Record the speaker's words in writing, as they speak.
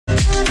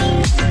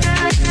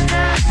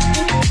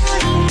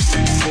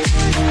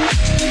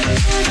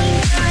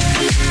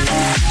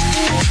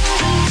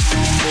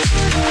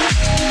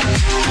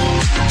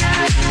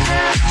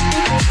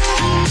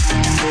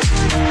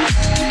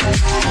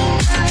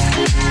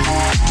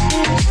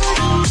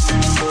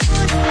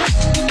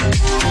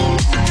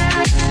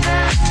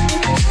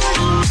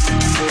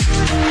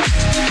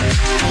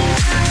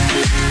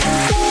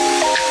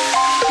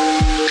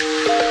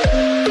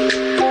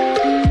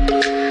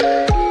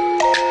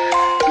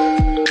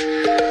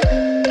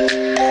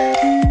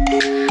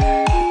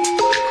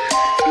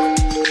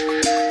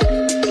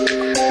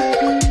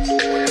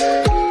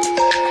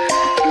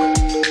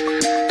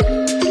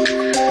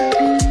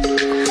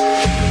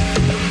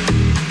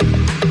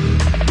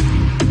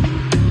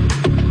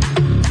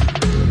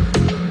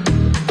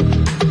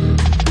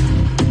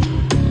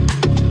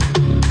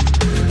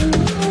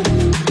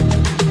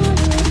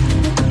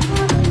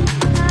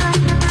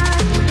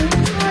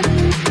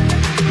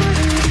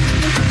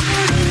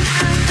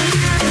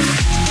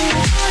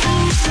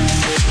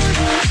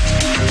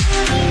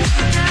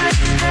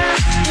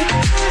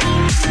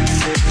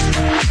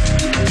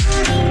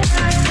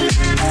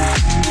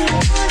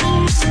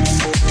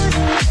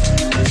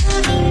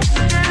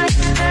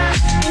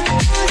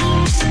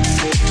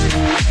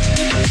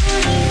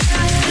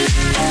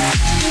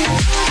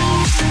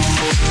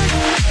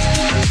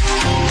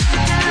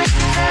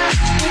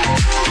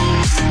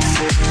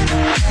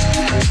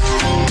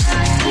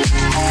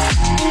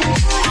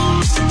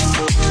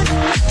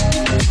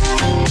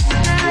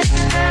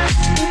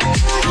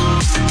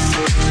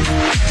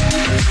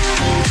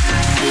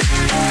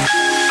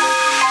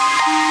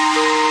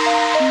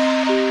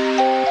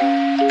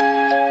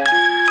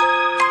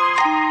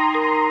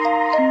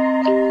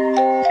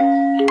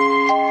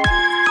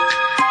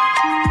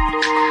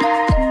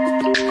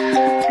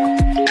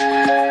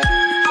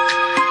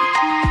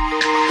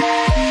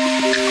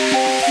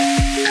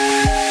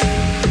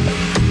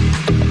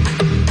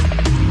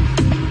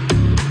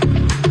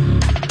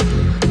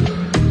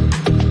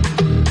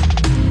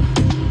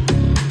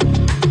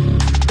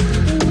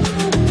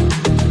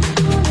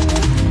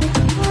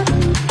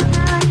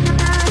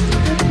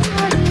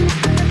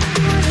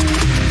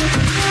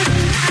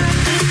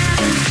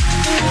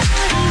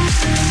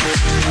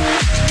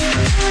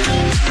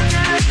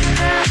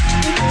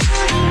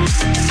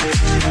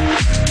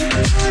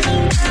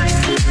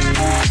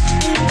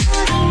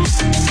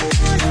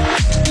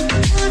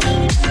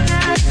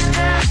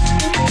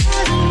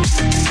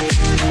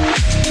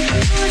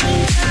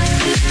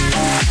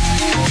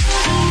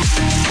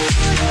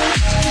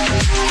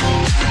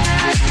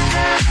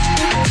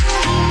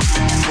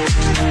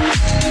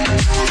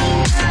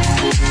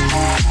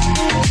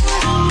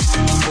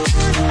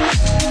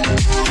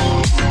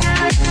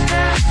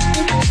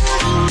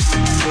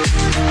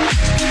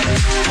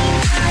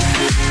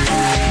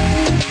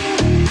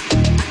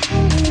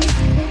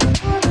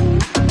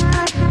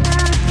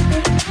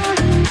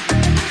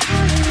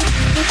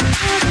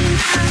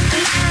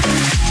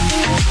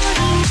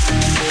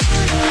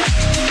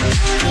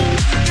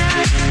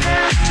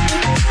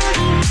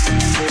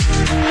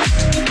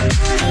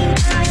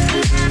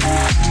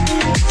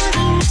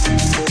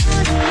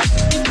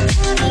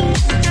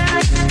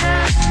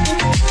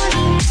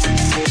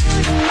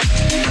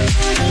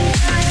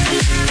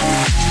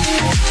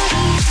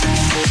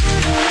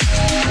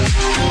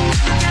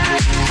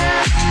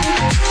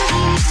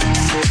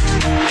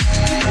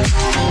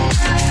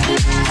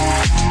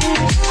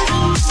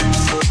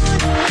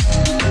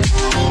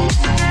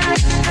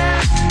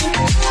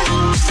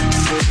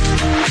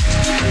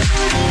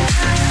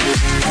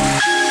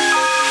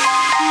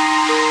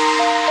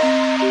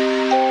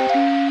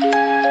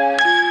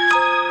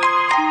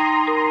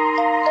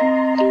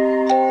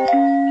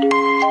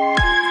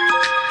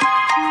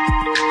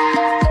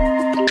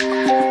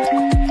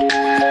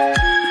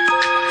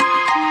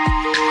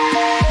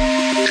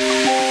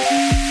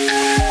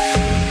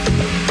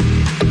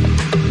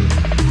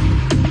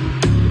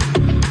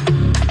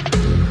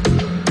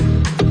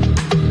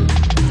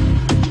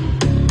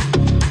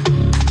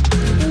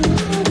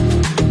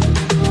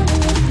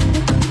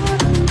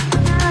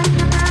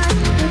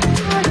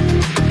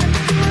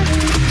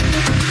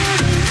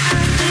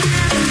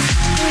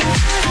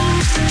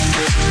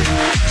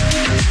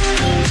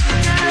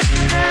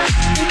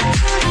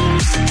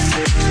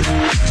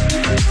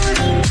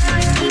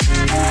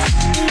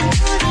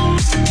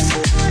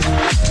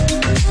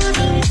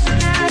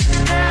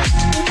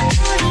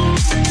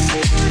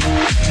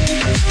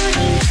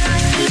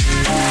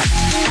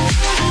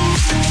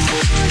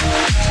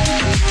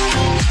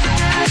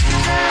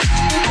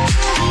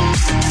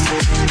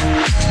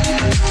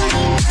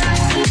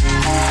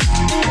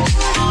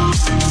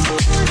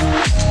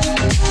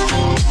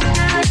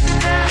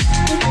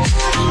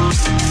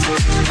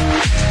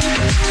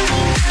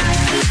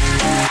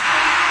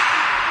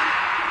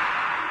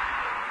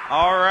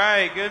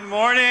right, good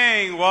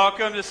morning.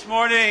 Welcome this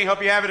morning.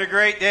 Hope you're having a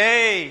great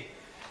day.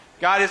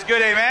 God is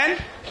good, amen?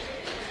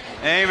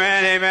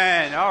 Amen,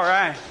 amen. All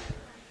right.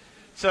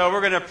 So we're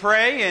going to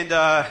pray and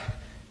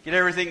get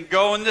everything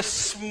going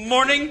this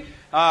morning.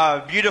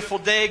 Beautiful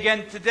day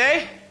again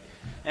today.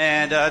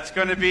 And it's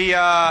going to be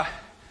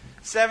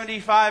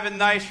 75 and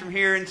nice from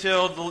here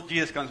until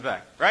Jesus comes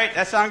back. Right?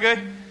 That sound good?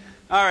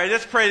 All right,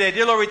 let's pray today.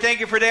 Dear Lord, we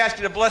thank you for today. I ask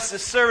you to bless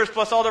this service,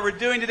 bless all that we're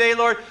doing today,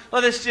 Lord.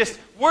 Let us just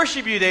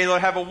worship you today,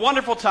 Lord. Have a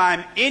wonderful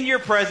time in your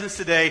presence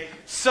today,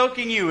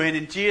 soaking you in.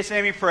 In Jesus'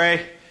 name we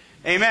pray.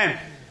 Amen.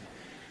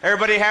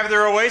 Everybody have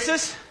their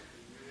oasis?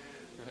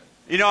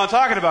 You know what I'm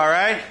talking about,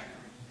 right?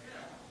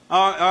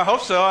 Oh, I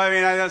hope so. I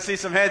mean, I don't see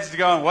some heads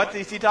going, what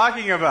is he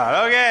talking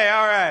about? Okay,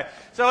 all right.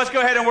 So let's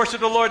go ahead and worship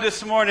the Lord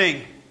this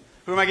morning.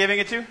 Who am I giving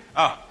it to?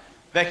 Oh,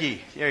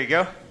 Becky. There you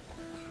go.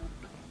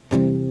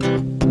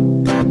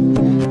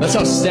 Let's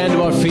all stand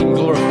to our feet and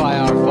glorify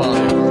our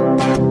Father.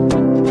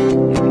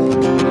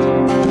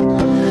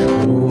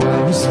 Oh,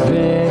 I was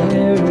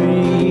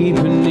buried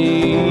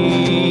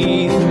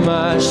beneath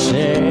my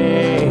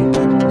shame.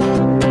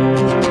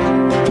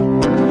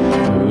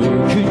 Who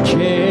could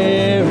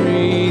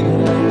carry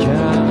the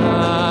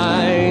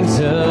kinds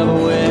of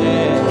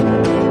weight?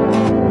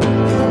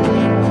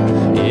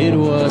 It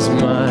was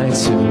my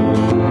tomb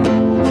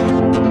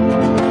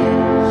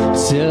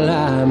till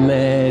I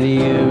met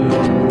you.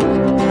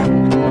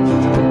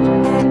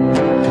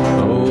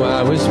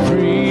 I was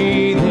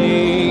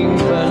breathing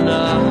but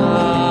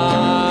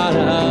not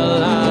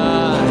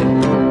alive.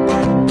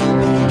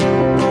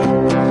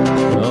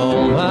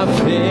 All my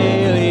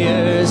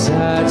failures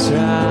I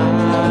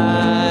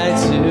tried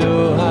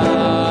to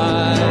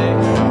hide.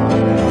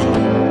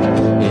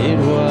 It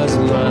was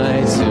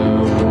my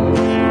tomb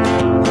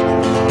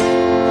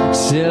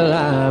till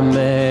I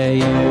met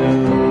you.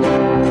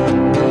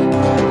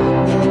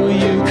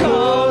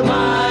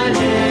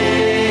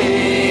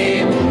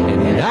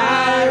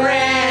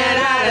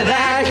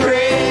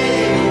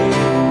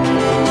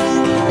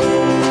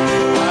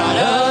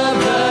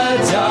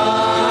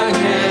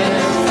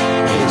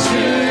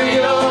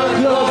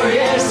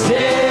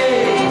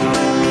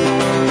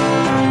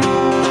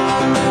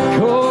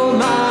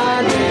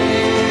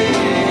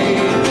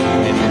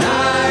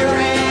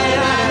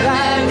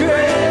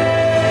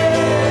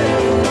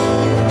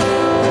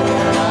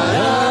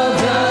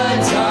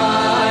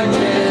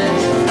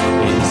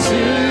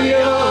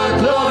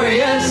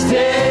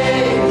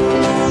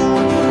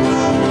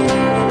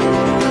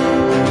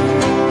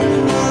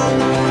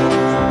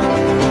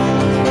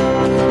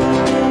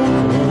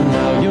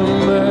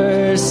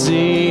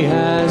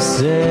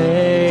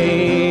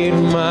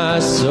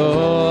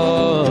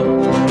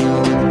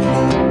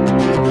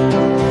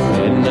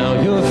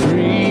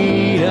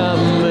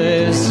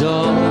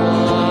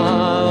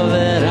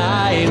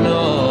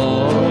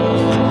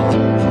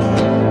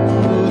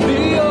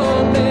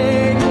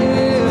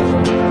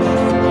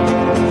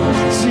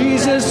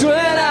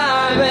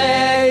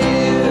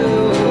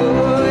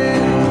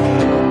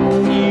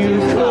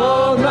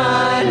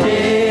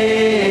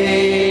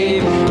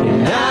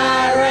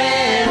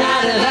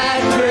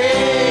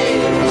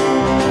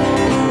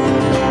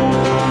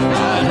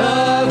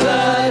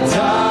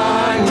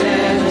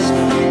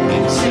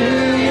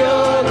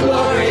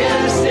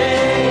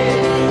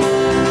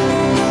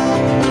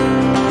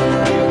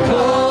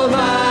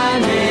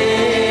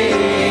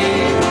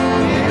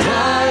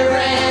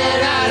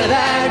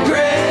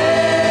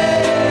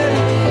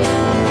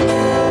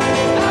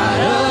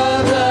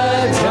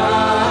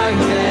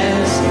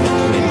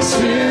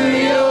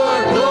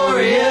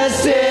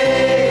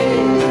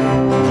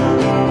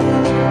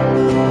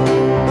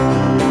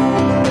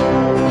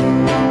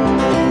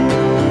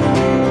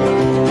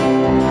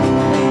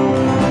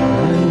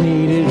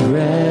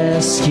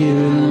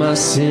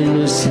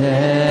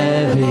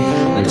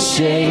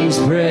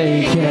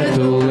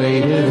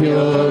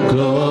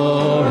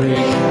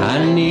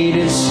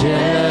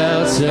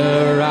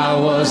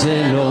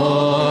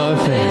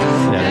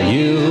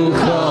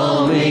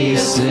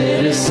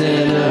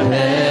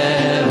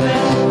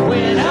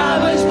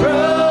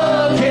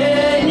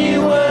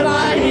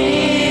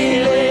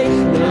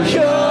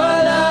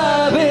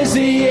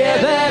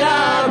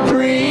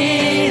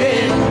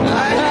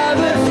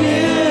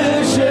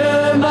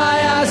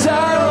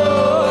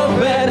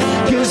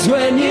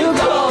 When you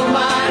call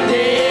my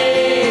name,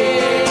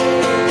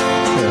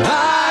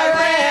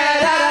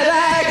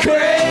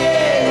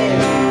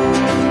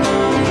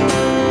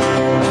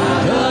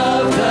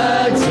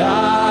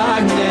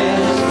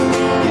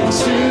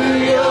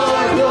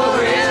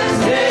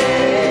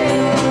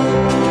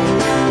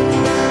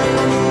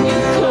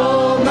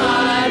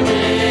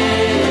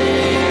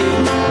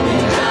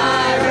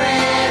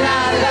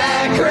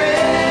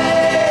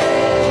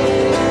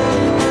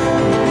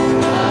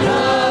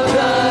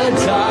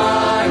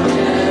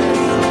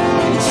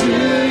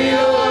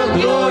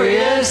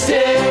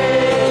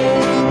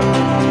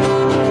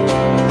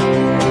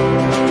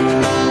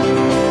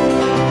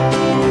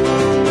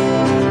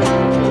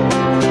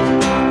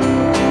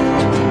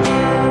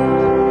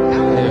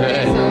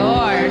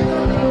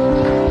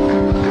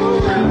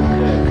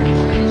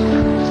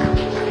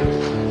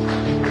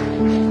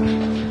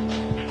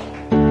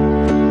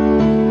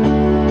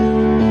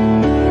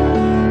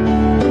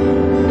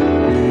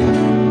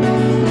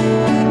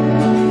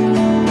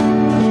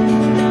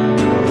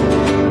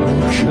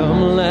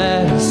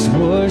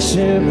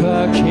 worship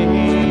our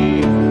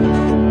King.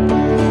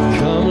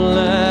 Come,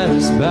 let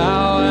us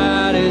bow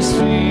at His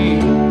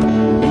feet.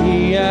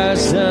 He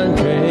has done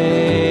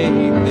great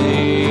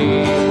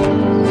things.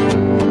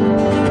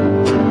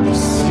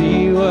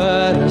 See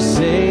what our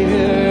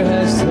Savior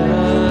has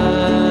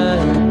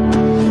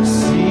done.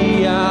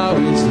 See how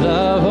His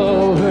love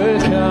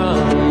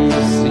overcomes.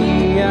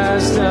 He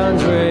has done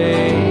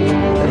great.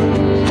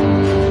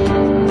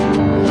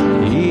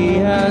 He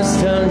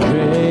has done great.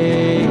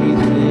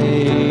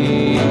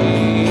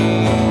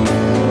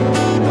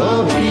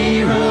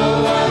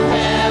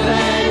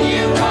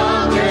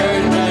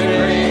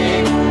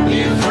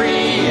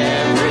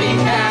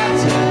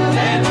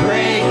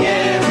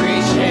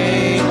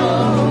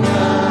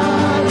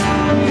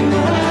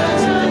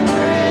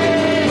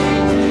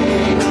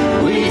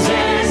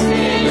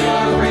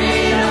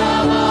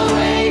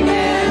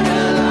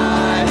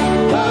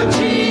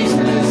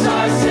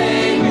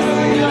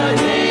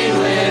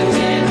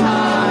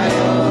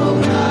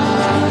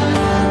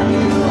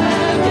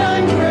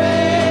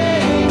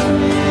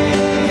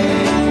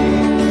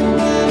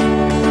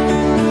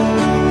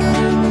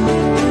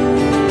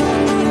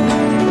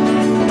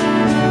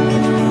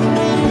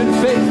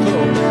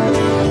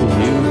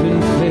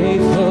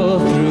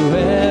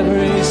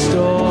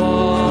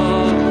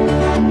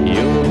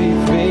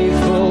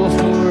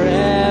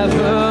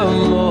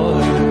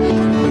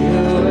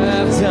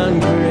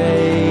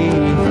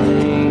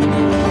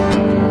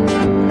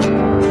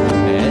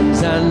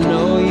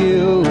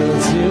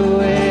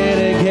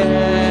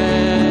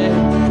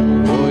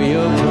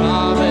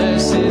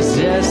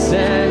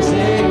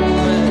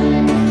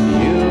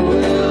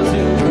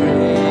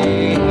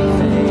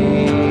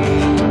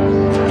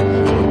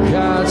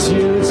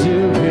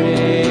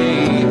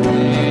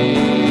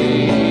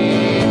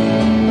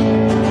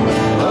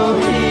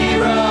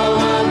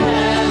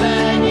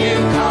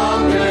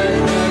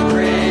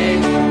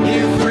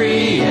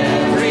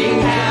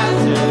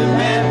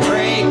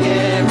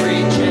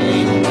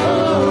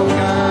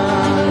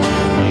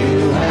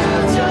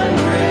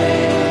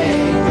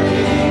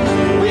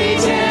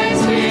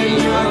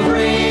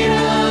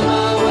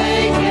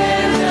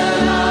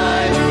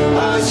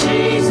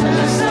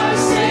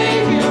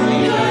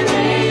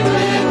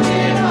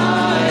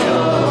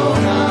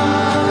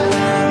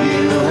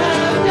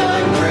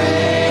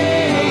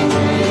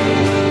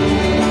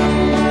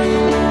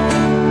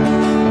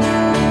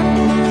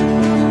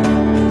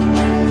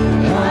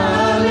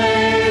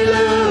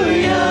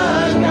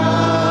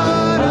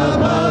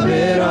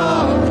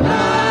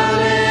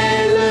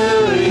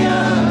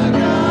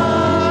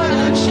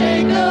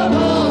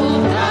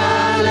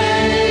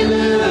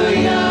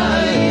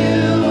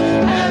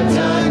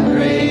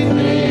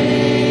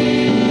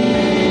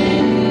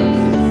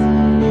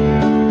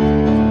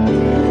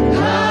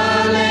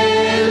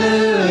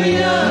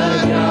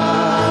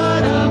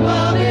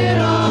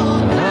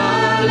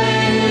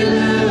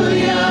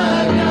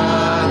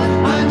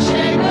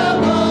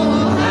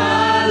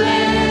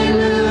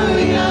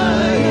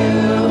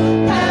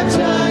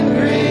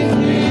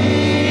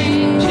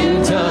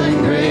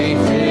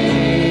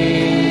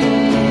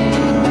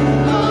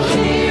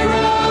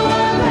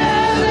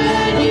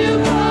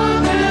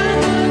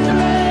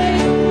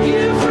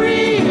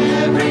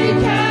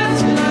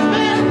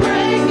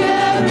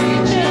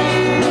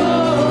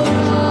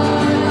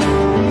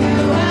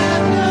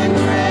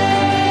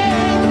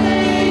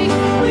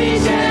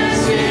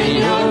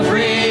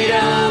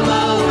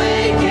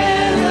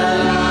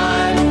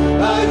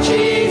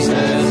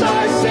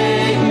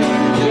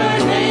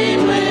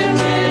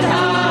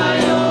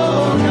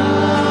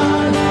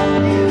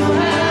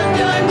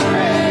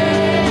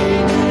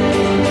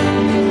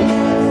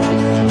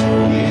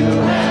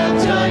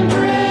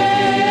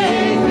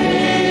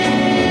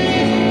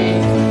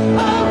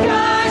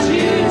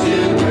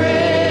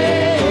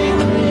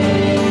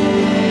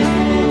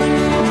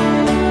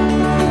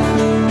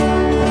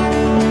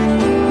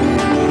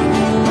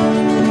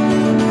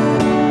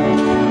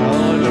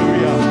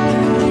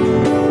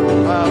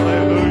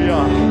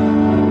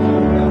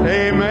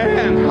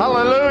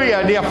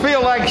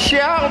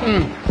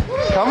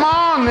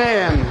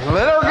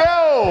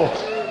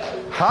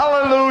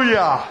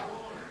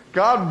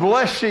 God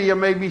bless you. You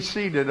may be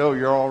seated. Oh,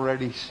 you're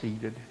already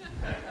seated.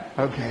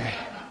 Okay.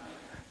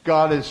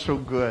 God is so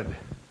good.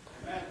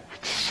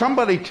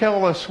 Somebody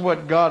tell us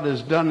what God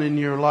has done in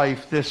your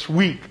life this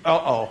week.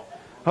 Uh-oh.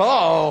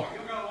 Uh-oh.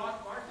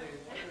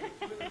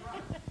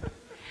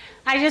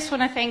 I just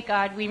want to thank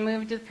God. We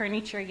moved the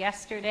furniture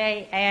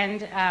yesterday,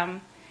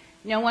 and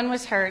no one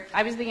was hurt.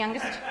 I was the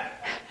youngest.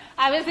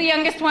 I was the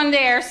youngest one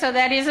there, so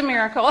that is a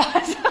miracle.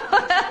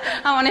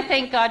 I want to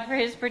thank God for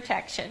His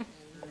protection.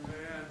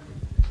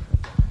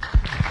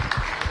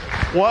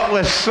 What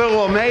was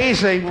so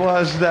amazing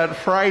was that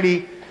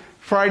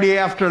Friday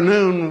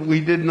afternoon, we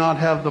did not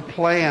have the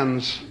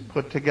plans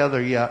put together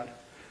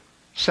yet.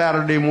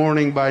 Saturday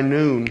morning by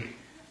noon,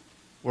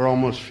 we're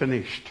almost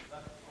finished.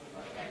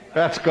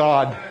 That's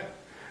God.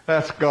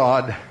 That's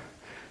God.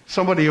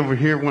 Somebody over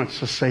here wants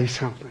to say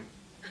something.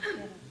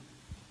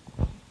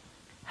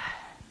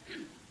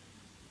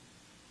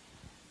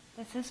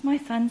 This is my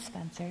son,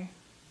 Spencer.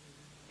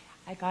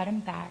 I got him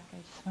back. I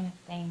just want to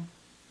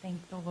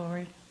thank the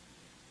Lord.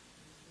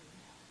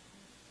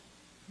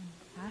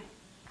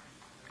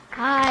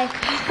 Hi.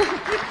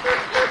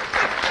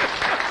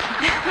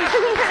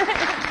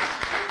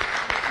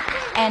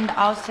 And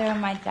also,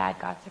 my dad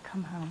got to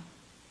come home.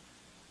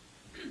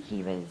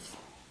 He was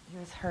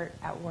hurt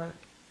at work.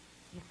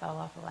 He fell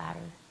off a ladder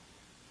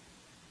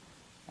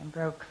and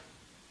broke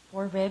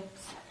 4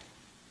 ribs,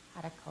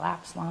 had a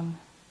collapsed lung,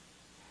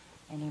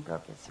 and he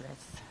broke his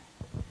wrist,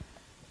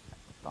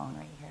 bone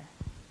right here.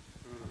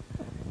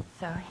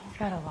 So he's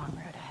got a long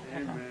road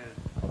ahead of him.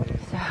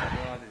 So,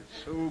 God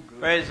is so good.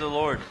 Praise the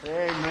Lord.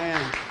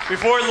 Amen.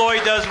 Before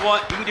Lloyd does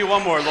one, you can do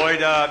one more, Lloyd.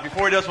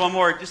 Before he does one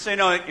more, just so you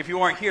know, if you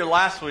weren't here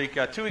last week,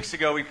 2 weeks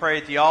ago we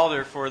prayed at the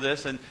altar for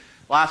this, and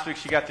last week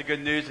she got the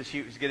good news that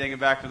she was getting him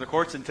back from the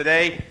courts, and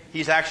today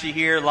he's actually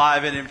here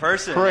live and in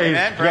person. Praise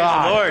Amen. Praise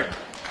God. the Lord.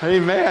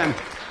 Amen.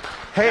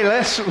 Hey,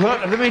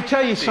 let me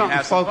tell you something,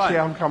 have some folks. fun.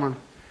 Yeah, I'm coming.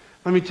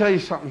 Let me tell you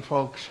something,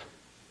 folks.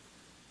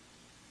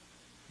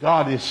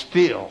 God is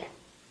still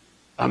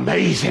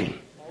amazing.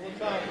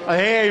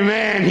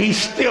 Amen. He's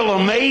still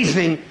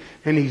amazing,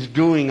 and He's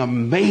doing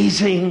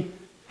amazing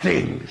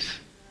things.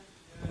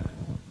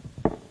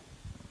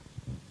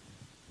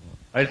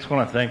 I just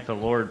want to thank the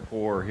Lord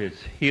for His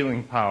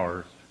healing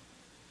powers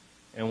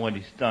and what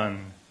He's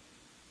done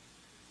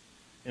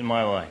in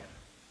my life.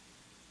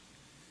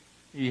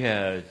 He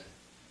has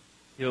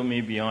healed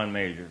me beyond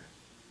measure,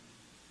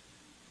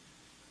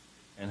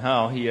 and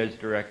how He has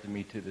directed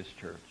me to this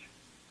church.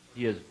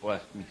 He has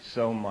blessed me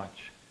so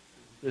much.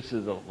 This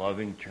is a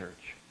loving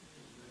church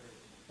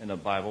and a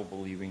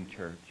Bible-believing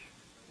church.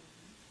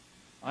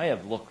 I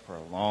have looked for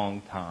a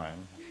long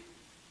time,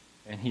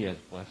 and He has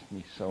blessed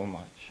me so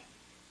much.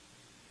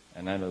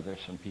 And I know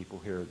there's some people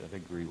here that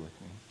agree with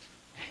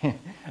me.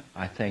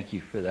 I thank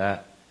you for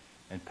that.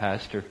 And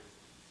Pastor,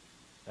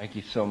 thank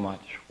you so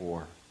much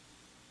for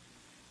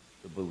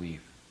the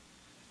belief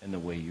and the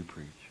way you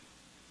preach.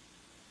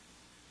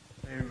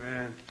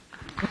 Amen.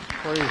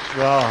 Praise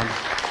God.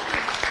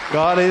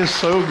 God is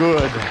so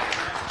good.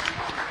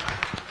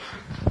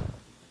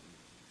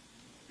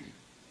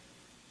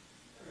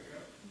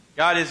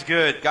 God is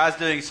good. God's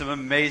doing some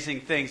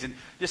amazing things. And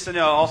just to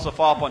know, also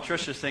follow up on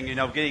Trisha's thing,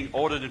 getting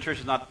older than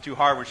Trisha's not too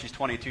hard when she's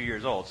 22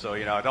 years old. So,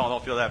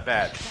 don't feel that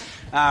bad.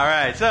 All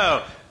right.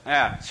 So,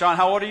 yeah. Sean,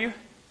 how old are you?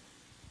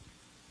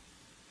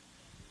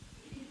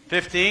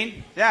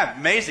 15? Yeah,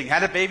 amazing.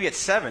 Had a baby at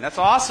 7. That's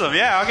awesome.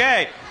 Yeah,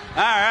 okay.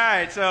 All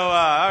right. So,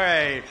 all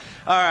right.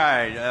 All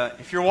right.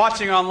 If you're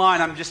watching online,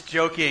 I'm just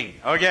joking.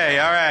 Okay.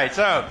 All right.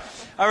 So,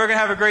 we're going to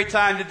have a great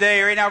time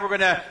today. Right now, we're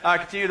going to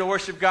continue to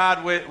worship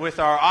God with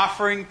our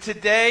offering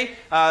today.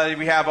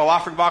 We have our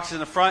offering boxes in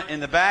the front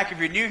and the back. If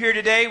you're new here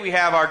today, we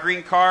have our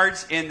green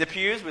cards in the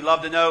pews. We'd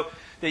love to know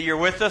that you're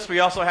with us.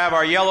 We also have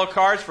our yellow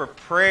cards for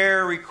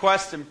prayer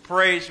requests and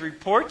praise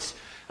reports.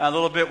 A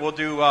little bit, we'll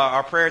do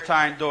our prayer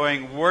time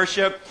during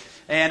worship.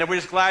 And we're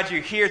just glad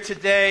you're here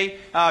today.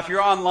 If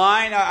you're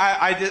online,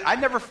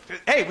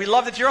 hey, we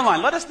love that you're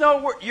online. Let us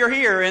know you're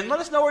here, and let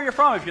us know where you're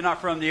from if you're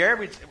not from the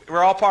area.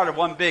 We're all part of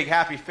one big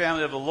happy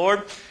family of the Lord,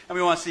 and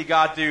we want to see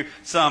God do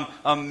some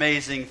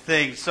amazing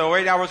things. So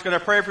right now we're just going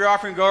to pray for your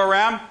offering, go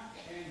around,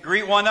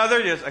 greet one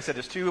another. Like I said,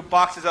 there's 2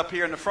 boxes up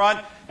here in the front,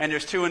 and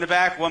there's 2 in the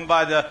back, one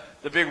by the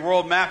big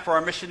world map for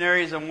our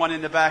missionaries and one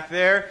in the back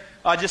there.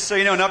 Just so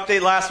you know, an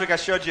update last week I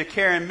showed you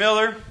Karen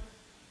Miller.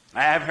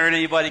 I haven't heard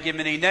anybody give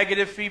me any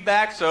negative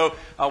feedback, so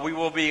we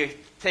will be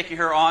taking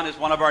her on as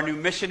one of our new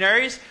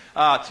missionaries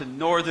to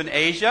Northern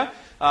Asia,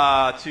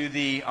 to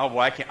the, I'm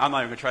not even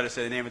going to try to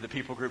say the name of the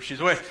people group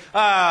she's with.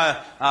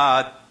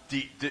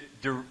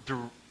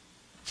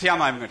 See, I'm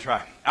not even going to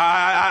try.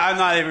 I'm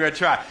not even going to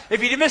try.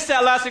 If you missed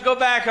that last week, go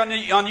back on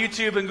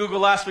YouTube and Google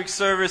last week's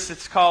service.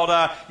 It's called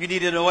You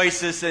Need an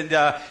Oasis, and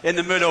in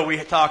the middle we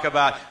talk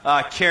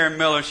about Karen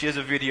Miller. She has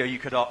a video you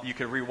could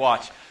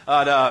rewatch.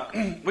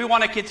 We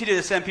want to continue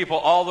to send people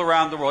all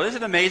around the world.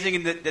 Isn't it amazing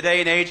in the day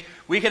and age?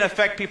 We can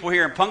affect people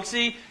here in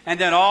Punxsutawney and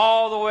then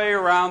all the way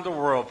around the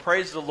world.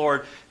 Praise the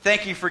Lord.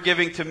 Thank you for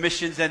giving to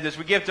missions, and as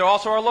we give to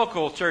also our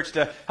local church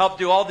to help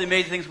do all the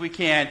amazing things we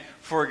can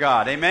for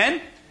God.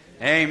 Amen?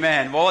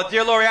 Amen. Well,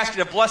 dear Lord, we ask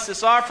you to bless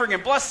this offering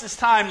and bless this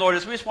time, Lord,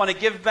 as we just want to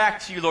give back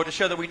to you, Lord, to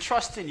show that we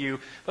trust in you,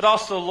 but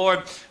also,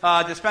 Lord,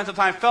 to spend some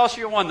time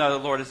fellowship with one another,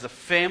 Lord, as the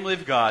family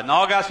of God. And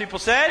all God's people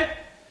said?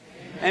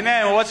 Amen.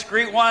 Amen. Well, let's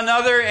greet one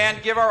another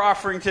and give our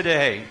offering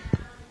today.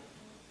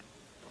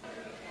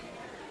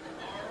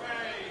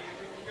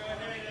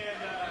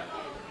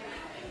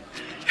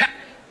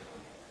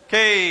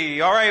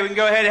 Okay, all right, we can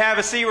go ahead and have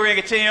a seat. We're going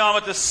to continue on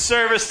with the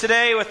service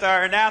today with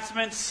our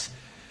announcements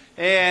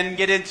and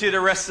get into the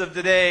rest of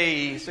the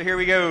day. So here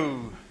we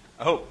go.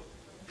 I hope.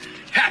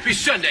 Happy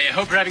Sunday. I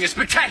hope you're having a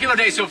spectacular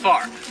day so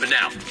far. But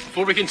now,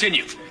 before we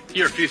continue,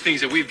 here are a few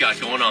things that we've got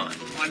going on.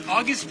 On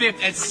August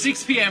 5th at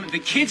 6 p.m., the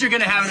kids are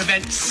going to have an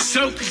event,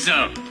 Soak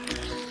Zone.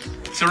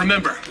 So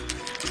remember,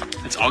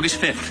 it's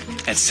August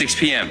 5th at 6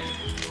 p.m.,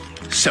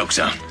 Soak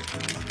Zone.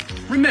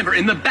 Remember,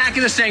 in the back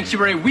of the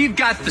sanctuary, we've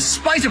got the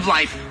Spice of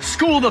Life,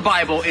 School of the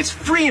Bible. It's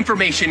free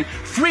information,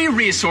 free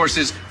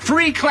resources,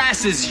 free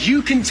classes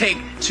you can take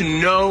to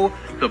know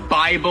the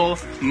Bible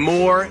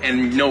more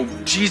and know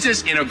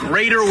Jesus in a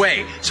greater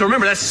way. So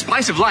remember, that's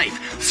Spice of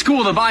Life,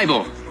 School of the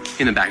Bible,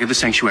 in the back of the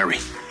sanctuary.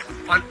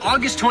 On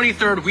August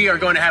 23rd, we are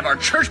going to have our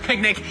church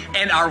picnic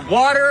and our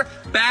water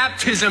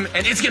baptism,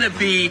 and it's going to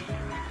be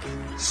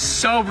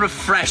so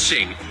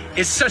refreshing.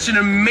 It's such an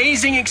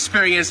amazing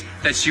experience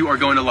that you are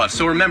going to love.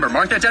 So remember,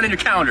 mark that down in your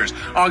calendars.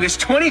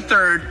 August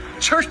 23rd,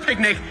 church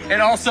picnic,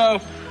 and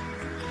also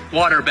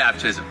water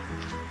baptism.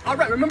 All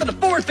right, remember the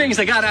 4 things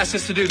that God asked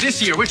us to do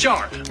this year, which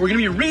are, we're going to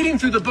be reading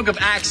through the book of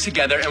Acts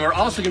together, and we're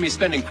also going to be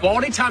spending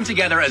quality time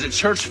together as a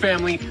church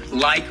family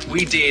like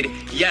we did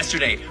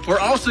yesterday. We're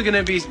also going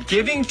to be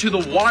giving to the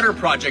Water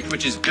Project,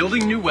 which is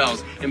building new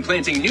wells and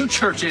planting new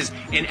churches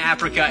in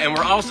Africa, and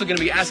we're also going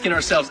to be asking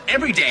ourselves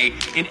every day,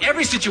 in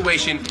every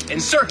situation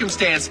and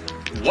circumstance,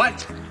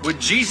 what would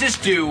Jesus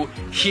do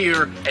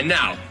here and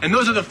now? And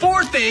those are the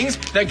 4 things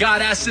that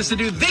God asked us to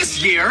do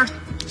this year.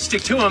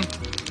 Stick to them.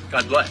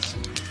 God bless.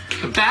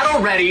 The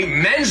Battle Ready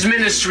Men's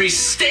Ministry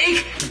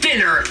Steak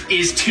Dinner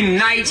is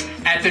tonight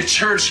at the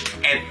church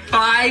at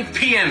 5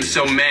 p.m.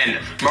 So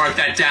men, mark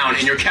that down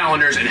in your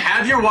calendars and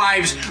have your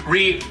wives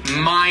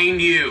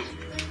remind you.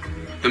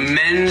 The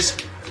Men's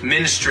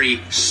Ministry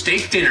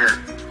Steak Dinner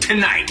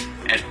tonight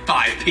at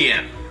 5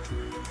 p.m.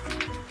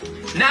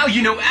 Now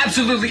you know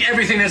absolutely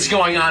everything that's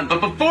going on,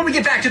 but before we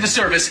get back to the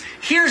service,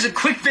 here's a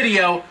quick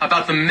video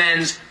about the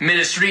Men's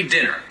Ministry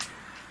Dinner.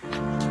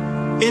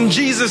 In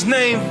Jesus'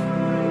 name,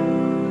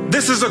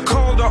 this is a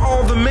call to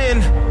all the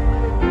men.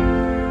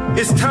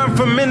 It's time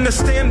for men to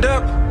stand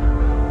up,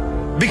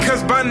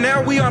 because by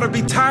now we ought to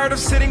be tired of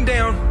sitting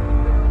down.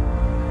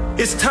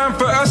 It's time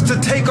for us to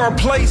take our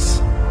place.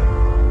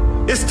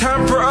 It's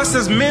time for us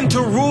as men to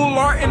rule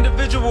our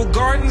individual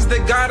gardens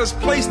that God has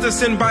placed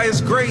us in by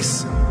His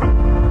grace.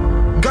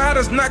 God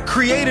has not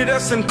created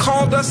us and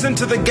called us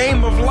into the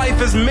game of life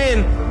as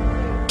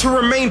men to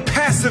remain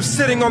passive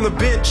sitting on the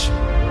bench.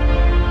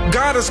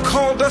 God has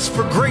called us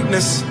for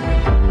greatness.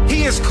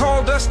 He has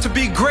called us to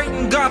be great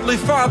and godly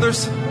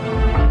fathers,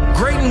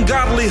 great and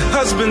godly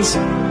husbands,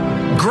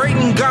 great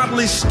and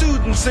godly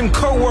students and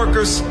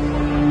co-workers.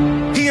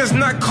 He has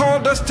not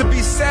called us to be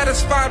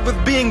satisfied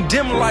with being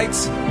dim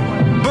lights,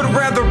 but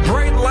rather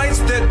bright lights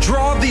that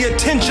draw the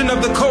attention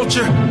of the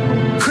culture.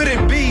 Could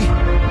it be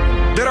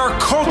that our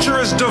culture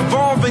is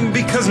devolving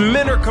because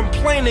men are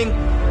complaining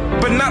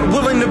but not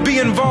willing to be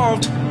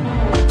involved?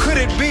 Could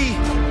it be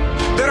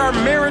that our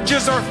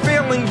marriages are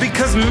failing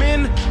because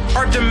men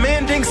are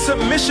demanding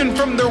submission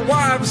from their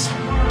wives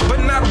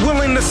but not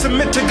willing to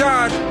submit to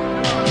God?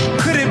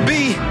 Could it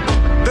be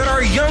that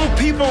our young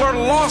people are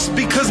lost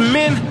because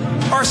men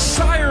are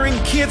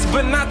siring kids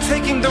but not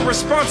taking the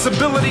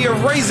responsibility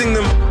of raising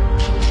them?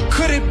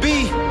 Could it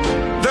be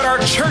that our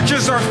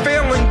churches are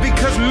failing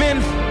because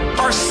men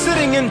are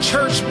sitting in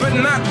church but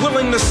not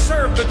willing to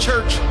serve the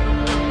church?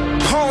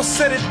 Paul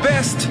said it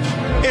best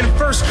in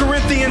 1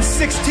 Corinthians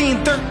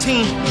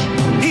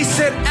 16:13. He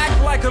said,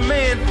 act like a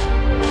man.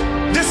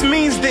 This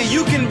means that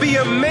you can be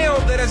a male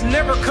that has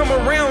never come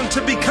around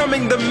to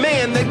becoming the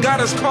man that God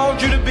has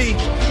called you to be.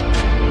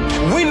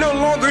 We no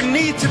longer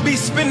need to be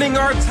spending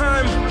our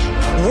time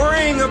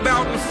worrying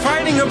about and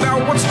fighting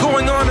about what's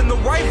going on in the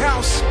White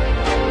House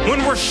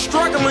when we're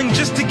struggling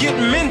just to get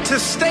men to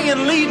stay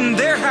and lead in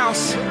their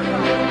house.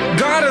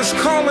 God is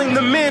calling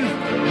the men,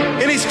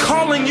 and He's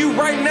calling you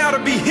right now to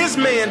be His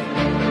man.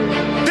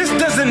 This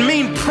doesn't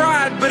mean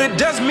pride, but it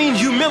does mean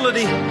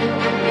humility.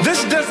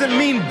 This doesn't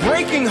mean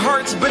breaking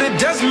hearts, but it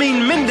does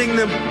mean mending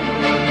them.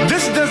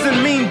 This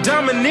doesn't mean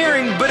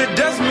domineering, but it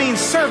does mean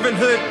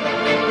servanthood.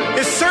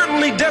 It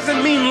certainly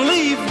doesn't mean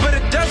leave, but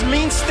it does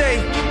mean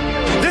stay.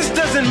 This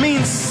doesn't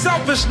mean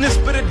selfishness,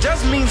 but it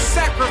does mean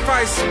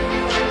sacrifice.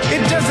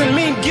 It doesn't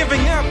mean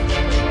giving up,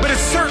 but it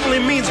certainly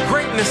means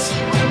greatness.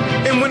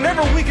 And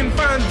whenever we can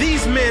find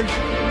these men,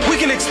 we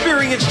can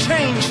experience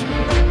change.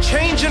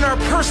 Change in our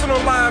personal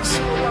lives,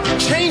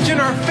 change in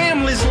our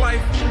family's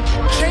life,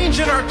 change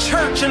in our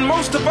church, and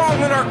most of all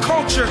in our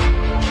culture.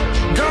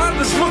 God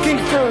is looking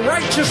for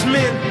righteous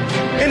men,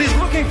 and He's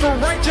looking for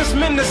righteous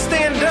men to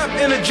stand up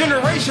in a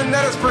generation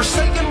that has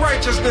forsaken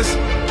righteousness.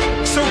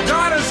 So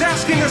God is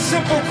asking a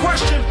simple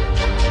question,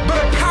 but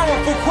a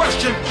powerful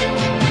question.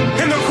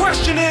 And the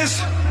question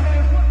is,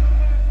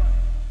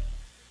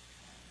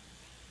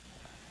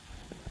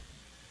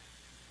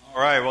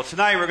 All right, well,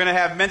 tonight we're going to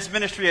have men's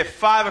ministry at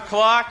 5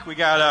 o'clock. We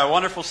got a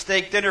wonderful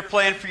steak dinner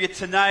planned for you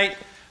tonight.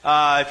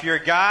 If you're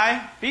a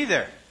guy, be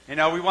there. You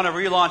know, we want to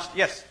relaunch.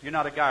 Yes, you're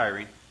not a guy,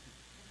 Irene.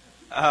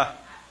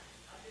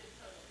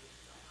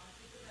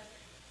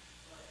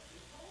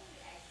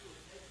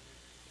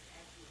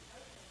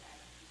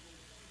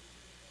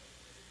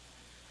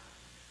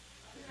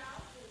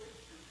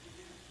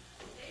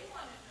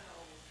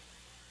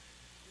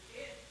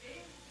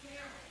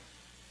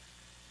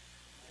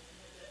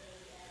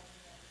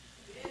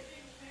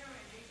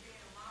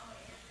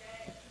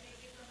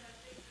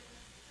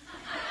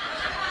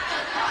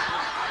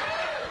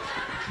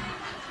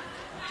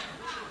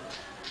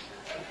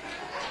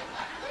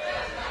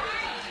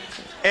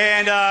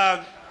 And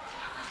I'll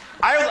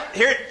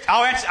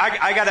answer.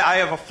 I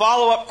have a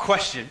follow-up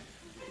question.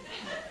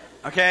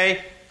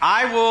 Okay,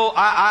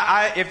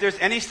 if there's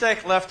any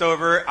steak left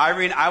over,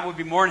 Irene, I would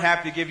be more than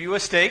happy to give you a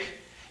steak,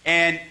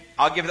 and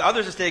I'll give the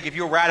others a steak if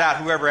you'll rat out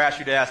whoever asked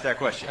you to ask that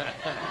question.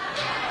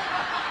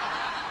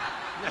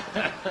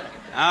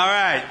 All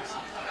right,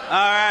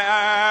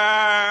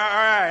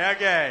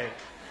 okay.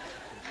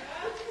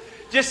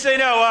 Just so you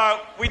know,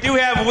 we do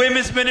have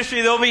women's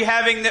ministry. They'll be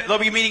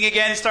meeting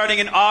again starting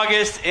in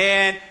August,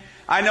 and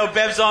I know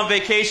Bev's on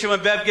vacation.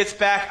 When Bev gets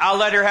back, I'll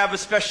let her have a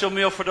special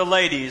meal for the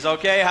ladies.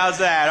 Okay, how's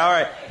that? All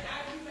right.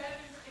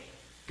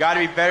 Got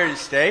to be better than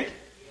steak.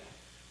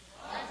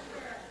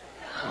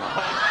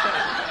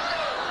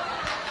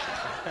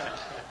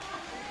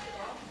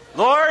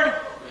 Lord.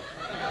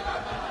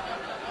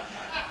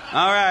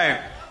 All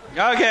right.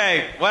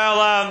 Okay.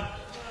 Well,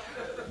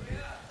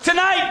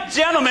 tonight,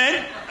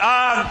 gentlemen,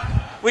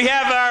 we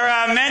have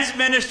our men's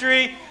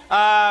ministry.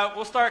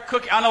 We'll start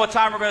cooking. I don't know what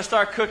time we're going to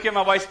start cooking.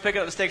 My wife's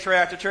picking up the steaks right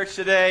after church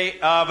today.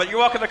 But you're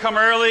welcome to come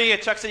early.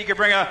 Chuck said you could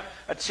bring a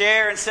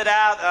chair and sit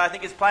out. I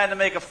think he's planning to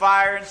make a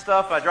fire and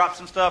stuff. I dropped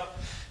some stuff.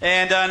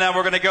 And then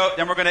we're going to go.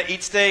 Then we're going to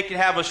eat steak and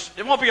have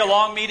it won't be a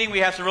long meeting. We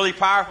have some really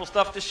powerful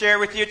stuff to share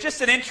with you.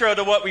 Just an intro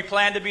to what we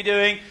plan to be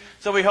doing.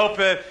 So we hope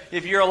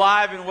if you're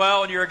alive and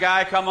well and you're a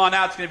guy, come on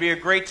out. It's going to be a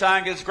great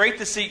time. It's great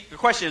to see. The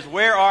question is,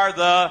 where are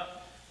the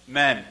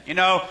men? You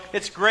know,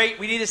 it's great.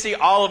 We need to see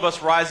all of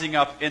us rising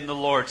up in the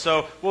Lord.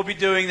 So we'll be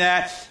doing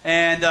that.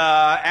 And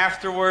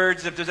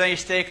afterwards, if there's any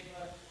steak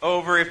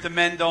over, if the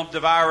men don't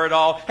devour it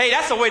all, hey,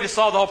 that's the way to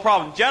solve the whole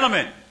problem.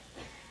 Gentlemen,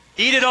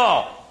 eat it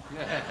all.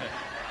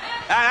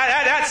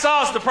 That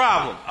solves the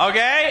problem.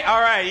 Okay? All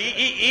right.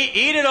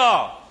 Eat it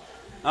all.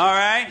 All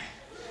right?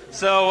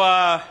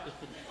 So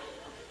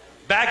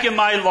back in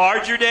my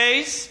larger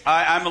days,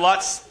 I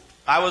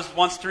was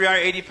once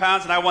 380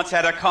 pounds, and I once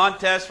had a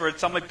contest where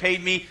somebody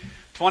paid me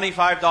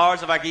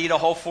 $25 if I could eat a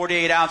whole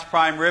 48-ounce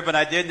prime rib, and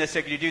I did. And they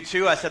said, "Can you do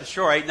two?" I said,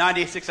 "Sure." I ate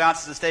 96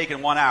 ounces of steak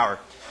in 1 hour.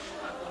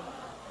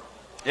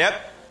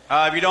 Yep.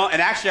 If you don't,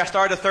 and actually, I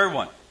started a third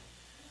one.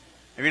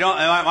 If you don't,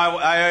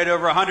 I ate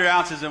over 100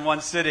 ounces in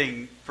one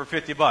sitting for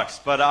 $50,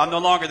 but I'm no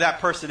longer that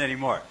person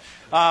anymore.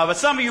 But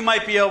some of you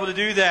might be able to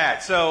do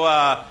that.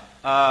 So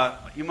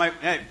you might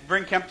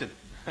bring Kempton.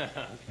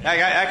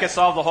 I could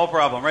solve the whole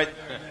problem, right?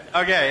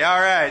 Okay, all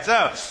right. So,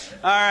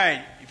 all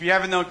right. If you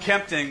haven't known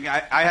Kempton,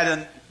 I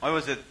had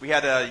we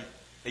had a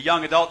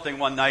young adult thing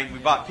one night, and we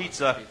bought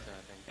pizza,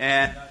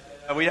 and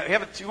we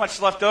have too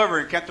much left over,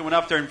 and Kempton went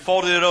up there and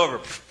folded it over,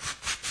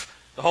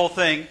 the whole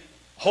thing,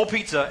 whole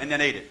pizza, and then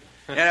ate it.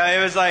 And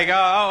it was like,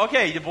 oh,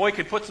 okay, the boy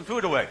could put some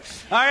food away.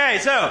 All right,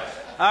 so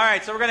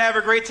we're going to have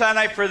a great time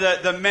tonight for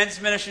the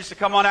men's ministries to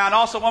come on out. And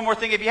also, one more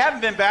thing, if you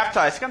haven't been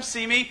baptized, come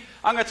see me.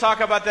 I'm going to talk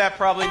about that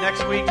probably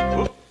next week.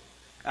 Oop,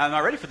 I'm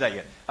not ready for that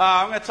yet.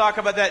 I'm going to talk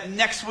about that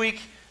next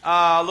week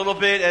a little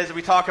bit as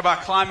we talk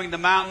about climbing the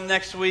mountain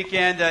next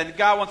weekend. And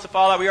God wants to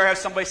follow that. We already have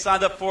somebody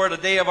signed up for it, the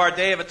day of our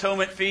Day of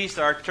Atonement feast,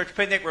 our church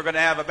picnic. We're going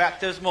to have a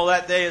baptismal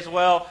that day as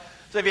well.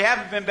 So if you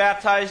haven't been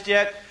baptized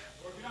yet,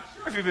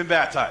 if you've been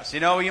baptized, you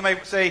know, you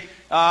might say,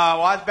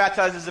 well, I was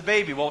baptized as a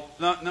baby. Well,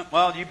 no,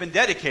 well, you've been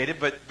dedicated,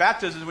 but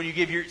baptism is when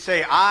you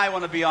say, I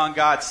want to be on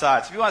God's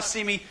side. So if you want to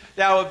see me,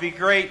 that would be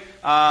great.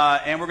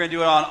 And we're going to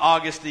do it on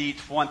August the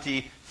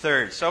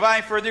 23rd. So without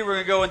any further ado, we're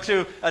going to go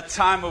into a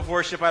time of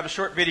worship. I have a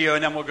short video,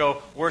 and then we'll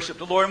go worship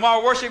the Lord. And while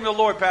we're worshiping the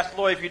Lord, Pastor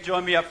Lloyd, if you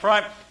join me up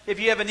front, if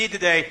you have a need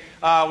today,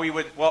 we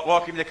would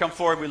welcome you to come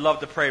forward. We'd love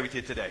to pray with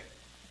you today.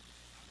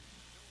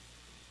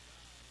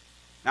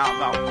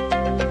 Now.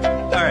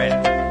 All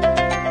right.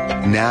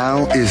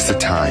 Now is the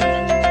time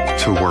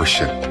to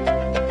worship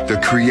the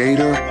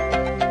Creator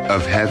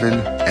of heaven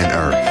and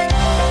earth.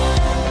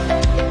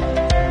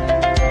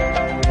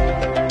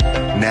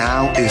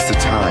 Now is the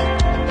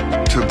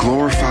time to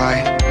glorify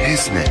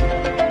His name.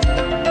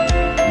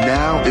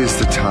 Now is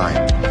the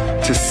time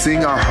to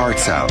sing our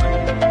hearts out.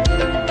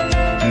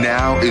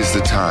 Now is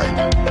the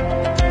time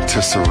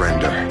to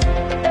surrender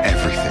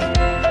everything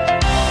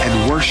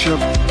and worship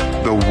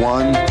the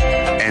one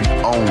and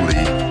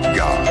only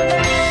God.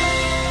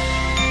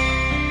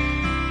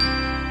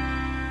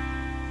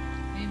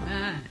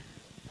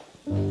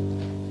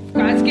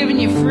 God's given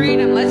you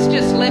freedom. Let's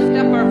just lift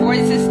up our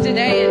voices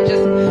today and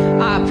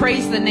just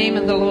praise the name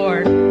of the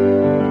Lord.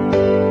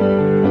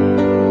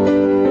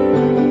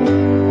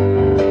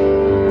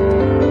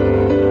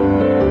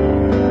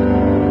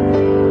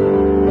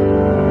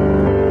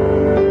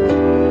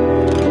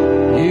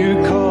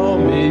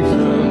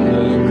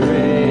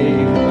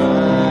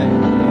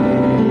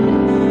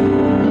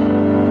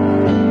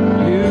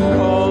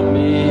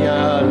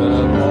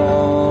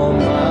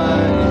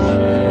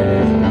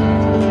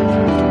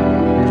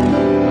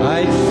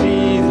 I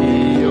see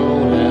the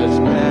old has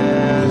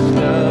passed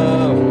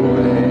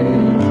away.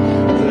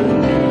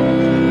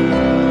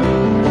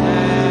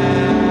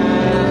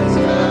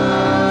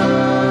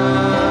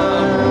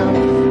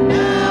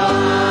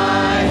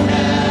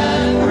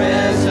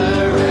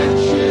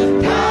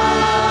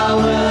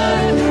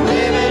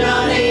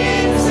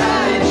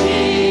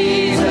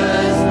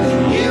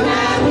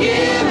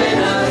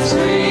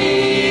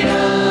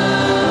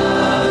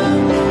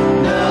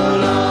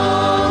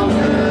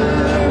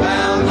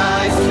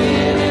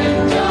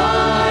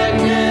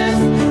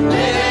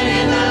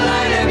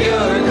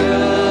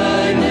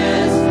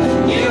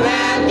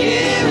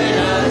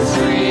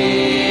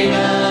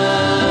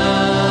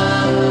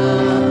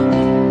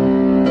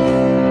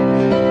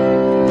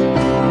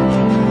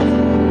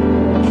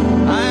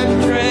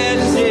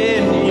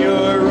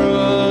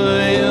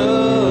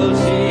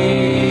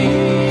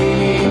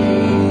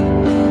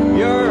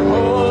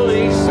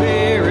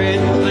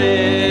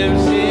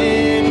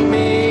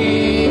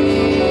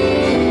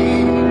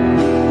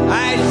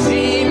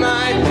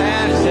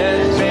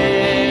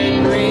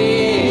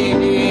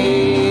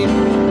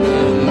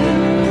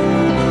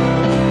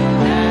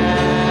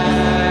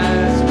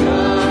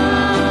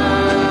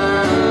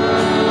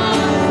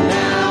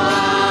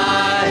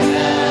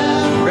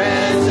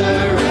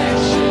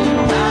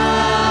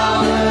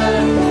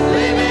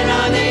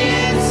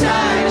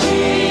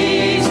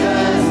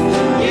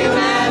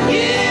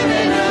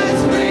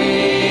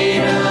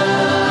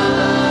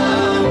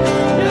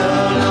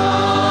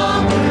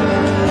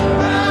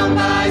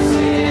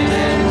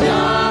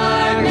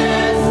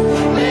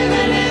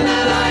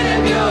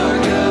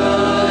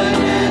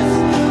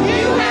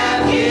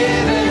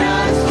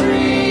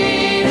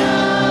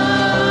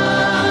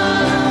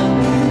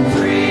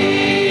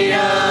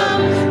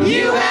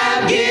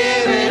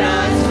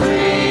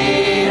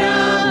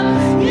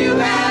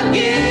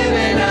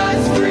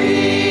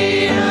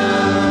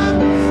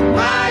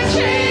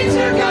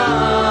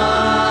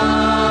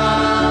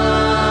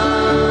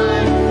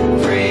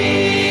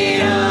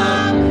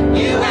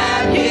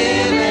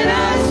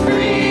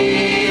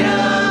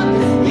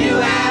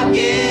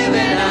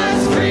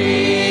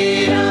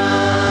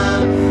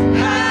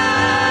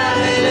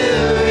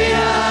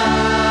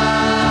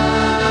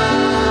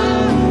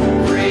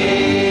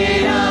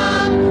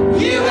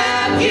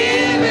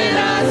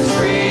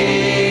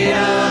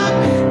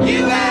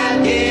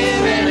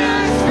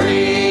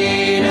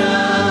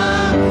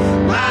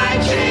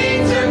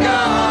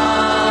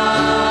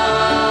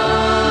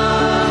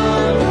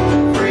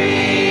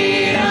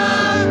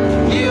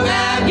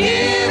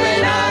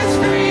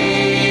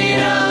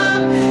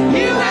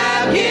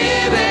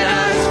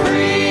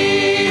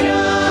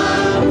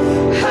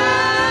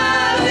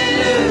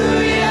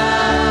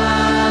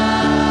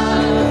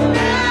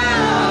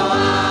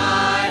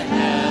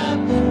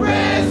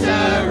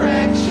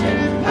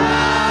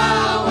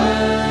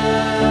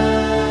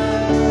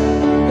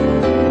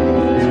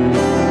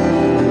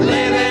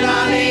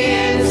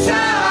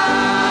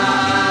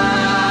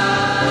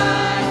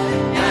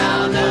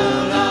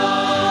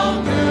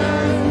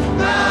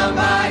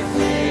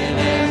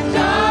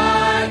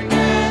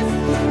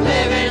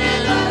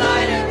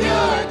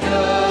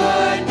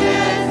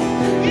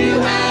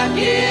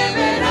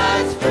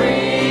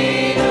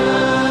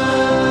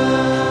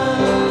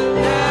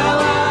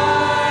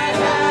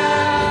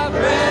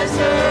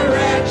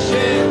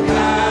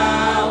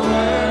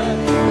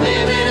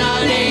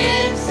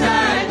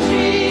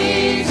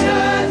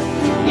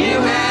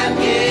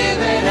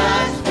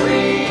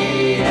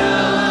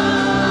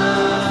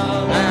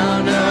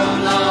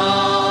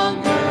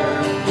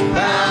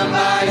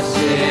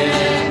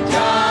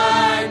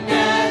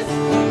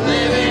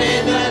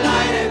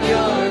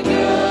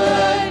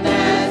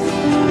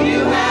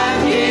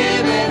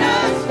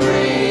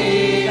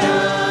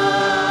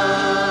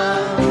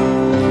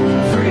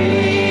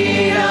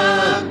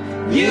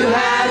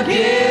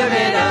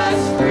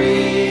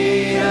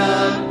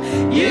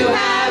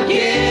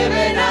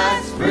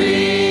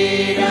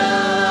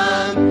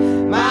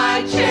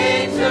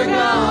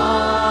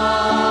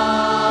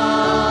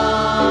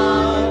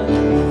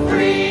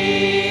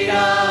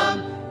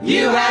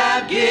 You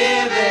have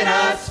given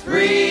us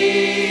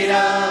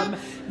freedom.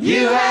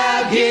 You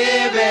have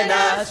given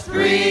us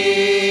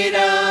freedom.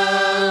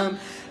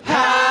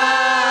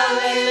 Hallelujah.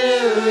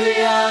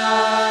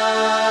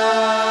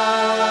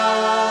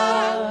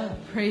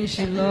 Praise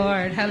you,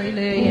 Lord.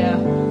 Hallelujah.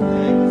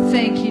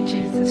 Thank you,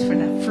 Jesus, for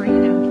that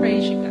freedom.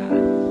 Praise you, God.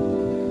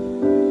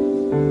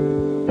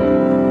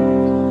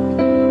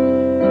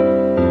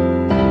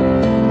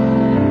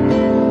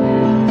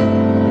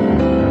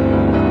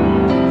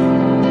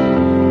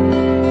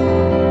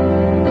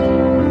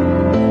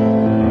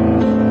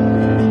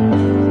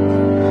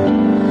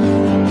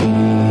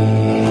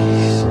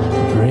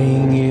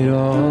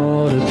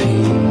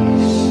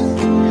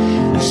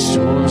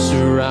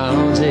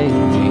 Surrounding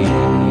me,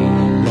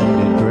 let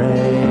it break.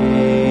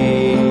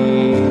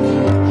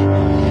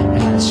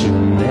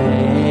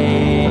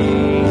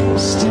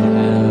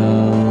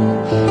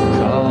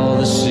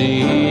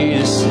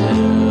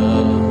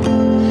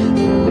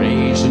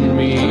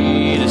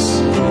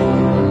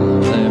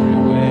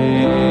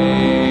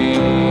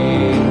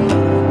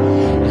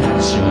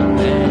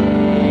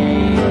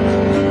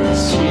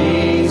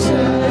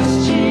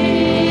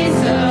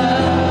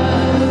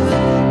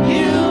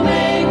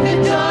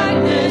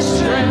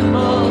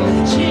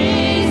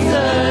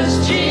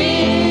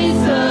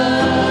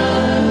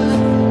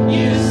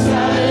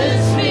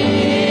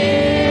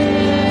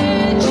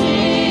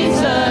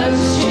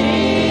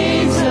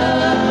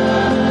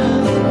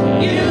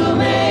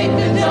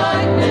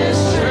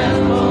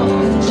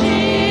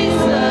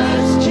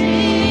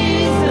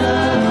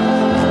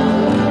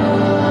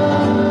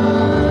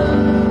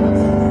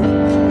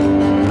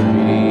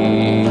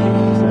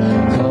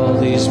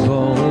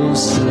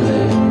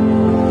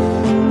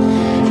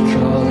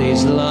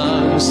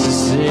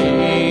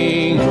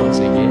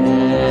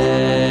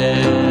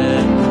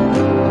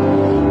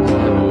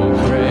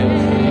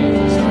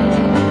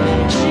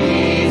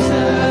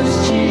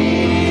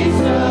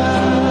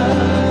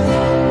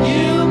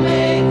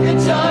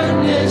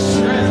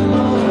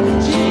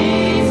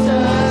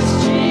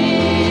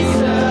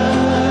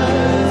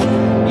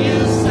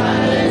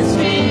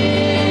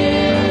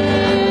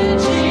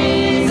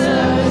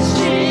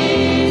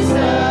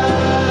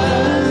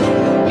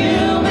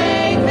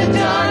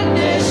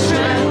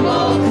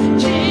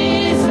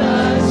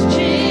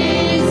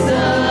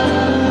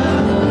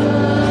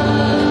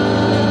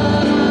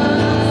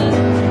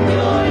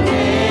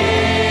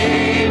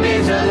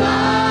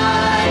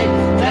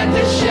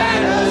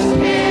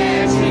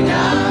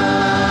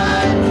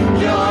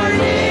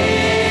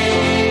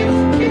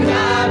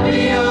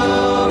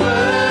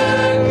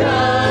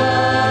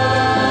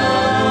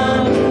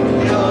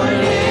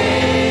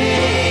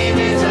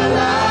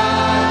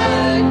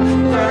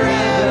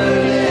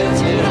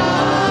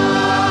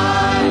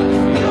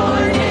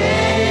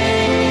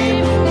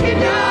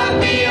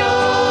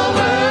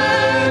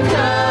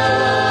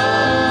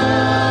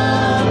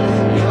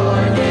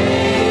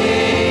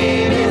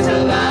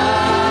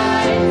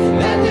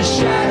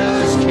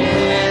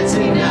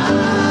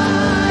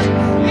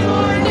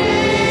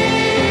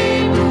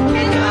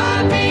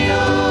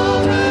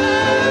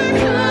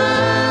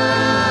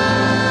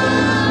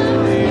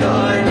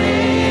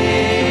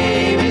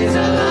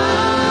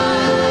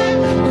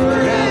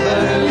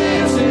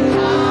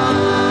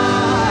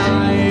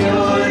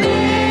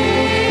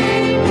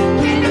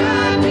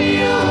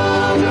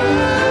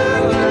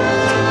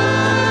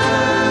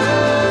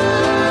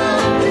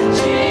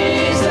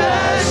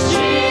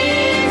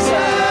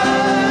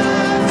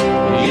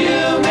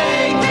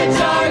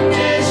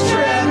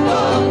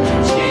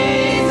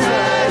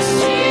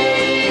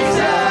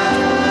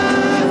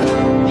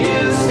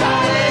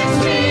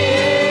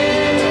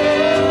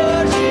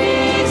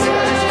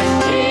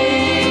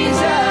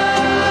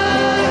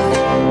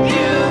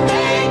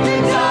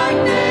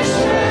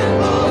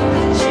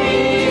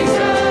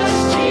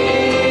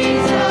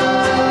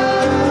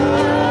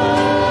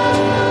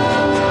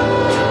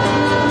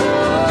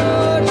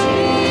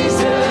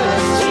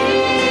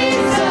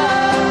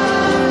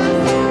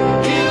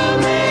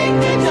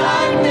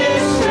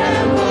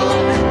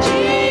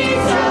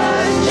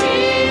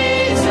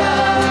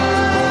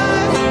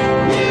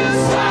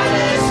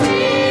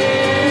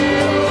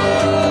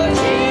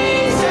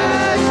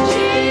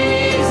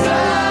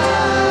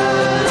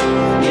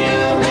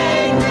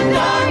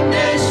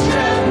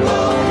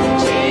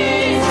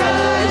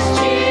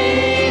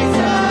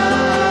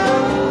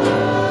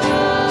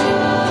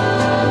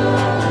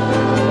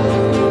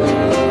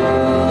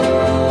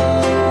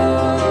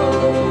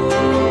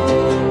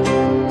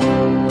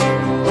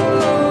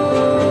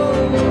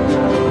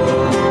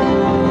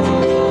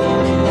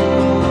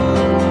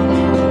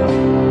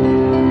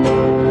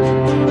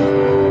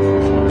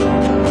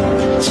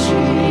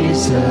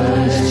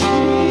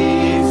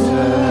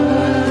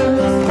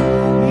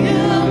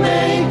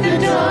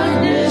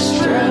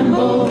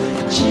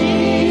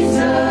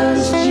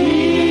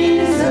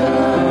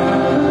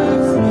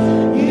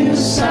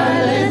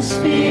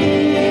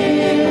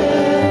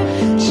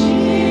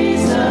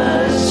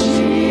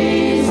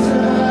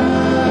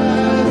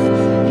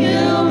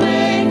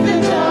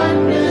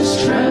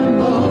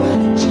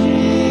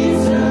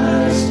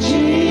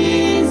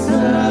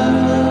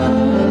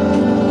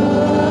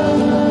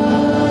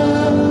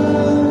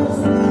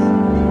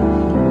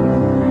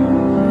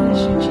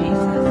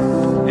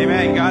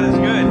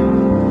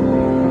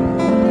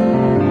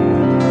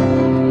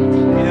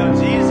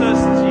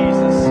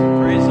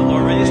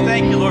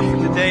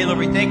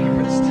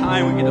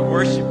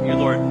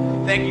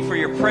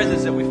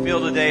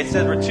 today. It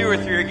says where 2 or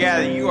 3 are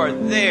gathered, you are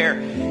there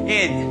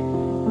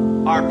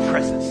in our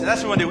presence. And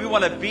that's what we want to do. We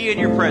want to be in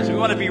your presence. We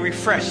want to be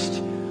refreshed.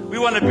 We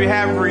want to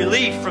have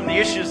relief from the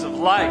issues of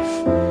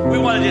life. We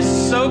want to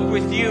just soak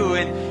with you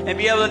and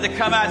be able to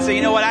come out and say,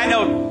 you know what, I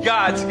know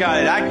God's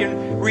got it. I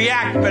can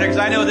react better because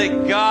I know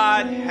that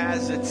God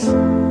has it.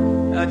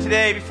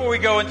 Today, before we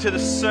go into the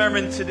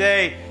sermon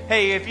today,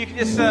 hey, if you can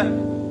just,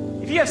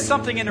 if you have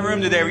something in the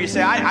room today where you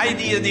say, I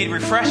either need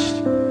refreshed,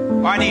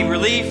 or I need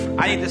relief,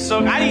 I need to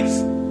soak, I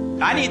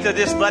need to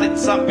just let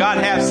God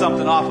have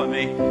something off of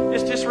me.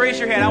 Just raise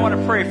your hand. I want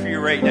to pray for you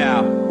right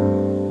now.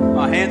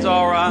 Hands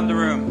all around the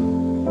room.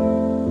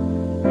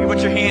 You put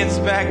your hands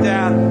back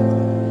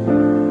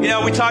down. You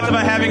know, we talked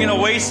about having an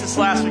oasis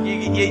last week.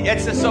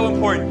 It's just so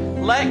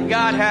important. Let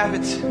God have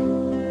it.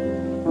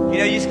 You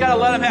know, you just got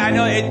to let Him have it.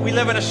 I know we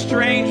live in a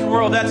strange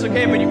world. That's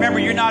okay. But remember,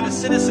 you're not a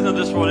citizen of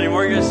this world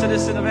anymore. You're a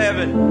citizen of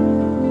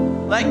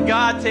heaven. Let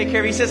God take care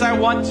of it. He says, I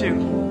want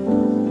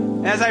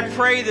to. As I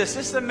pray this,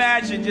 just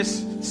imagine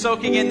just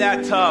soaking in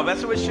that tub.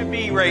 That's what it should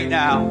be right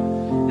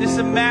now. Just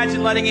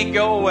imagine letting it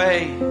go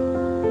away.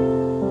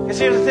 Because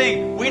here's the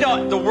thing.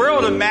 The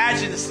world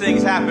imagines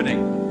things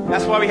happening.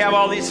 That's why we have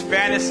all these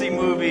fantasy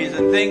movies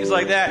and things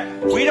like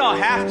that. We don't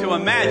have to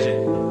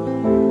imagine.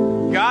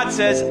 God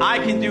says, I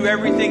can do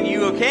everything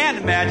you can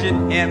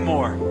imagine and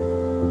more.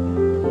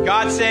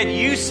 God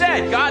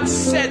said, God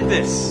said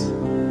this.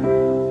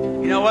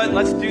 You know what?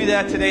 Let's do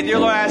that today. Dear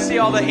Lord, I see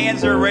all the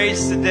hands are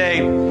raised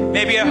today.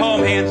 Maybe at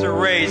home hands are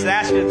raised. I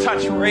ask you to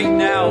touch right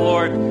now,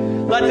 Lord.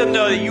 Let them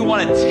know that you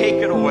want to take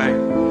it away.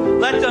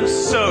 Let them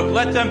soak.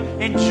 Let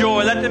them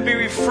enjoy. Let them be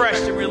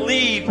refreshed and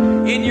relieved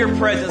in your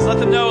presence. Let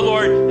them know,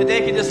 Lord, that they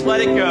can just let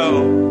it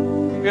go.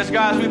 Because,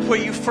 God, as we put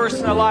you first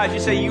in our lives, you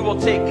say you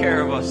will take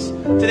care of us.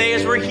 Today,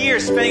 as we're here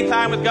spending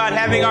time with God,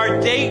 having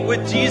our date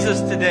with Jesus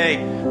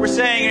today, we're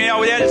saying, you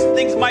know,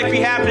 things might be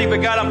happening,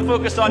 but God, I'm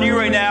focused on you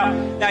right now.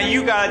 Now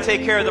you got to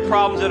take care of the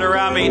problems that are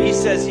around me, and He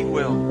says He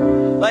will.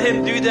 Let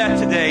Him do that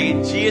today.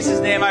 In Jesus'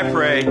 name I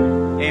pray.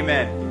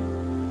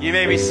 Amen. You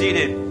may be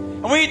seated.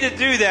 And we need to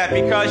do that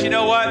because, you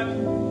know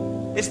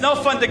what? It's no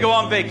fun to go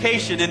on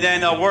vacation and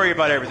then worry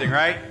about everything,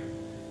 right?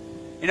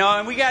 You know,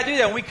 and we got to do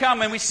that. When we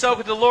come and we soak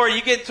with the Lord,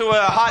 you get to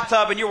a hot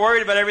tub and you're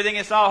worried about everything.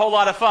 It's not a whole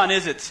lot of fun,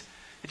 is it?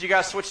 Did you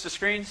guys switch the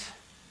screens?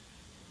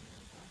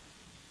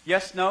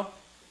 Yes? No?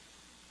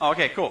 Oh,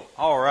 okay, cool.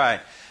 All right.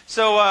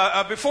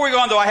 So before we go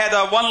on, though, I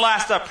had one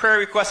last prayer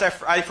request.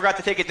 I forgot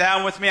to take it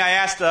down with me. I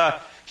asked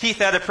Keith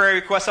had a prayer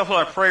request. I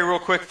want to pray real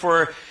quick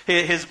for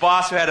his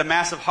boss who had a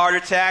massive heart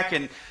attack,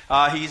 and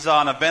he's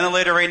on a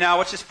ventilator right now.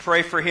 Let's just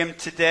pray for him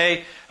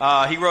today.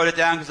 He wrote it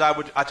down because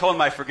I told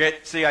him I'd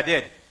forget. See, I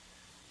did.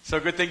 So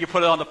good thing you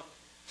put it on the...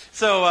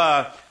 So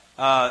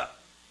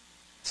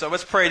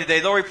let's pray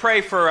today. Lord, we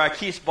pray for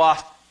Keith's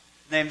boss.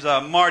 His name's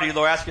Marty.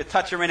 Lord, I ask you to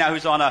touch him right now,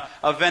 who's on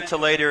a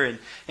ventilator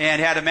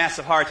and had a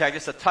massive heart attack.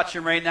 Just to touch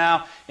him right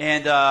now.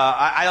 And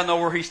I don't know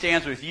where he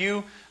stands with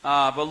you,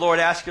 but Lord,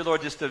 I ask you,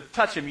 Lord, just to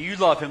touch him. You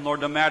love him,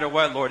 Lord, no matter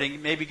what, Lord.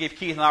 And maybe give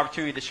Keith an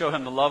opportunity to show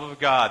him the love of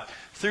God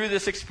through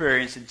this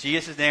experience. In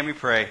Jesus' name we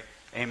pray.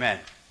 Amen.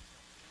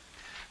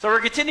 So we're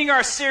continuing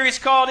our series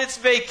called It's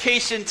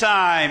Vacation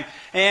Time.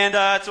 And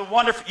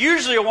it's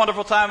usually a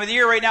wonderful time of the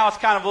year. Right now it's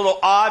kind of a little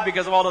odd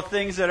because of all the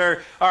things that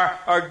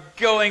are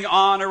going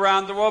on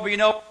around the world. But you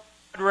know,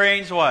 God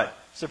reigns what?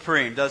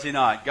 Supreme, does He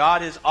not?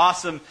 God is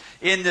awesome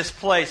in this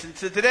place. And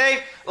so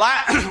today,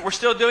 we're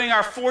still doing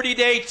our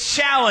 40-day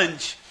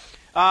challenge.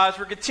 As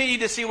we're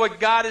continuing to see what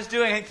God is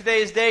doing. I think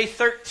today is day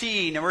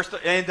 13. And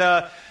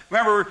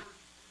remember, it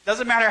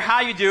doesn't matter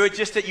how you do it,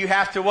 just that you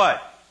have to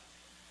what?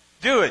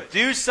 Do it.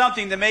 Do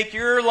something to make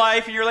your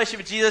life and your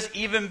relationship with Jesus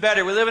even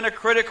better. We live in a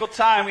critical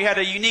time. We had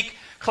a unique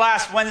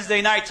class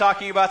Wednesday night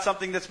talking about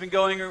something that's been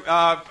going,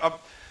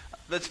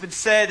 that's been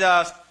said,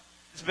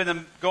 it's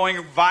been going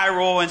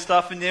viral and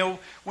stuff. And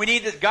we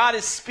need that. God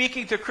is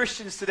speaking to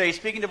Christians today,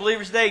 speaking to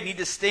believers today. You need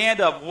to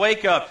stand up,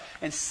 wake up,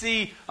 and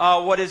see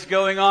what is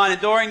going on. And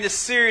during this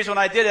series, when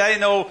I did it, I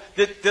didn't know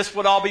that this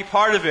would all be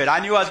part of it. I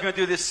knew I was going to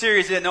do this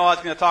series. I didn't know I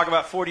was going to talk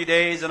about 40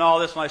 days and all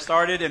this when I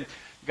started. And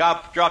God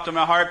dropped in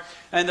my heart.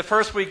 And the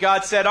first week,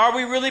 God said, are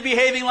we really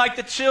behaving like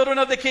the children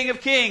of the King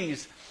of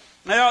Kings?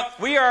 You know,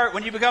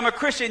 when you become a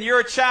Christian, you're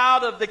a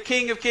child of the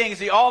King of Kings,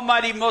 the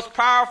almighty, most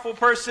powerful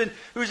person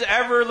who's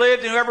ever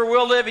lived and whoever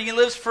will live, and He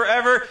lives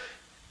forever.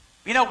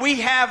 You know,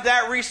 we have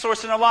that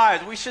resource in our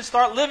lives. We should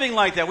start living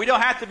like that. We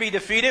don't have to be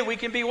defeated. We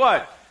can be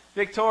what?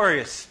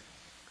 Victorious.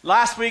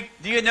 Last week,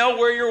 do you know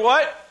where your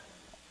what?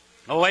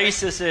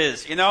 Oasis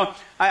is. You know,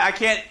 I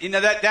can't, you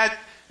know,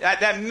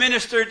 that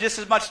ministered just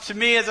as much to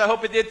me as I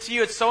hope it did to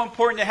you. It's so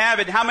important to have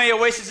it. How many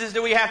oases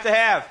do we have to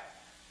have?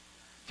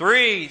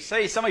 3.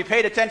 Say, somebody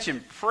paid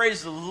attention.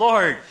 Praise the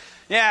Lord.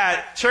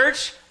 Yeah,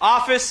 church,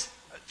 office,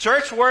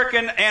 church, work,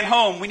 and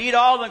home. We need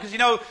all of them because, you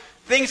know,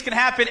 things can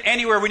happen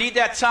anywhere. We need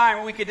that time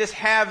when we can just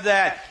have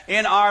that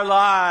in our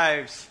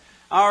lives.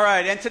 All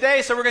right, and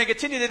today, so we're going to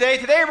continue today.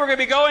 Today we're going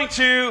to be going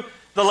to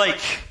the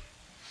lake.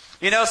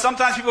 You know,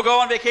 sometimes people go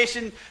on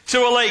vacation to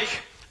a lake.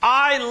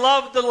 I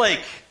love the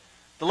lake.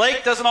 The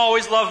lake doesn't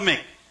always love me.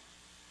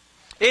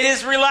 It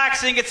is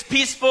relaxing. It's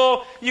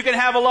peaceful. You can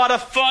have a lot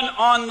of fun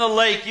on the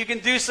lake. You can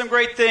do some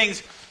great things.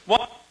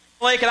 One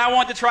lake, and I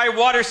want to try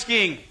water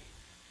skiing.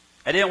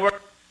 It didn't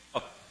work.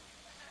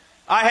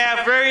 I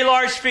have very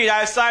large feet. I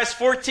have size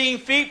 14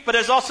 feet, but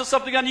there's also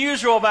something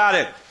unusual about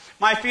it.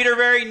 My feet are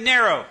very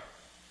narrow.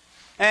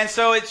 And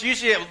so it's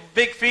usually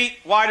big feet,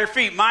 wider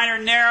feet. Mine are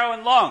narrow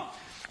and long.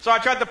 So I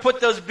tried to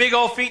put those big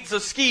old feet into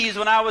skis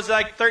when I was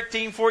like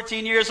 13,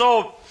 14 years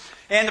old.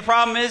 And the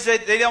problem is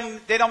that they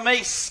don't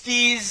make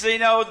skis, you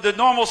know, the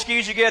normal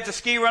skis you get at the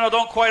ski rental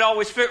don't quite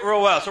always fit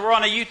real well. So we're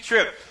on a youth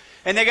trip.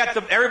 And they got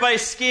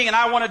everybody's skiing, and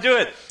I want to do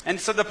it. And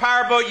so the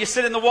powerboat, you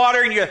sit in the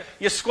water, and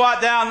you squat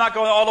down. I'm not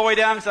going all the way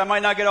down because I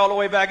might not get all the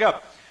way back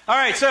up. All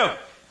right,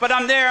 but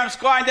I'm there. I'm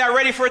squatting down,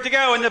 ready for it to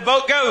go, and the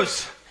boat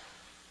goes.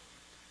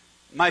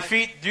 My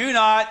feet do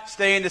not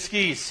stay in the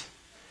skis.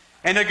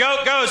 And the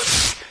boat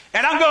goes,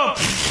 and I'm going,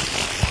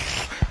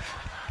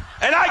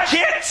 and I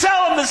can't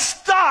tell them to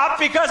stop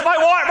because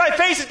my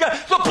face is going.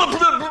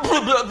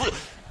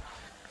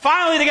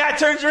 Finally, the guy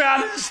turns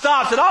around and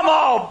stops, and I'm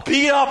all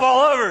beat up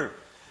all over.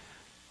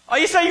 Oh,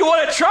 you say you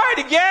want to try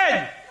it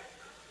again?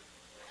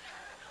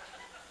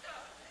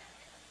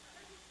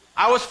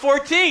 I was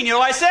 14. You know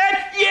what I said?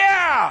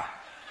 Yeah!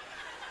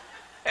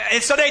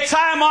 And so they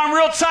tie him on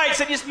real tight.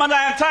 Said, just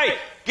tie him tight.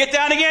 Get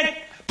down again.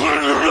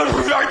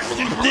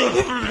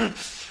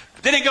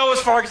 Didn't go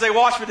as far because they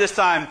watched me this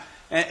time.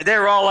 And they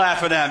were all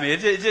laughing at me.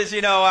 It just,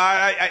 you know,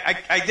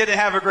 I didn't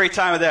have a great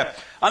time with that.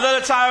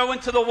 Another time I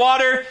went to the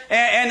water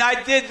and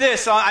I did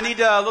this. I need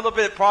a little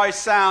bit probably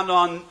sound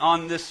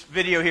on this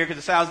video here because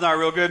the sound's not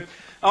real good.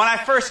 When I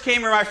first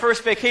came here, my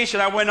first vacation,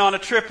 I went on a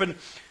trip, and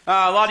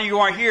a lot of you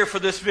aren't here for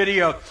this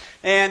video.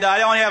 And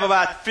I only have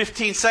about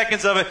 15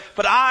 seconds of it.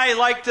 But I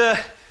like to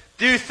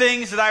do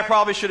things that I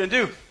probably shouldn't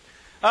do.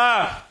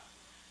 But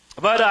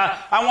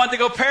I wanted to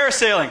go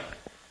parasailing.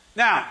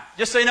 Now,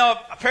 just so you know,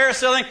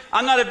 parasailing,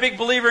 I'm not a big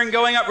believer in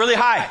going up really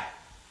high.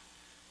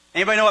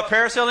 Anybody know what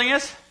parasailing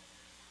is?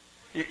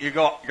 You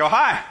go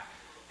high.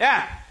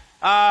 Yeah.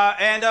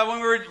 When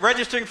we were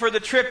registering for the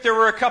trip, there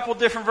were a couple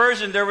different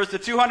versions. There was the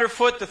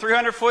 200-foot, the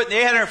 300-foot, and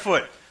the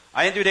 800-foot.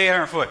 I didn't do the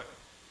 800-foot.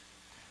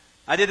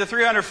 I did the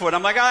 300-foot.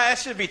 I'm like, that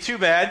shouldn't be too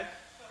bad.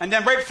 And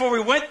then right before we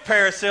went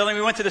parasailing,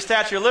 we went to the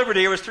Statue of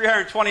Liberty. It was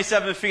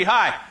 327 feet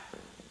high.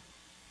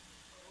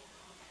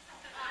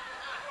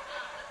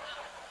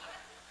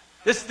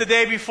 This is the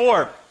day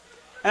before.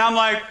 And I'm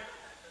like,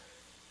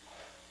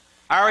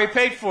 I already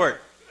paid for it.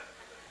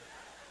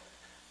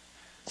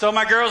 So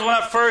my girls went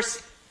up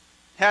first,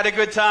 had a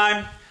good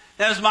time.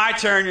 Then it was my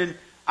turn, and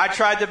I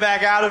tried to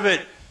back out of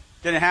it.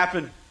 Didn't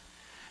happen.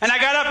 And I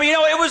got up, and you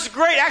know, it was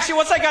great. Actually,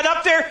 once I got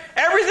up there,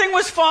 everything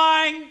was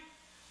fine.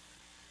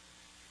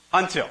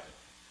 Until.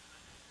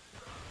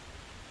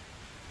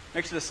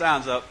 Make sure the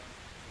sound's up.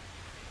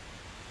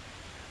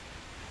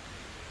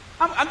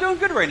 I'm doing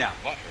good right now.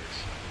 What hurts?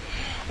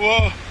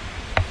 Whoa.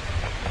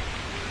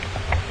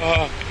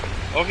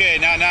 Okay,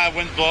 now the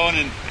wind's blowing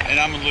and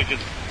I'm looking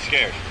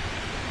scared.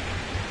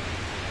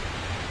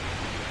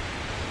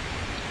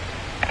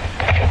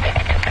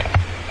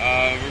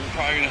 We're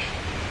probably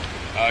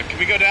gonna, can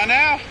we go down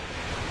now?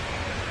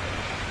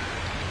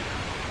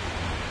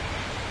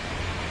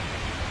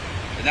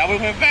 And now we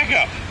went back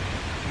up.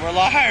 We're a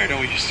lot higher than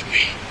we used to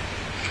be.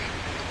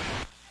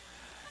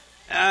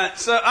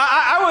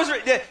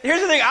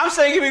 Here's the thing. I'm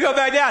saying if we go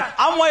back down,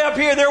 I'm way up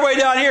here, they're way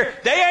down here.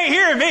 They ain't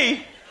hearing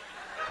me.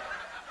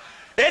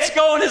 It's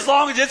going as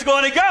long as it's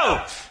going to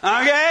go.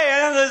 Okay?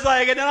 And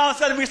then all of a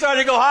sudden we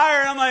started to go higher,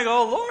 and I'm like,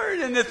 oh, Lord.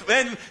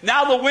 And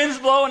now the wind's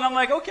blowing. I'm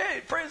like,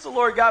 okay, praise the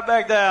Lord. Got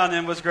back down,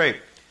 and it was great.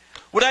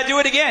 Would I do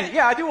it again?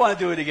 Yeah, I do want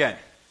to do it again.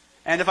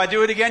 And if I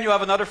do it again, you'll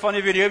have another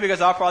funny video because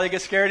I'll probably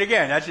get scared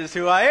again. That's just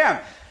who I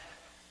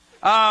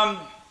am.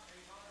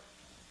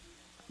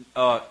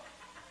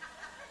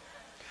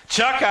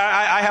 Chuck,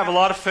 I have a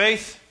lot of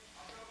faith.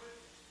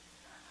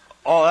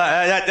 Oh,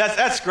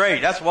 that's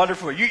great. That's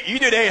wonderful. You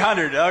did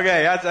 800.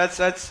 Okay,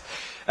 that's.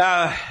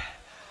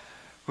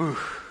 Whew.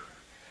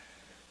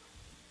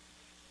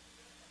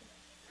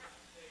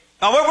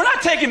 Oh, we're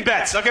not taking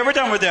bets. Okay, we're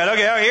done with that.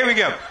 Okay, all right, here we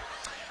go.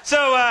 So,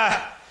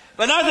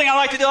 but another thing I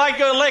like to do, I like to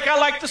go to the lake. I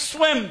like to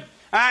swim.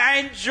 I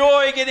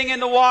enjoy getting in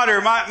the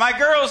water. My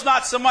girls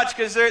not so much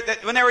because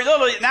when they were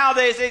little.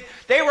 Nowadays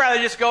they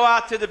rather just go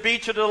out to the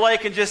beach or the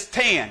lake and just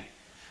tan.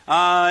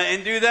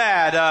 And do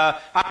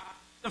that.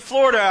 In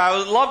Florida,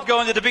 I loved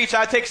going to the beach.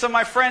 I'd take some of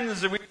my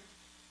friends,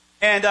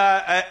 and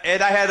I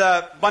had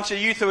a bunch of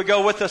youth who would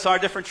go with us on our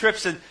different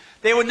trips, and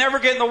they would never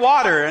get in the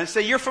water and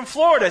say, "You're from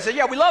Florida." I said,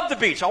 "Yeah, we love the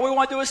beach. All we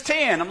want to do is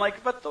tan." I'm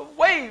like, "But the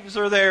waves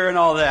are there and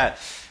all that."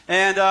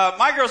 And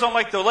my girls don't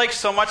like the lake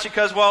so much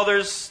because, well,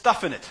 there's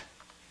stuff in it.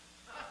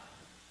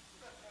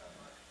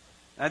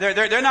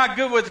 They're not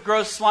good with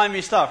gross,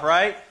 slimy stuff,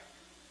 right?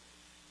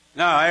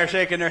 No, they're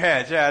shaking their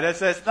heads. Yeah,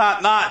 that's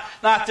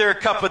not their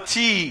cup of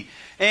tea.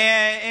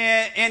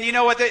 And you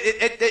know what?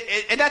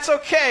 And that's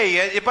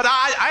okay. But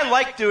I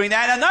like doing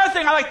that. And another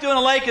thing I like doing in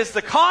the lake is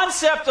the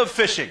concept of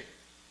fishing.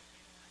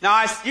 Now,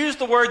 I use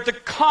the word the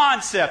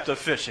concept of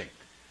fishing.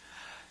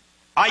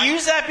 I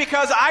use that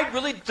because I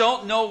really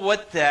don't know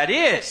what that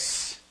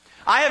is.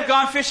 I have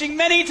gone fishing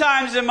many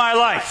times in my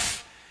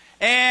life.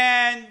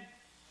 And,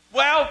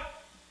 well,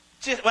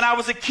 just when I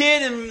was a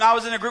kid and I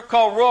was in a group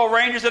called Royal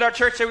Rangers at our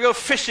church, they would go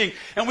fishing.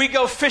 And we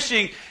go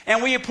fishing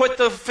and we put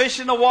the fish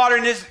in the water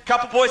and there's a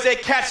couple boys, they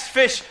catch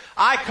fish.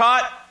 I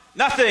caught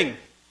nothing.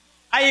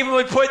 I even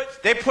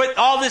they put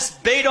all this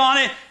bait on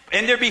it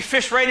and there'd be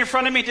fish right in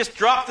front of me, just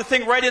drop the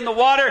thing right in the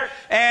water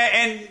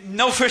and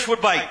no fish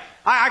would bite.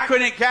 I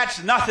couldn't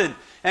catch nothing.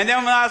 And then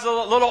when I was a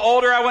little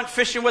older, I went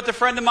fishing with a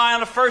friend of mine on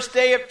the first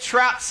day of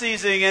trout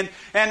season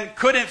and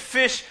couldn't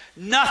fish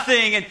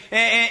nothing.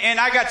 And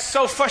I got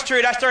so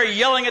frustrated, I started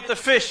yelling at the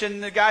fish.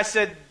 And the guy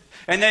said,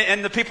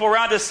 and the people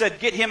around us said,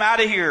 get him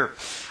out of here.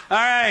 All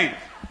right.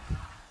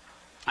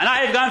 And I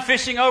had gone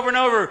fishing over and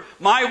over.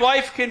 My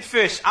wife can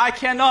fish. I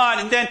cannot.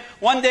 And then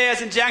one day I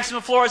was in Jacksonville,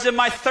 Florida. I was in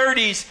my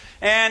 30s.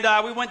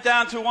 And we went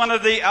down to one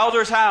of the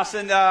elders' house.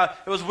 And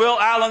it was Will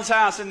Allen's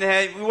house. And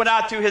we went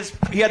out to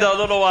he had a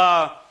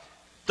little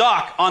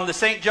dock on the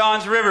St.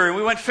 Johns River. And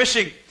we went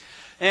fishing.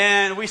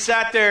 And we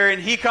sat there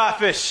and he caught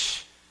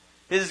fish.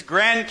 His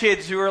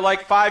grandkids, who were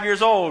like 5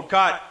 years old,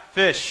 caught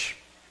fish.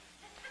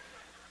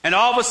 And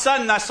all of a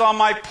sudden I saw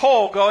my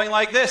pole going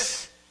like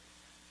this.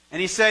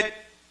 And he said,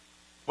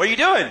 what are you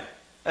doing?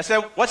 I said,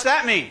 what's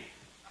that mean?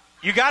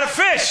 You got a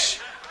fish.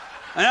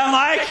 And I'm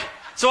like,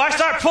 so I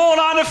start pulling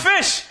on the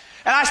fish.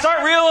 And I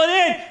start reeling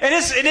in.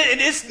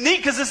 And it's neat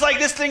because it's like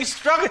this thing's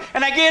struggling.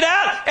 And I get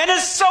out. And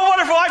it's so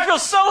wonderful. I feel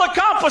so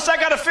accomplished. I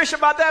got a fish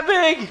about that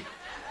big.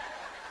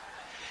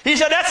 He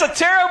said, that's a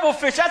terrible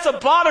fish. That's a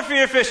bottom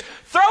feeder fish.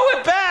 Throw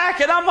it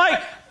back. And I'm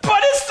like, but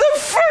it's the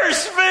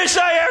first fish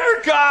I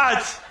ever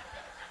caught.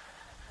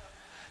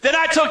 Then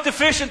I took the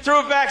fish and threw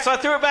it back. So I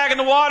threw it back in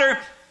the water.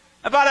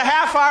 About a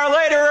half hour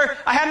later,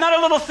 I had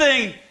another little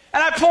thing,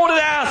 and I pulled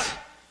it out.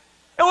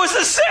 It was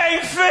the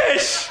same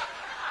fish.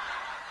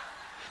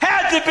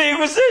 Had to be. It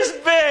was this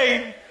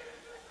big.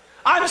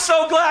 I'm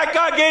so glad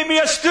God gave me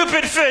a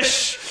stupid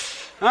fish.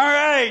 All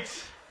right.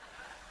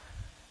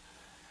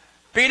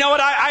 But you know what?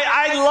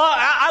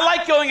 I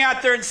like going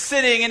out there and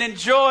sitting and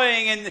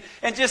enjoying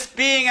and just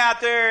being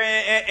out there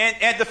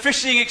and the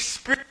fishing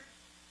experience.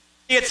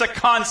 It's a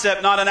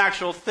concept, not an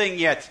actual thing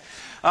yet.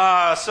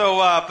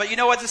 But you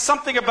know what? There's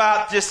something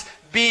about just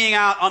being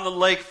out on the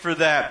lake for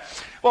that.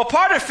 Well,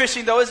 part of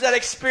fishing, though, is that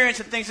experience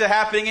and things that are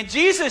happening. And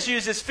Jesus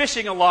uses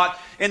fishing a lot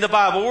in the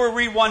Bible. We'll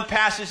read one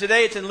passage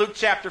today. It's in Luke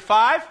chapter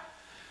 5.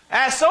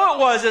 As so it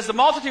was, as the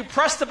multitude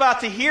pressed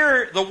about to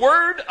hear the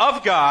word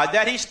of God,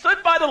 that he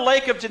stood by the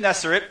lake of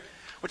Gennesaret,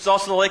 which is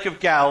also the lake of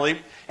Galilee,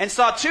 and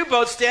saw two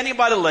boats standing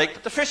by the lake.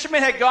 But the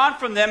fishermen had gone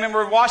from them and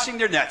were washing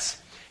their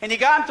nets. And he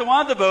got into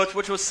one of the boats,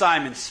 which was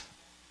Simon's.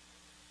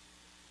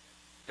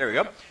 There we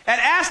go.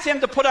 And asked him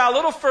to put out a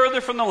little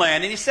further from the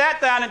land. And he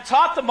sat down and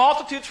taught the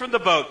multitudes from the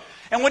boat.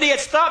 And when he had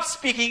stopped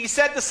speaking, he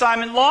said to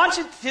Simon, launch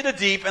into the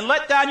deep and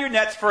let down your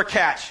nets for a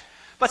catch.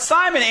 But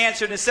Simon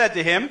answered and said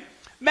to him,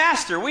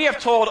 Master, we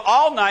have toiled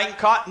all night and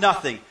caught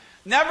nothing.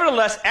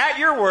 Nevertheless, at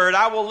your word,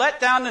 I will let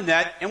down the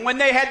net. And when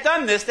they had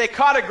done this, they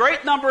caught a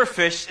great number of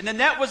fish, and the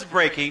net was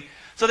breaking.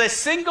 So they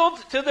signaled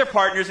to their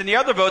partners in the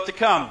other boat to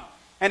come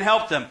and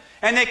help them.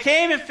 And they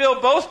came and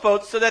filled both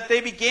boats so that they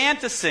began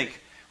to sink.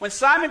 When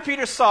Simon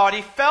Peter saw it,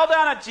 he fell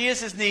down at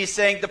Jesus' knees,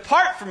 saying,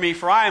 Depart from me,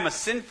 for I am a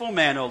sinful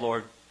man, O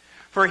Lord.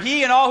 For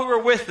he and all who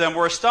were with them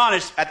were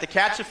astonished at the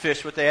catch of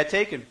fish which they had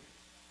taken.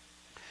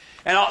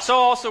 And so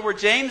also were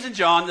James and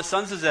John, the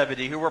sons of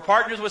Zebedee, who were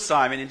partners with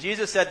Simon. And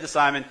Jesus said to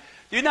Simon,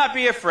 Do not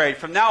be afraid.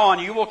 From now on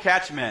you will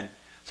catch men.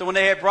 So when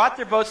they had brought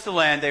their boats to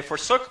land, they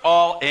forsook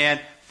all and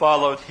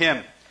followed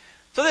him.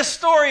 So this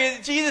story,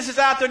 Jesus is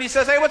out there and he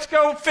says, hey, let's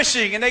go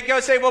fishing. And they go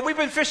say, well, we've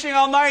been fishing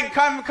all night and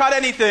haven't caught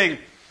anything.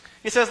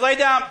 He says, lay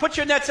down, put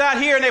your nets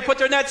out here. And they put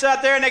their nets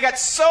out there and they got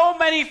so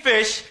many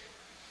fish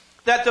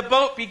that the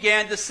boat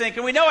began to sink.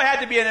 And we know it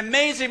had to be an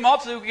amazing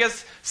multitude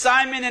because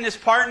Simon and his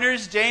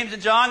partners, James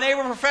and John, they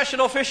were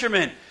professional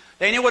fishermen.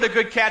 They knew what a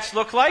good catch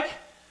looked like.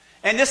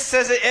 And this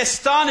says it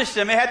astonished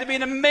them. It had to be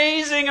an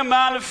amazing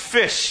amount of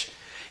fish.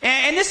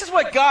 And this is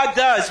what God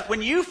does.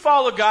 When you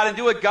follow God and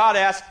do what God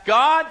asks,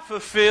 God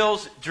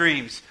fulfills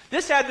dreams.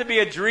 This had to be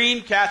a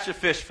dream catch of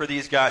fish for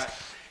these guys.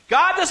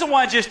 God doesn't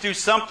want to just do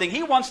something.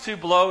 He wants to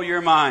blow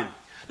your mind.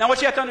 Now what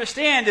you have to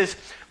understand is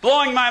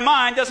blowing my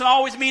mind doesn't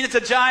always mean it's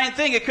a giant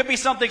thing. It could be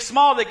something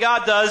small that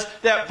God does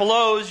that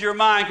blows your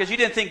mind because you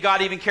didn't think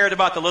God even cared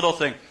about the little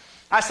thing.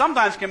 I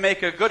sometimes can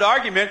make a good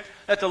argument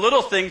that the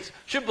little things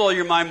should blow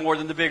your mind more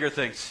than the bigger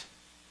things.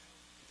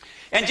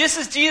 And just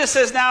as Jesus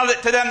says now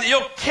that to them,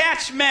 you'll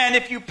catch men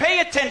if you pay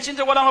attention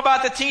to what I'm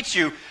about to teach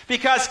you.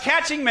 Because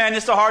catching men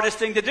is the hardest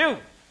thing to do.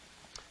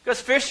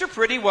 Because fish are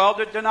pretty well,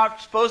 they're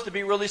not supposed to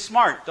be really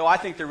smart. Though I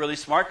think they're really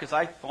smart because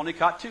I've only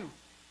caught 2.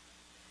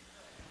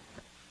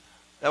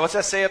 Now, what's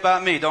that say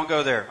about me? Don't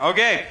go there.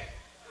 Okay.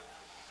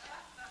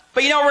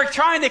 But you know, we're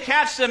trying to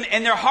catch them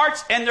in their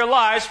hearts and their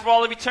lives for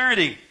all of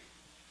eternity.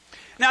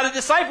 Now the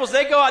disciples,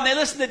 they go out and they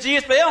listen to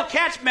Jesus, but they don't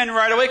catch men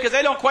right away because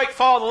they don't quite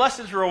follow the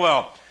lessons real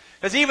well.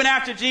 Because even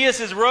after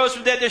Jesus rose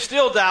from the dead, they're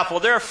still doubtful.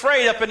 They're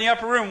afraid up in the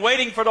upper room,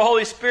 waiting for the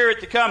Holy Spirit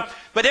to come.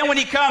 But then when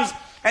He comes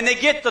and they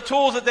get the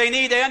tools that they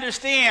need, they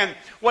understand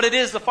what it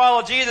is to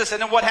follow Jesus.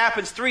 And then what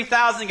happens?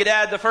 3,000 get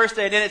added the first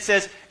day. And then it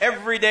says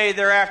every day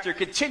thereafter,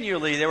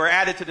 continually, they were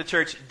added to the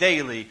church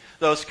daily,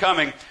 those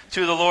coming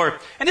to the Lord.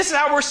 And this is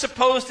how we're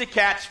supposed to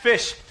catch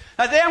fish.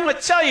 Now today I'm going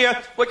to tell you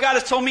what God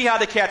has told me how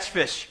to catch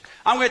fish.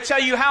 I'm going to tell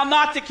you how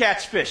not to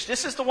catch fish.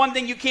 This is the one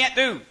thing you can't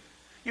do.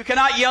 You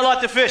cannot yell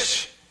at the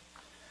fish.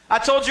 I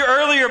told you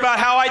earlier about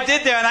how I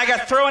did that, and I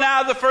got thrown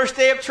out of the first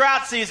day of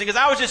trout season because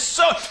I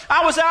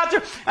was out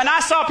there, and I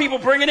saw people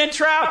bringing in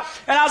trout,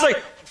 and I was like,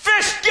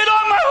 fish, get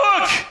on my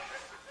hook!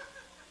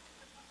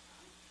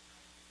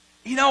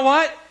 You know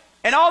what?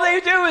 And all they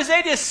do is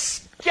they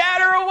just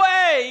scatter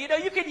away. You know,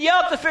 you can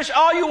yell at the fish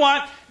all you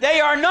want. They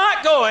are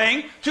not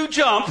going to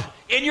jump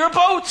in your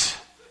boat.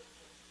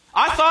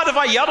 I thought if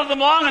I yelled at them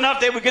long enough,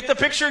 they would get the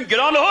picture and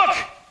get on the hook.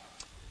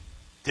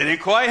 Didn't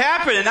quite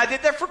happen, and I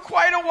did that for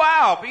quite a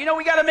while. But you know,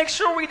 we got to make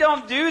sure we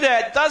don't do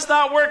that. It does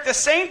not work. The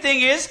same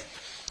thing is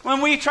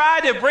when we try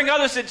to bring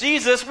others to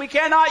Jesus, we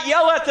cannot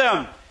yell at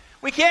them.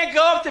 We can't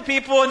go up to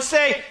people and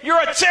say,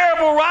 "You're a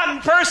terrible, rotten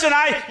person."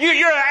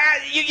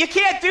 You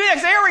can't do that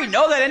because they already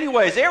know that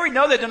anyways. They already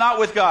know that they're not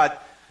with God.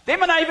 They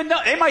might not even know.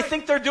 They might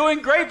think they're doing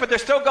great, but they're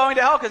still going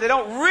to hell because they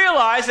don't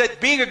realize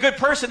that being a good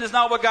person is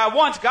not what God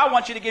wants. God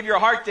wants you to give your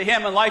heart to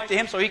Him and life to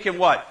Him so He can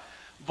what?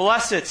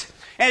 Bless it.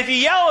 And if you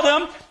yell at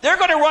them, they're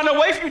going to run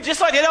away from you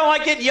just like they don't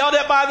like getting yelled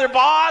at by their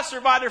boss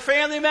or by their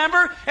family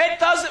member. It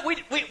doesn't.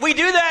 We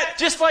do that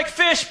just like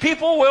fish.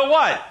 People will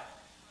what?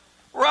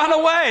 Run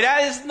away.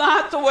 That is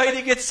not the way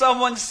to get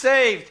someone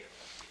saved.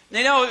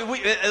 You know,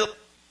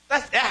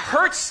 that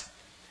hurts.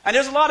 And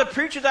there's a lot of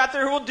preachers out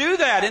there who will do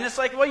that. And it's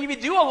like, well, if you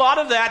do a lot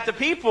of that to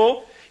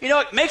people, you know,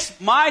 it makes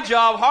my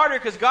job harder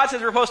because God says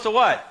we're supposed to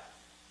what?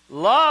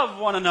 Love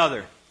one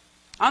another.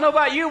 I don't know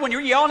about you. When you're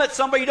yelling at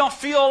somebody, you don't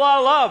feel a lot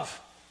of love.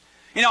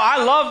 You know,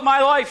 I love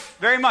my wife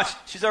very much.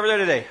 She's over there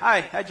today.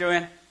 Hi,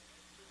 Joanne.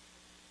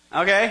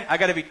 Okay,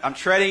 I'm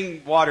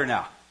treading water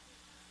now.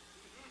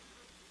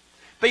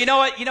 But you know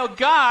what? You know,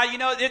 God, you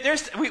know,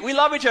 we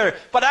love each other.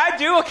 But I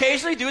do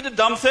occasionally do the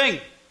dumb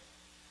thing.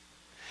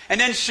 And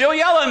then she'll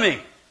yell at me.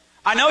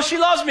 I know she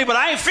loves me, but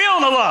I ain't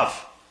feeling the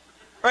love.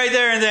 Right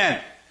there and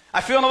then. I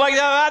feel like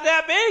about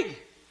that big.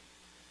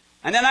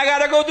 And then I got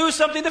to go do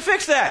something to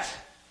fix that.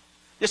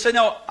 Just say,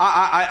 no,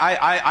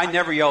 I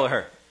never yell at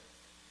her.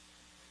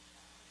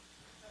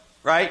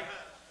 Right?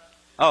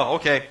 Oh,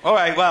 okay. All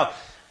right, well,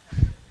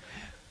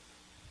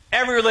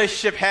 every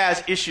relationship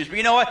has issues. But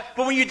you know what?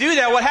 But when you do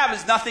that, what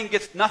happens?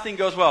 Nothing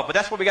goes well. But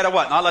that's what we got to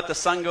what? Not let the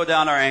sun go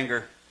down our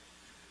anger.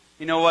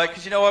 You know what?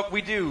 Because you know what?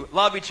 We do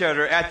love each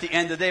other at the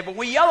end of the day. But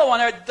when we yell at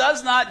one another, it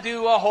does not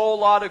do a whole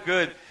lot of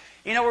good.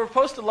 You know, we're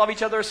supposed to love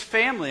each other as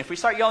family. If we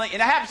start yelling,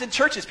 and it happens in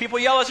churches. People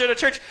yell at each other at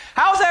church.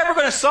 How is that ever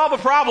going to solve a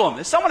problem?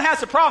 If someone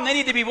has a problem, they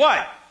need to be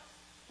what?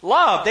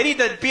 Loved. They need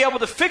to be able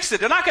to fix it.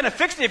 They're not going to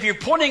fix it if you're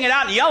pointing it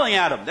out and yelling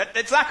at them.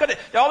 It's not going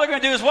to. All they're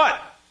going to do is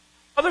what?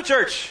 Other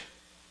church.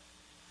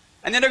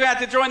 And then they're going to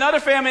have to join another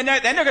family, and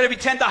then they're going to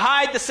tend to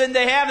hide the sin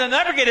they have, and they'll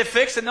never get it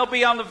fixed, and they'll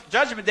be on the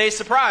judgment day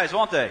surprised,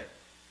 won't they?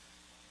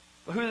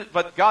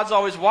 But God's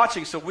always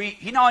watching, so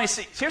He not only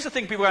sees. Here's the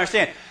thing people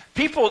understand.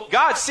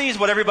 God sees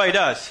what everybody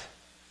does.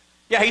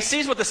 Yeah, He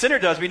sees what the sinner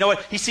does, but you know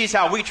what? He sees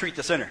how we treat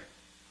the sinner.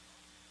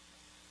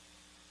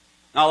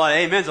 Not a lot of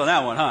amens on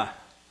that one, huh?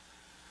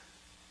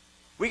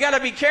 We got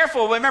to be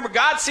careful. Remember,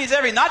 God sees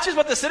everything, not just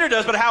what the sinner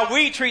does, but how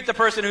we treat the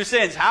person who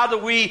sins. How do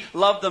we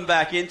love them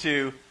back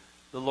into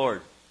the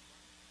Lord?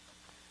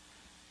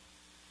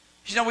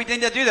 You know, we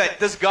need to do that.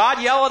 Does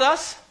God yell at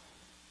us?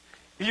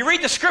 If you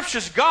read the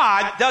scriptures,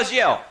 God does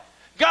yell.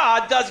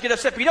 God does get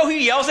upset. But you know who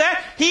He yells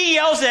at? He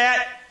yells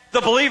at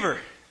the believer.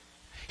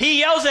 He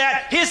yells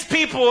at His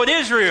people in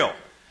Israel,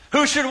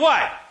 who should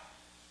what?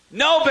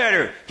 Know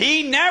better.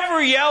 He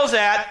never yells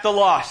at the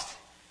lost.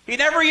 He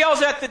never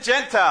yells at the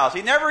Gentiles.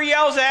 He never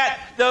yells at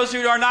those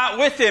who are not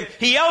with Him.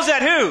 He yells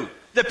at who?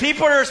 The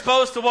people that are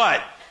supposed to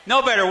what?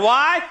 Know better.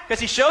 Why? Because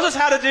He shows us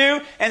how to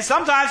do, and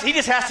sometimes He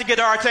just has to get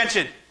our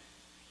attention.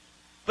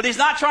 But He's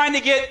not trying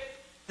to get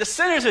the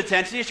sinner's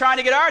attention. He's trying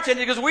to get our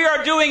attention because we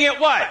are doing it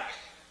what?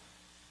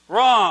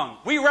 Wrong.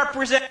 We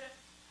represent.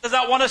 Does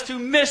not want us to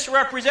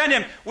misrepresent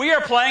Him. We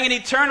are playing an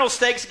eternal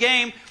stakes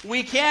game.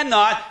 We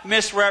cannot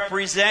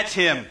misrepresent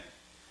Him.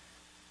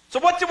 So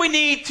what do we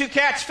need to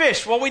catch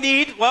fish? Well, we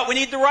need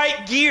the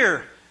right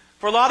gear.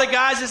 For a lot of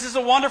guys, this is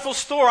a wonderful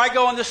store. I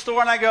go in the store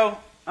and I go,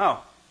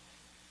 oh,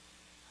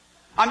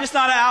 I'm just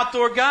not an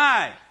outdoor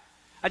guy.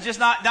 I'm just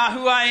not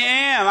who I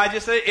am.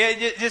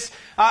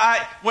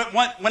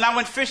 When I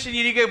went fishing,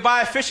 you go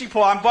buy a fishing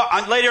pole.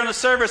 Later in the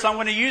service, I'm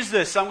going to use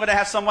this. I'm going to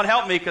have someone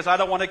help me because I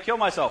don't want to kill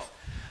myself.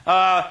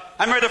 I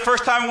remember the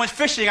first time I went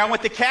fishing, I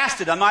went to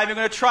cast it. I'm not even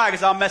going to try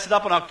because I'll mess it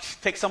up and I'll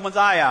take someone's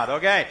eye out,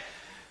 okay?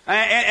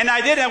 And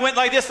I did. I went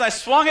like this, and I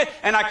swung it,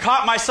 and I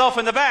caught myself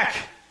in the back.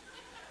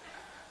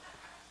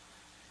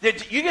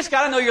 You just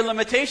got to know your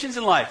limitations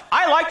in life.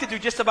 I like to do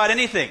just about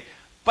anything,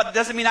 but it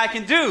doesn't mean I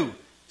can do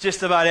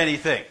just about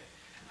anything.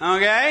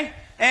 Okay?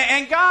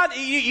 And God,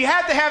 you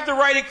have to have the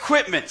right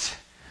equipment.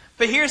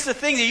 But here's the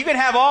thing, that you can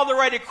have all the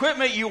right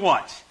equipment you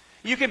want.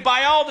 You can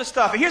buy all the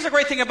stuff. And here's the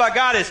great thing about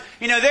God is,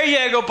 there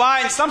you go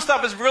buy, and some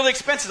stuff is really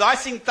expensive. I've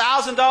seen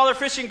 $1,000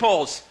 fishing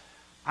poles.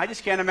 I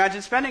just can't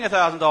imagine spending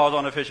 $1,000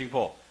 on a fishing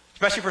pole,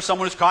 especially for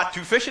someone who's caught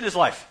 2 fish in his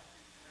life.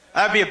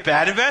 That'd be a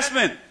bad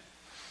investment.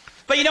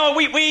 But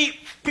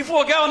people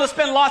will go and they'll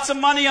spend lots of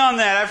money on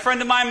that. I have a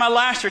friend of mine in my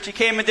last church. He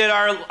came and did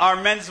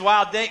our men's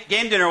wild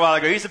game dinner a while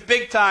ago. He's a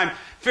big-time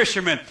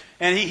fisherman,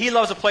 and he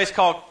loves a place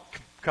called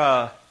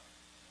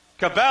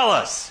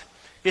Cabela's.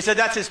 He said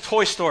that's his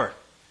toy store.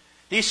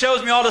 He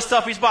shows me all the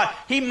stuff he's bought.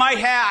 He might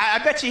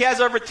have, I bet he has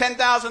over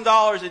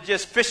 $10,000 in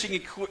just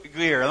fishing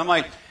gear. And I'm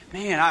like,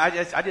 man,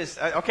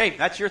 okay,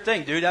 that's your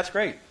thing, dude. That's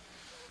great.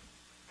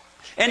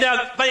 And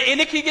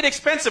it can get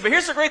expensive. But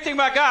here's the great thing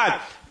about God.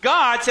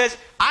 God says,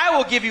 I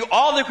will give you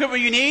all the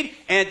equipment you need,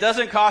 and it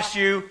doesn't cost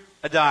you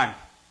a dime.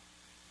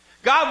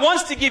 God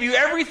wants to give you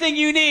everything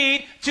you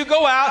need to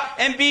go out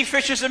and be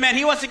fishers of men.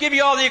 He wants to give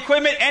you all the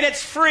equipment, and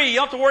it's free. You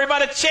don't have to worry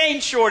about a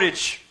chain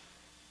shortage.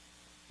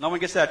 No one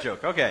gets that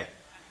joke. Okay.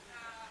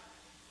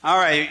 All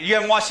right. You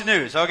haven't watched the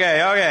news.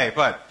 Okay.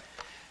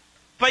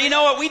 But you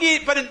know what? We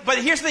need. But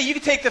here's the thing. You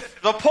can take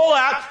the pole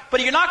out, but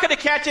you're not going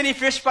to catch any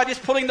fish by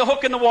just putting the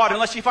hook in the water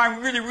unless you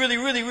find really, really,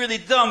 really, really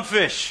dumb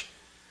fish.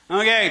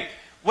 Okay.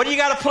 What do you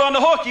got to put on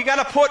the hook? You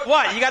got to put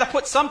what? You got to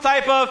put some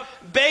type of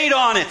bait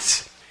on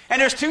it.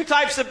 And there's 2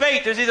 types of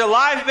bait. There's either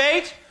live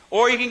bait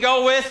or you can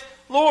go with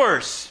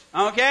lures.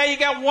 Okay? You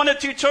got 1 or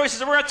 2 choices.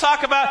 And we're going to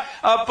talk about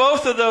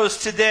both of those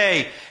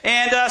today.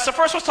 And so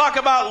first let's talk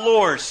about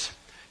lures.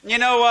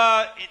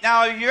 Now,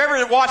 if you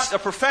ever watched a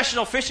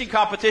professional fishing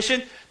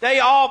competition, they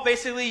all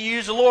basically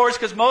use lures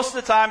because most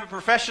of the time in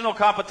professional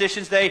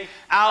competitions, they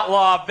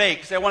outlaw bait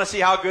because they want to see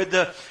how good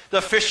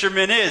the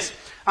fisherman is.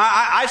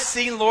 I've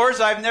seen lures.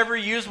 I've never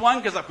used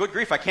one because, good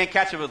grief, I can't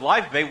catch it with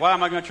live bait. Why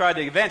am I going to try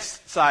the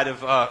advanced side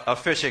of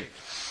fishing?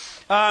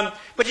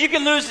 But you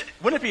can lose.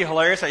 Wouldn't it be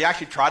hilarious? I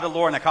actually tried a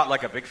lure and I caught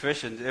like a big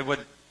fish, and it would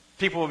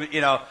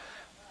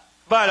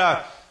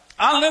But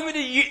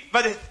unlimited.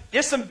 But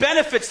there's some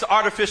benefits to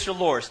artificial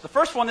lures. The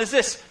first one is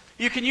this: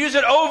 you can use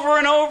it over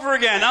and over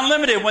again,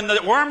 unlimited. When the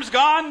worm's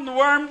gone, the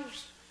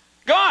worm's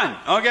gone.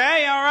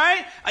 Okay, all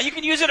right. You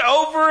can use it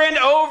over and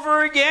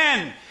over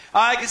again.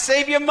 It can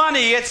save you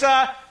money. It's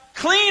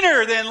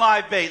cleaner than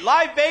live bait.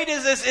 Live bait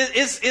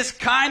is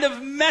kind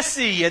of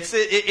messy.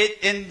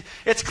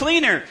 It's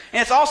cleaner,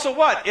 and it's also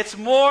what? It's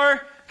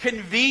more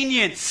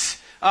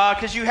convenience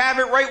because you have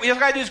it right. All you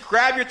got to do is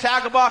grab your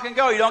tackle box and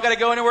go. You don't got to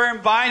go anywhere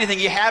and buy anything.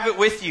 You have it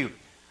with you.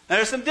 Now,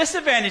 there's some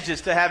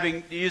disadvantages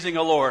to using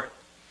a lure.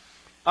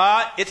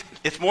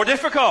 It's more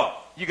difficult.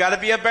 You got to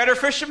be a better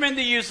fisherman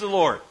to use the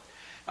lure.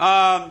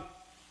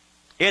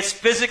 It's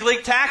physically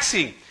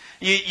taxing.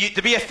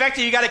 To be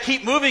effective, you got to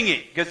keep moving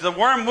it because the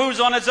worm moves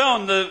on its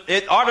own.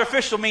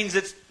 Artificial means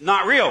it's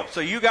not real,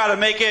 so you got to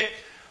make it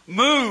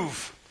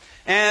move.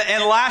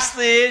 And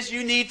lastly is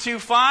you need to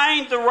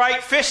find the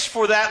right fish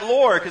for that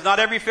lure because not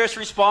every fish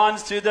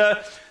responds to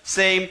the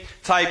same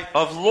type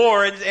of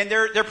lure, and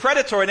they're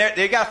predatory. And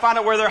they got to find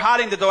out where they're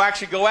hiding to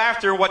actually go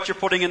after what you're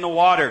putting in the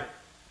water.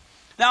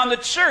 Now in the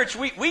church,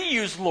 we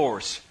use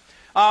lures.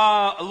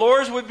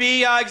 Lures would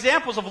be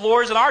examples of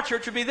lures in our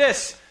church would be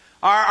this.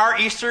 Our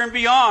Easter and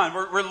Beyond.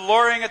 We're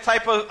luring a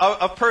type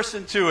of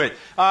person to it.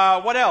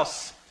 What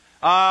else?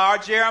 Our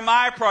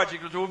Jeremiah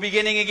project, which we're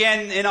beginning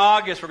again in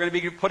August. We're going to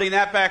be putting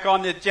that back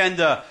on the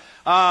agenda.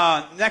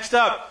 Next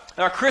up,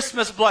 our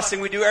Christmas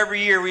blessing we do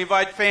every year. We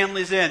invite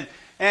families in.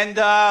 And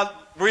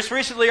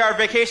recently, our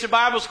Vacation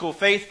Bible School,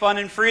 Faith, Fun,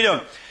 and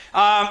Freedom.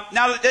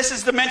 Now, this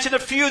is to mention a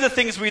few of the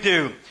things we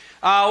do.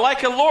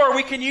 Like a lure,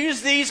 we can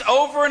use these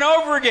over and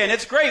over again.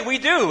 It's great. We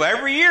do.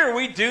 Every year,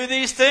 we do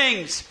these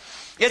things.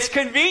 It's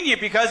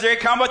convenient because they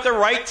come at the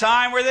right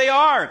time where they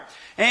are.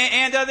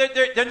 And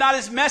they're not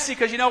as messy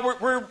because,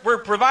 we're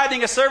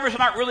providing a service. We're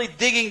not really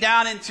digging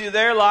down into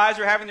their lives.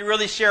 We're having to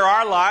really share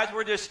our lives.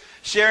 We're just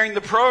sharing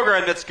the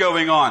program that's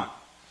going on.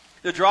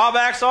 The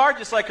drawbacks are,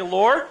 just like a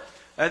lure,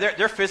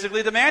 they're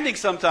physically demanding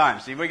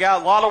sometimes. We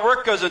got a lot of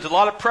work goes into, a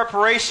lot of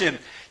preparation.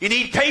 You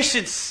need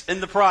patience in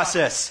the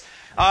process.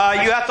 You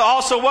have to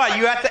also what?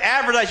 You have to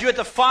advertise. You have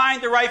to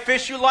find the right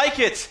fish you like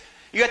it.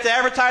 You have to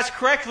advertise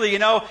correctly.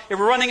 If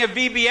we're running a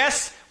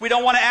VBS, we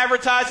don't want to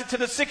advertise it to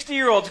the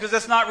 60-year-olds because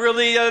that's not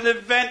really an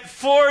event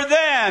for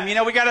them.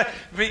 We got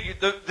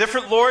the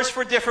different lures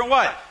for different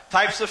what?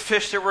 Types of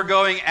fish that we're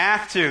going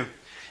after.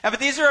 But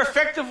these are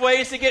effective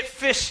ways to get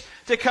fish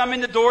to come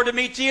in the door to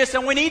meet Jesus,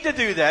 and we need to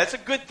do that. It's a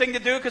good thing to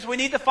do because we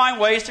need to find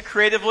ways to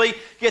creatively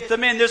get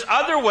them in. There's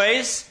other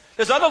ways.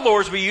 There's other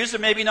lures we use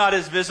that maybe not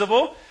as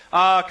visible.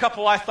 A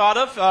couple I thought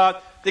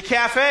of. The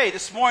cafe.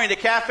 This morning, the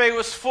cafe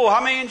was full.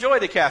 How many enjoy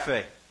the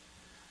cafe?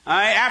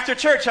 After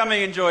church, how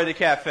many enjoy the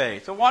cafe?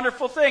 It's a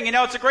wonderful thing.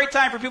 It's a great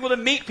time for people to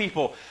meet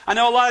people. I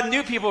know a lot of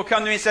new people come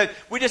to me and said,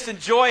 we just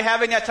enjoy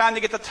having that time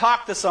to get to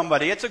talk to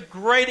somebody. It's a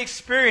great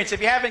experience.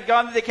 If you haven't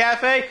gone to the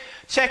cafe,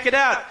 check it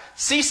out.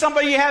 See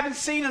somebody you haven't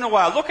seen in a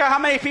while. Look at how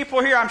many people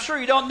are here. I'm sure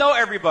you don't know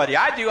everybody.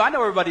 I do. I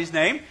know everybody's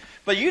name.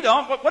 but you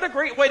don't. What a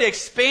great way to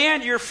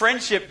expand your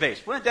friendship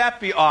base. Wouldn't that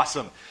be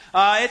awesome?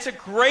 It's a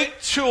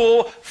great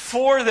tool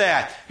for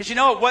that. Because you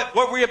know what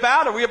we're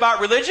about? Are we about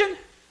religion?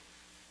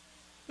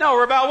 No,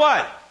 we're about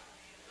what?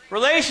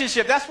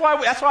 Relationship. That's why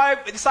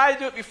I decided to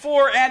do it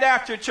before and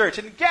after church.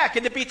 And yeah,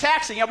 can it be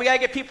taxing? We got to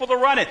get people to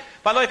run it.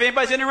 By the way, if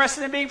anybody's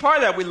interested in being part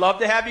of that, we'd love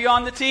to have you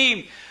on the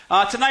team.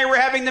 Tonight we're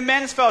having the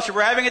men's fellowship.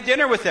 We're having a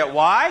dinner with it.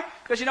 Why?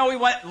 Because, we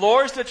want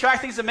Lords to attract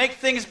things, to make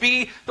things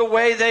be the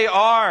way they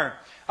are.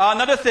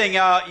 Another thing,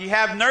 you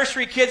have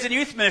nursery, kids, and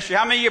youth ministry.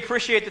 How many of you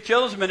appreciate the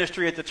children's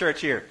ministry at the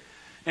church here?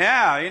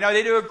 Yeah,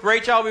 they do a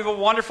great job. We have a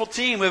wonderful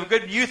team. We have a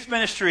good youth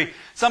ministry.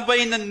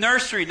 Somebody in the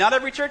nursery. Not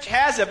every church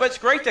has it, but it's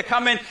great to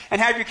come in and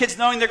have your kids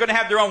knowing they're going to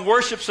have their own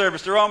worship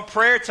service, their own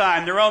prayer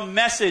time, their own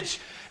message.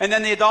 And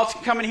then the adults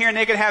can come in here and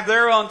they can have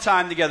their own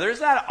time together.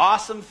 Isn't that an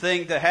awesome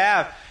thing to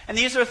have? And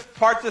these are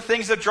parts of the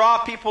things that draw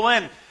people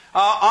in.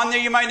 On there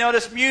you might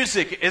notice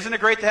music. Isn't it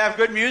great to have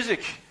good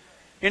music?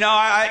 We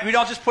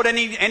don't just put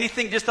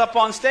anything just up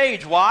on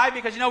stage. Why?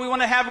 Because, we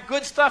want to have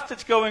good stuff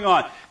that's going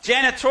on.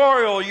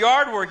 Janitorial,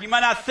 yard work, you might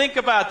not think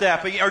about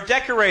that, or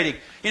decorating.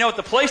 If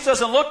the place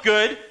doesn't look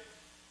good,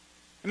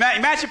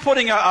 imagine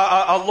putting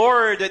a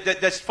Lord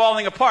that's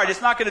falling apart.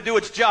 It's not going to do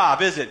its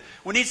job, is it?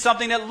 We need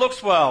something that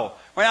looks well.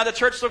 Right now the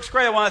church looks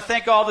great. I want to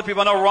thank all the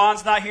people. I know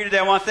Ron's not here today.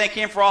 I want to thank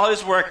him for all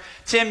his work.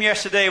 Tim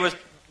yesterday was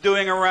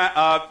doing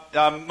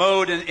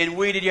mowed and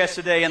weeded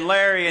yesterday, and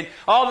Larry and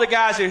all the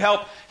guys who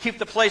help keep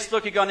the place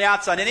looking on the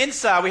outside. And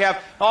inside we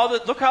have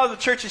look how the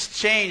church has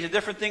changed, the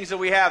different things that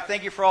we have.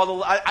 Thank you for all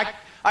the,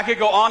 I could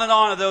go on and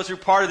on of those who are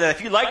part of that.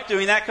 If you like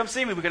doing that, come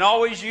see me. We can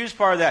always use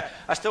part of that.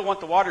 I still want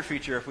the water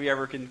feature if we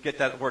ever can get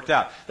that worked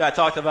out that I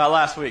talked about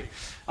last week.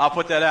 I'll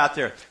put that out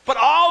there. But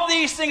all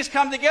these things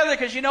come together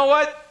because you know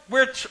what?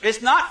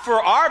 It's not for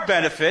our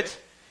benefit.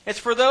 It's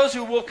for those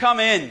who will come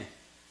in,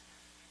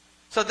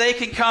 so they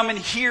can come and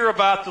hear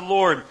about the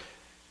Lord.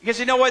 Because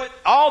you know what?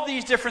 All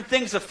these different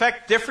things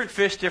affect different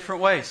fish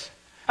different ways.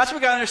 That's what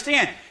we've got to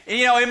understand. And,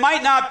 it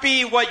might not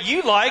be what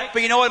you like,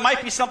 but it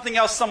might be something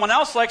else someone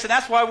else likes, and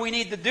that's why we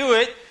need to do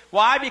it.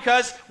 Why?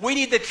 Because we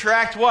need to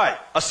attract what?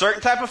 A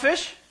certain type of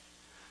fish?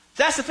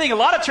 That's the thing. A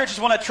lot of churches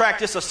want to attract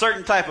just a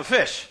certain type of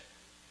fish.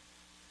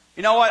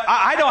 You know what?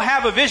 I don't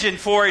have a vision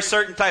for a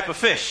certain type of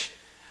fish.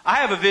 I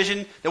have a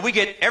vision that we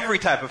get every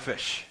type of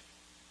fish.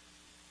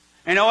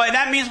 And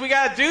that means we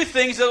got to do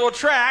things that will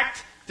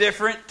attract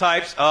different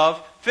types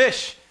of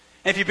fish.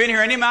 And if you've been here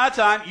any amount of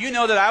time, you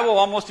know that I will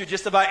almost do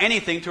just about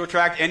anything to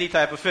attract any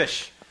type of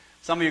fish.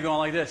 Some of you are going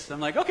like this. I'm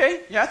like,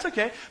 okay, yeah, it's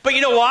okay. But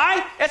you know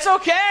why? It's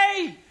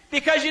okay.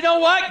 Because you know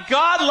what?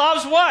 God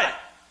loves what?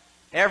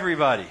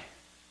 Everybody.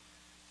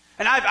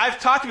 And I've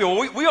talked to people,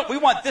 we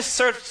want this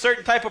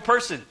certain type of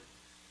person.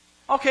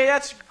 Okay,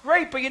 that's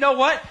great, but you know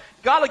what?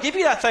 God will give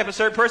you that type of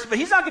certain person, but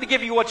He's not going to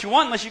give you what you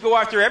want unless you go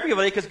after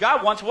everybody, because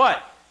God wants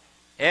what?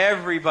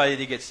 Everybody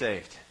to get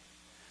saved.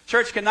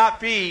 Church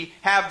cannot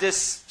have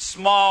this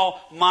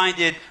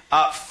small-minded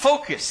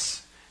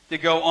focus to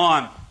go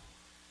on.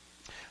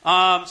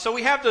 So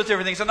we have those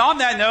different things. And on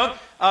that note,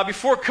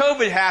 before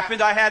COVID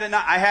happened, I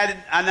had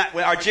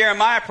our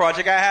Jeremiah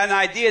project. I had an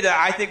idea that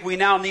I think we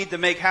now need to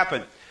make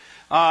happen.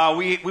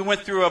 We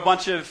went through a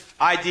bunch of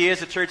ideas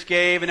the church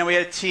gave, and then we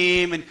had a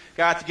team and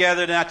got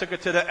together. And I took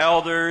it to the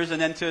elders,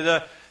 and then to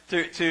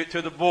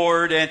the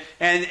board, and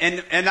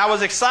I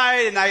was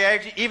excited, and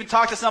I even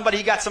talked to somebody.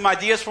 He got some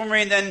ideas for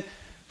me, and then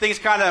things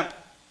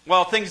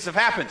things have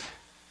happened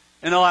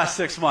in the last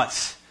 6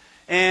 months.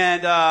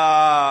 And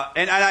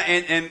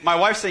my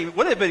wife's saying,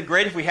 wouldn't it have been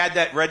great if we had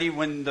that ready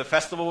when the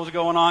festival was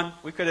going on?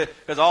 We could have,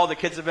 because all the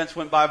kids' events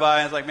went bye-bye,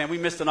 and it's like, man, we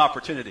missed an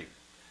opportunity,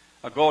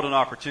 a golden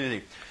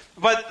opportunity.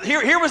 But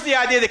here was the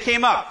idea that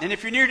came up. And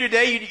if you're new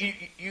today,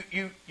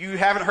 you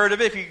haven't heard of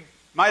it. If you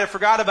might have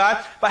forgot about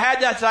it. But I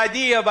had that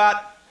idea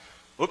about,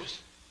 oops.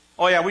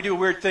 Oh, yeah, we do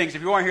weird things.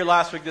 If you weren't here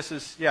last week, this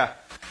is, yeah.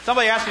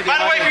 Somebody asked me. By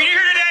the way, if you're here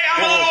today,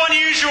 I'm a little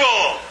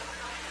unusual.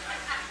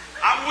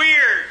 I'm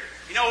weird.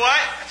 You know what?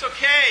 It's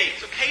okay.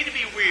 It's okay to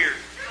be weird.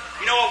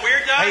 You know what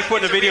weird does? I hate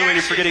putting a video when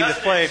you're forgetting to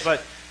play,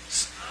 but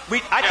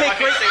I take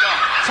great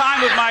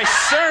time with my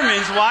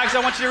sermons. Why? Because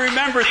I want you to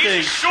remember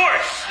things.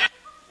 Shorts.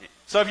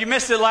 So if you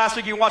missed it last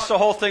week, you can watch the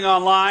whole thing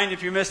online.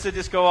 If you missed it,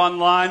 just go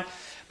online.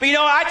 But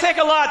I take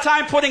a lot of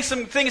time putting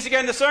some things together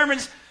in the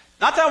sermons.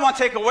 Not that I want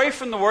to take away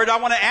from the Word. I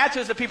want to add to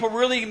it so that people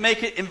really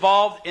make it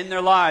involved in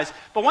their lives.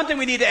 But one thing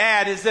we need to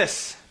add is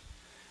this.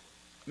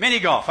 Mini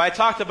golf. I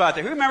talked about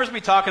that. Who remembers me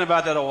talking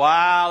about that a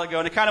while ago?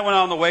 And it kind of went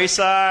on the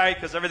wayside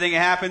because everything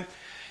happened.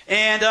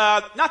 And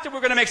not that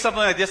we're going to make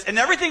something like this. And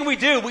everything we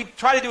do, we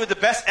try to do with the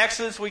best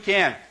excellence we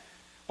can.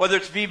 Whether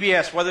it's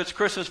VBS, whether it's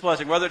Christmas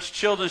Blessing, whether it's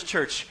Children's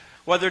Church,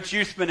 whether it's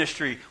youth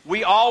ministry.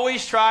 We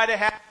always try to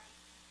have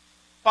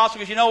possible,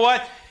 because you know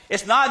what?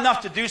 It's not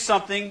enough to do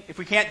something if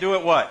we can't do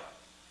it what?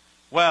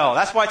 Well,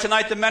 that's why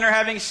tonight the men are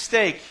having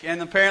steak,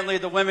 and apparently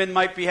the women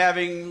might be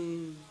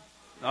having,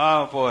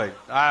 oh boy.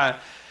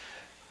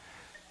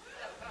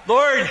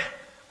 Lord,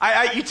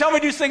 you tell me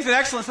to do things in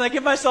excellence, and I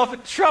get myself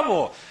in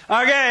trouble.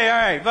 Okay, all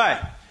right,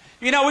 but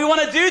You know, we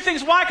want to do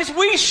things. Why? Because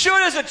we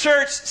should, as a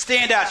church,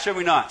 stand out, should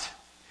we not?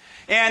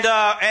 And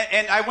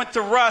I went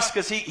to Russ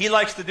because he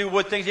likes to do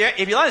wood things. Yeah,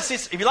 if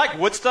you like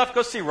wood stuff,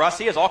 go see Russ.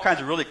 He has all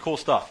kinds of really cool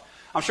stuff.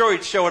 I'm sure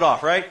he'd show it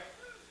off, right?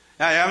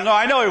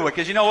 I know he would,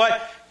 because you know what?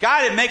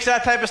 God that makes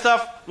that type of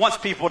stuff wants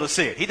people to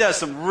see it. He does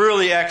some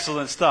really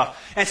excellent stuff.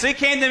 And so he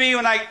came to me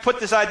when I put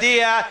this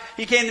idea out.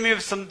 He came to me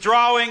with some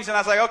drawings, and I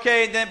was like,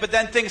 okay. But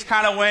then things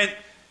kind of went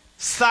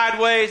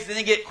sideways.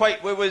 Didn't get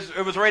quite. It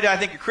was right, I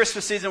think, at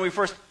Christmas season we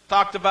first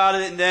talked about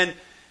it, and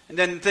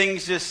then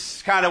things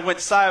just kind of went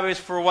sideways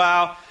for a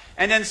while.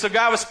 And then so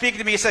God was speaking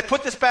to me. He said,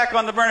 put this back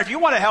on the burner. If you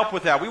want to help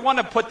with that, we want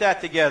to put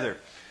that together.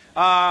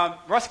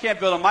 Russ can't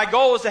build them. My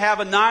goal is to have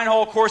a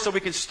 9-hole course that we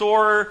can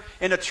store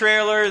in a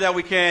trailer, that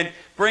we can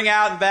bring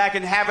out and back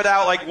and have it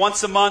out like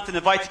once a month and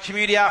invite the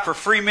community out for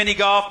free mini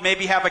golf,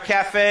 maybe have a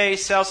cafe,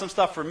 sell some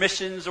stuff for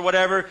missions or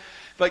whatever.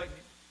 But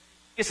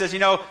he says,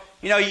 you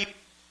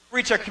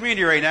reach our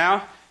community right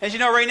now. As you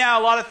know, right now,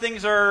 a lot of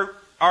things are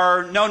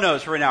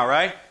no-nos right now,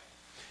 right?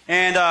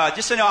 And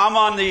just so you know,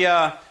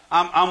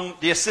 I'm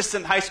the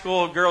assistant high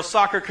school girls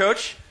soccer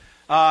coach.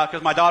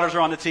 Because my daughters are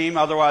on the team.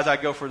 Otherwise,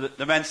 I'd go for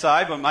the men's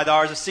side. But my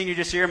daughter's a senior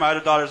this year. My other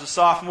daughter's a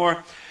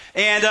sophomore.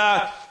 And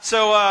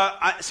so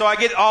I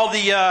get all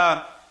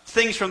the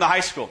things from the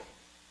high school.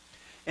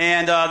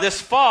 And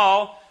this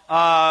fall,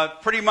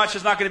 pretty much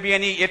there's not going to be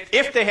any,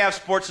 if they have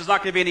sports, there's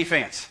not going to be any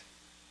fans.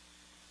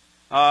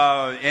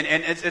 And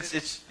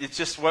it's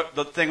just what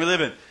the thing we live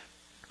in.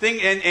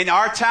 In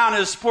our town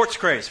is sports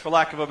craze, for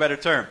lack of a better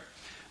term.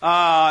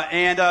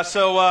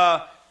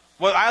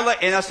 Well, I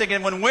was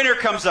thinking, when winter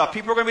comes up,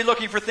 people are going to be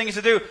looking for things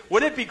to do.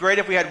 Wouldn't it be great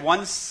if we had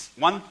one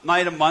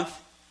night a month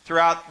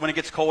throughout when it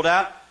gets cold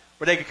out,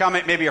 where they could come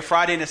maybe a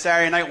Friday and a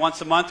Saturday night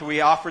once a month, we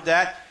offered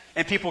that,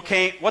 and people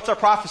came. What's our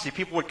prophecy?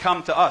 People would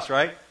come to us,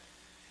 right?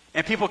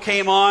 And people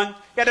came on.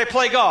 Yeah, they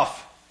play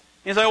golf.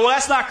 And he's like, well,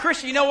 that's not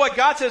Christian. You know what?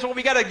 God says, well,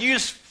 we got to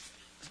use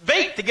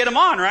bait to get them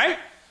on, right?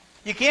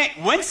 You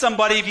can't win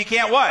somebody if you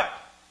can't what?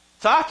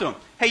 Talk to them.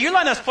 Hey, you're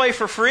letting us play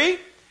for free?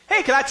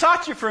 Hey, can I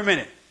talk to you for a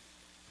minute?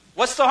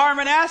 What's the harm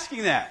in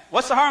asking that?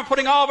 What's the harm in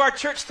putting all of our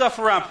church stuff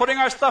around, putting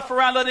our stuff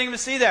around, letting them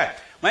see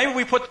that? Maybe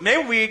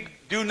we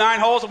do 9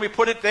 holes and we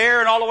put it there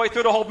and all the way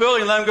through the whole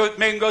building and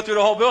make them go through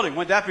the whole building.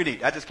 Wouldn't that be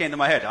neat? That just came to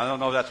my head. I don't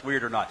know if that's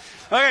weird or not.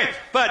 Okay,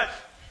 but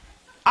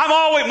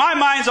my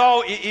mind's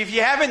all, if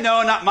you haven't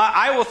known,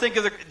 I will think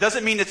of it,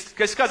 doesn't mean it's,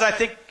 because I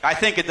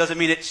think it doesn't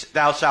mean it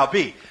thou shalt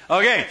be.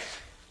 Okay.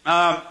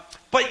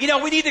 But,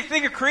 we need to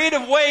think of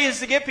creative ways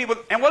to get people,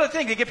 and what a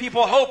thing, to give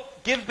people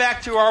hope, give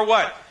back to our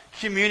what?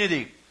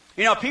 Community.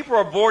 People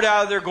are bored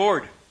out of their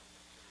gourd.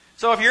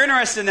 So if you're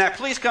interested in that,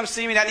 please come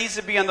see me. That needs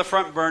to be on the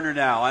front burner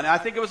now. And I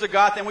think it was a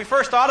God thing. When we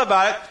first thought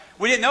about it,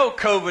 we didn't know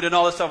COVID and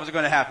all this stuff was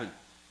going to happen.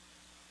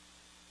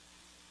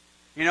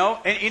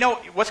 And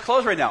what's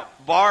closed right now?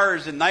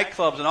 Bars and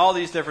nightclubs and all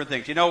these different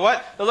things. You know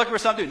what? They're looking for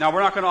something to do. Now,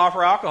 we're not going to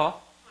offer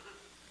alcohol.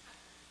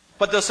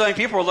 But those same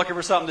people are looking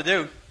for something to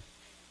do.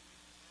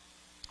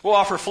 We'll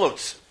offer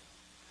floats.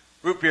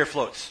 Root beer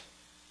floats.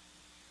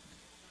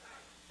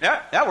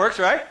 Yeah, that works,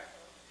 right?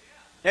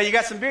 Yeah, you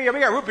got some beer? Yeah, we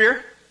got root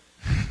beer.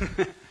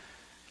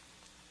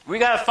 We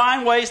got to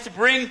find ways to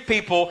bring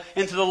people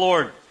into the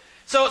Lord.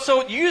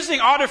 So using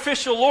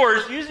artificial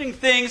lures, using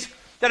things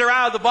that are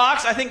out of the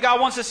box, I think God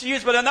wants us to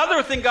use. But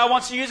another thing God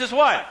wants to use is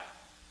what?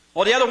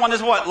 Well, the other one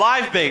is what?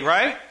 Live bait,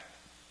 right?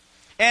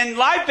 And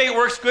live bait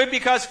works good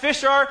because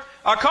fish are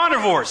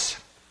carnivores.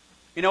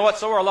 You know what?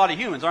 So are a lot of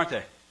humans, aren't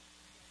they?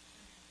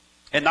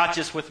 And not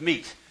just with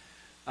meat.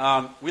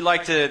 We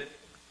like to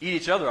eat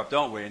each other up,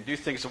 don't we? And do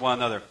things to one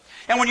another.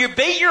 And when you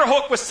bait your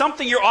hook with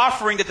something you're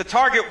offering that the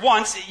target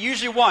wants,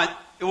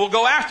 it will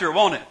go after it,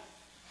 won't it?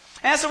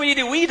 And that's what we need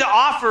to do. We need to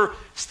offer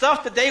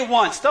stuff that they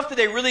want, stuff that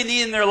they really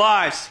need in their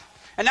lives.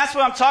 And that's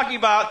what I'm talking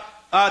about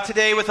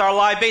today with our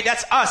live bait.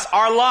 That's us,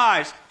 our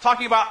lives,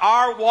 talking about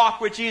our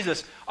walk with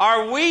Jesus.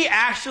 Are we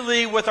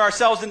actually, with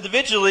ourselves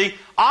individually,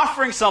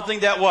 offering something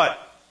that what?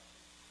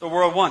 The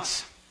world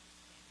wants.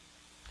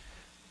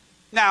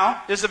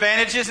 Now, there's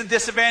advantages and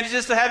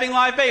disadvantages to having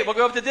live bait. We'll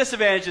go over the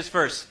disadvantages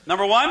first.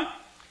 Number 1,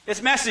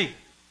 it's messy.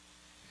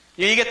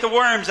 You get the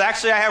worms.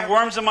 Actually, I have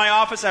worms in my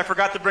office. I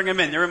forgot to bring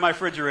them in. They're in my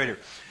refrigerator.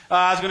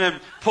 I was going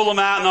to pull them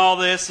out and all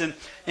this, and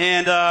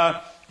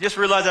just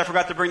realized I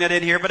forgot to bring that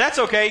in here. But that's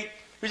okay.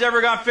 Who's ever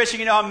gone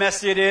fishing, you know how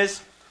messy it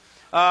is.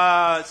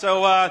 Trying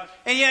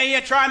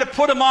to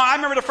put them on. I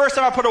remember the first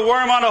time I put a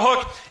worm on a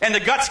hook, and the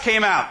guts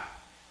came out.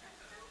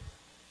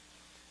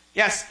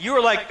 Yes, you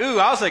were like, ooh.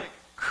 I was like,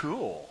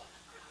 cool.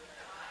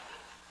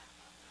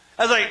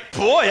 I was like,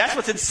 boy, that's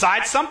what's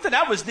inside something?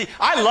 That was neat.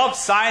 I loved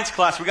science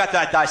class. We got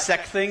to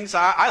dissect things.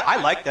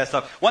 I like that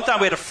stuff. One time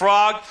we had a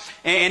frog,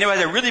 and it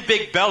had a really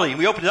big belly. And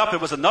we opened it up, and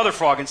there was another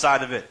frog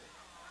inside of it.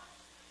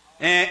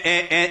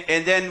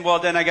 And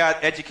then I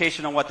got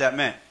education on what that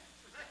meant.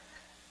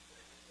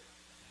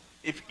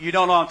 If you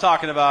don't know what I'm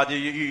talking about,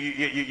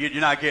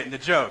 you're not getting the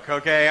joke,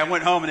 okay? I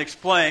went home and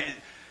explained,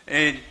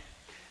 and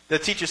the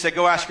teacher said,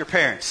 go ask your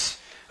parents.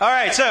 All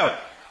right, so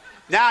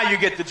now you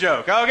get the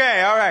joke.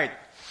 Okay, all right.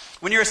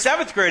 When you were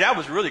 7th grade, that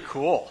was really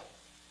cool.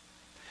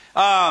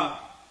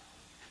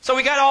 So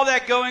we got all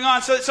that going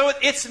on. So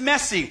it's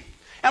messy.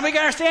 And we got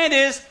to understand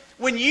is,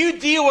 when you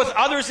deal with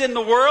others in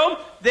the world,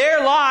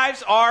 their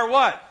lives are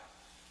what?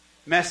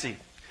 Messy.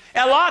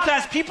 And a lot of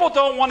times people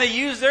don't want to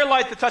use their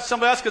life to touch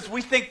somebody else because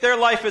we think their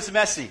life is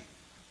messy.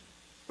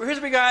 Well, here's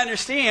what we got to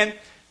understand.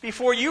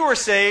 Before you were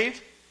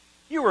saved,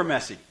 you were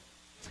messy.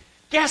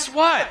 Guess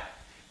what?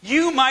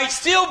 You might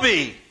still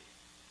be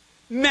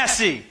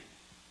messy.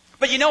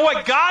 But you know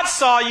what? God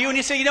saw you and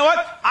he said, you know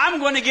what? I'm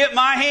going to get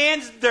my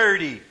hands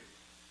dirty.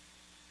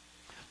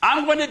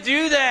 I'm going to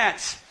do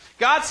that.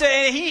 God said,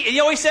 and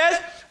he says,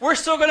 we're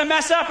still going to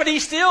mess up, and he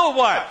still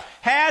what?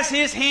 Has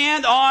his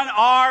hand on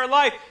our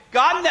life.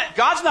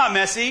 God's not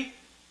messy.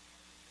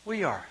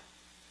 We are.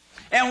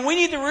 And we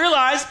need to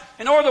realize,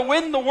 in order to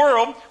win the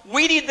world,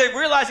 we need to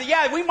realize that,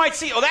 yeah, we might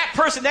see, oh, that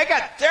person, they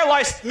got their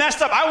life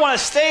messed up. I want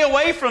to stay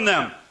away from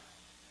them.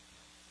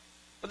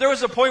 But there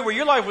was a point where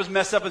your life was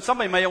messed up, and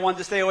somebody may have wanted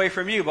to stay away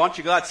from you. But aren't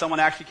you glad someone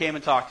actually came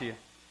and talked to you?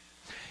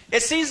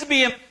 It seems to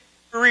be in my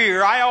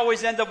career, I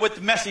always end up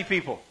with messy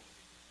people.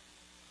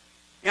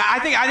 Yeah, I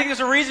think there's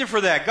a reason for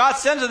that. God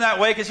sends them that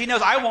way because he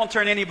knows I won't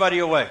turn anybody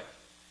away.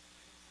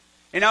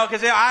 You know,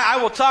 because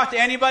I will talk to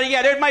anybody.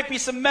 Yeah, there might be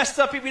some messed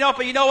up people,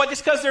 but you know what?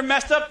 Just because they're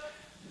messed up,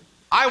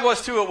 I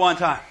was too at one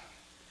time.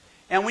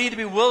 And we need to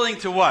be willing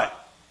to what?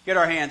 Get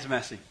our hands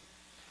messy.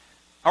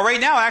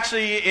 Right now,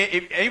 actually,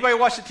 if anybody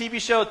watch the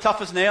TV show Tough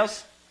as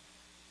Nails?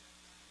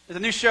 There's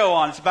a new show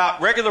on. It's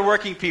about regular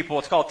working people.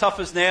 It's called Tough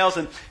as Nails,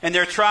 and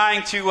they're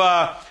trying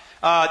to...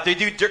 they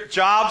do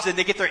jobs and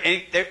they get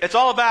it's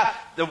all about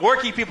the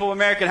working people of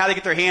America and how they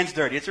get their hands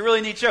dirty. It's a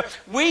really neat show.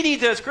 We need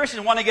to, as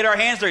Christians, want to get our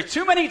hands dirty.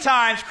 Too many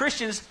times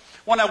Christians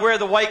want to wear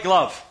the white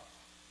glove.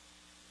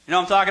 You know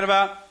what I'm talking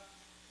about?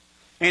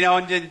 You know,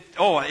 and then,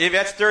 if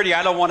that's dirty,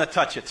 I don't want to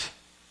touch it.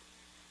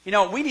 You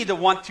know, we need to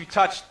want to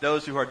touch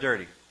those who are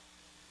dirty.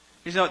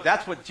 You know,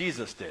 that's what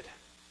Jesus did.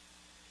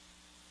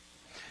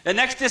 The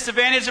next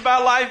disadvantage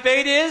about live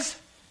bait is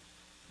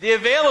the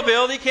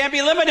availability can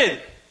be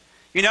limited.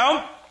 You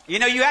know,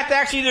 you have to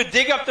actually either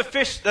dig up the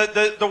fish,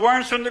 the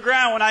worms from the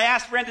ground. When I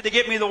asked Brenda to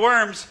get me the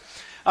worms,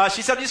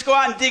 she said, just go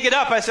out and dig it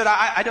up. I said,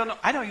 I don't know.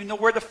 I don't even know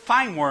where to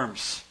find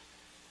worms.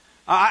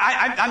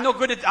 I'm no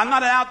good I'm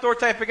not an outdoor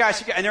type of guy.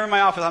 And they're in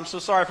my office. I'm so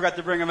sorry I forgot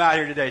to bring them out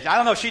here today. I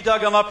don't know if she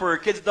dug them up or her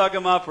kids dug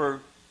them up or...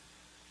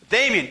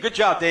 Damien, good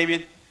job,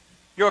 Damien.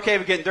 You're okay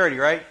with getting dirty,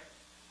 right?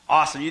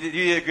 Awesome. You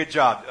did a good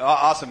job.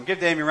 Awesome. Give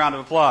Damien a round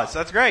of applause.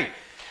 That's great.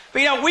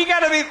 But, we got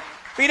to be...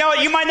 But you know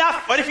what? You might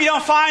not. What if you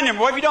don't find them?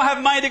 What if you don't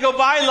have money to go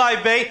buy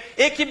live bait?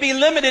 It can be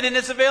limited in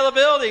its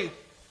availability.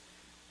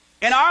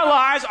 In our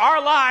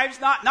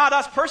lives, not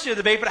us personally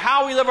the bait, but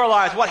how we live our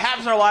lives. What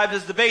happens in our lives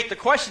is the bait. The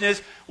question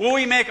is, will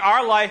we make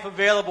our life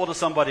available to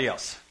somebody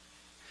else?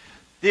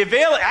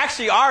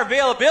 Actually, our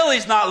availability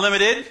is not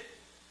limited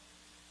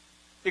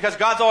because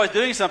God's always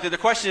doing something. The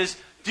question is,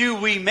 do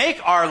we make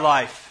our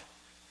life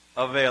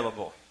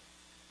available?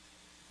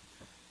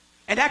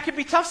 And that can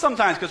be tough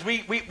sometimes because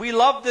we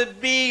love to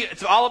be,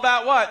 it's all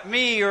about what?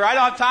 Me, or I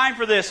don't have time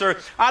for this, or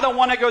I don't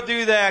want to go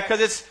do that because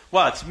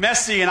it's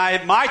messy and I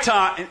have my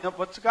time.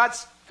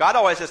 God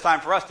always has time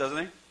for us, doesn't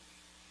he?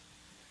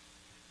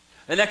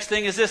 The next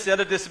thing is this, the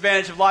other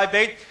disadvantage of live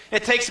bait.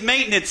 It takes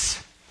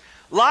maintenance.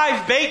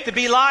 Live bait, to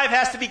be live,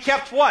 has to be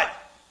kept what?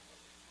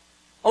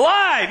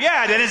 Alive.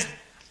 Yeah, that is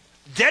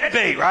dead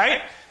bait,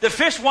 right? The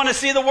fish want to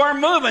see the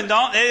worm moving,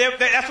 don't they?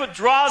 That's what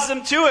draws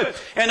them to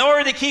it. In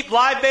order to keep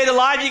live bait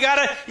alive, you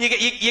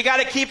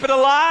gotta keep it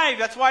alive.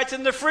 That's why it's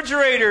in the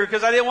refrigerator,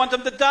 because I didn't want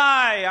them to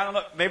die. I don't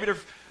know, maybe they're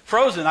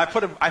frozen. I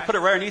put it right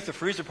underneath the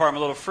freezer part of my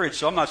little fridge,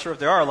 so I'm not sure if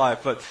they are alive,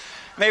 but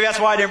maybe that's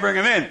why I didn't bring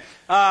them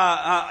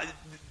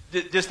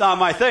in. Just not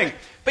my thing.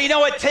 But you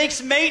know, it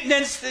takes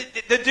maintenance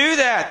to do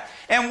that.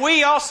 And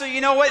we also, you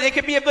know what, it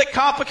can be a bit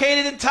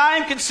complicated and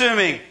time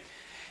consuming.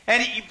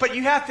 But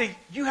you have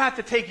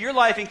to take your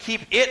life and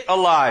keep it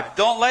alive.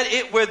 Don't let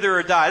it wither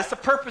or die. That's the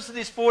purpose of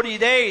these 40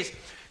 days.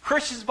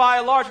 Christians, by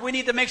and large, we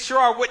need to make sure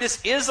our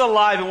witness is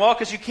alive and well,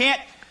 because you can't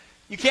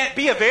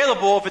be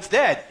available if it's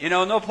dead. You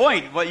know, no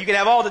point. Well, you can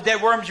have all the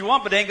dead worms you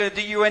want, but it ain't going to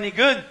do you any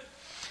good.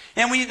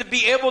 And we need to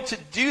be able to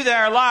do that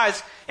in our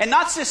lives, and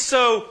not just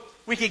so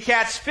we can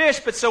catch fish,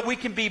 but so we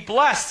can be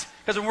blessed.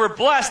 Because when we're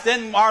blessed,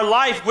 then our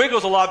life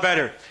wiggles a lot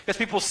better. Because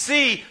people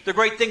see the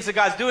great things that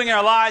God's doing in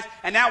our lives,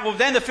 and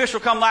then the fish will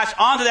come latch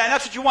onto that. And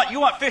that's what you want. You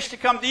want fish to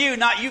come to you,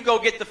 not you go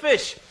get the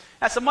fish.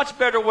 That's a much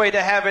better way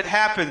to have it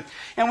happen.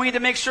 And we need to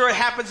make sure it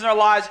happens in our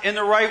lives in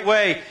the right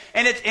way.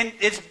 And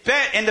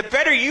the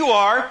better you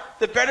are,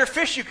 the better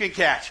fish you can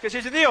catch. Because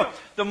here's the deal.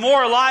 The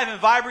more alive and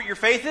vibrant your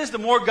faith is, the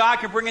more God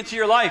can bring into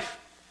your life.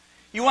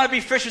 You want to be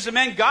fishers of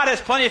men? God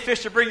has plenty of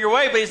fish to bring your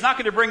way, but he's not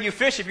going to bring you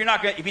fish if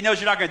he knows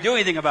you're not going to do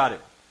anything about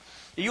it.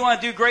 If you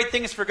want to do great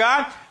things for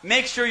God,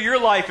 make sure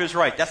your life is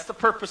right. That's the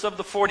purpose of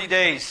the 40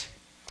 days.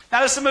 Now,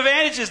 there's some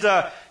advantages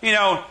to,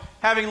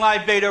 having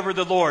live bait over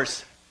the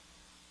lures.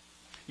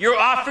 You're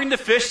offering the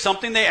fish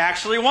something they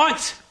actually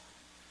want.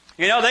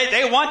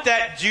 They want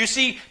that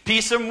juicy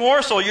piece of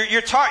morsel.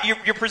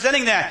 You're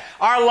presenting that.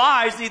 Our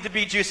lives need to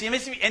be juicy.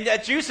 And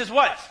that juice is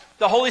what?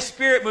 the Holy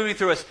Spirit moving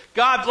through us,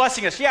 God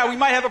blessing us. Yeah, we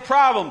might have a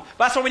problem.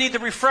 But that's why we need to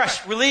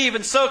refresh, relieve,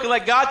 and soak, and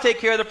let God take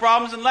care of the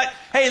problems. And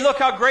hey, look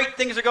how great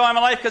things are going in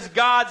my life because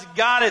God's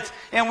got it.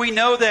 And we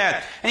know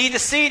that. And you need to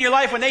see in your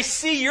life, when they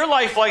see your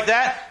life like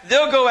that,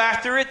 they'll go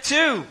after it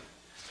too.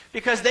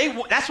 Because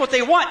that's what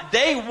they want.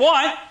 They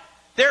want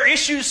their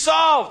issues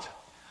solved.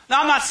 Now,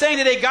 I'm not saying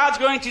today God's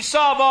going to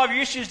solve all of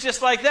your issues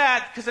just like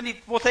that, because then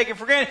we'll take it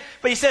for granted.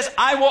 But He says,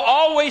 I will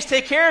always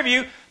take care of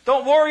you.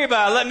 Don't worry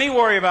about it. Let me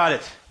worry about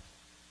it.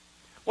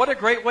 What a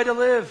great way to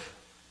live.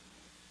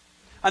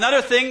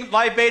 Another thing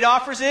live bait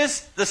offers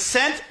is the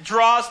scent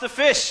draws the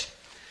fish.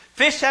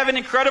 Fish have an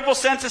incredible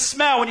sense of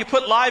smell. When you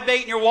put live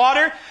bait in your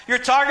water, your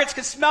targets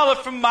can smell it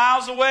from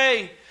miles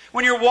away.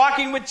 When you're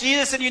walking with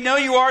Jesus and you know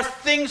you are,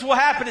 things will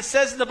happen. It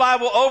says in the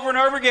Bible over and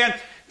over again,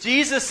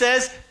 Jesus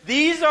says,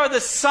 these are the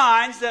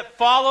signs that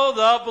follow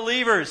the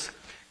believers.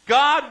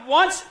 God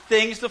wants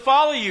things to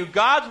follow you.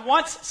 God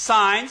wants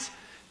signs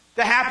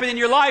to happen in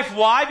your life.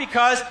 Why?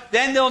 Because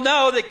then they'll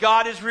know that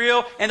God is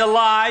real and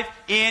alive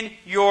in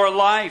your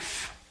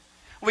life.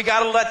 We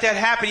got to let that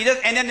happen.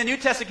 And then the New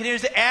Testament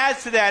continues to add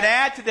to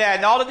that,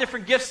 and all the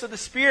different gifts of the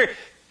Spirit.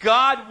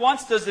 God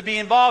wants us to be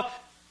involved.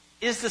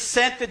 Is the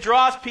scent that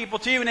draws people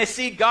to you, and they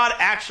see God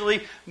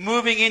actually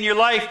moving in your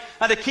life.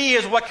 Now the key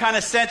is, what kind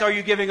of scent are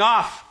you giving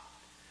off?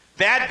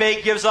 Bad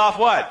bait gives off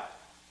what?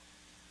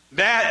 A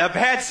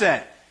bad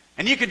scent.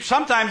 And you can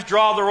sometimes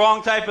draw the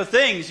wrong type of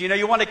things. You know,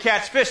 you want to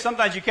catch fish.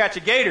 Sometimes you catch a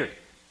gator.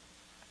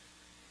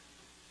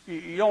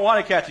 You don't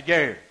want to catch a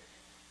gator.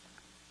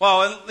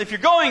 Well, if you're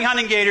going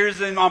hunting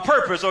gators and on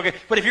purpose, okay.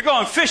 But if you're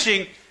going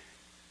fishing,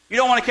 you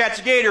don't want to catch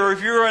a gator. Or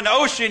if you're in the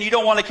ocean, you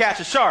don't want to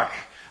catch a shark.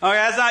 Okay,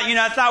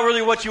 that's not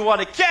really what you want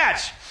to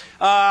catch.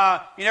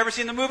 You never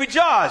seen the movie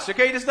Jaws.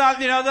 Okay, it's not,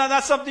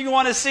 not something you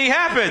want to see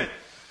happen.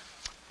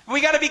 We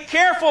got to be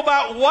careful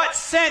about what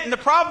scent. And the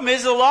problem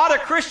is, a lot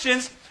of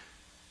Christians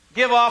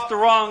give off the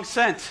wrong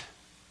scent.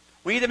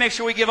 We need to make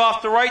sure we give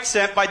off the right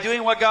scent by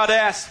doing what God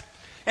asks.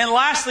 And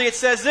lastly, it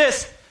says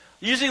this: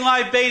 using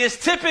live bait is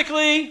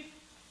typically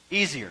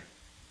easier.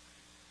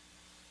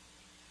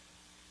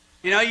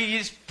 You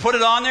just put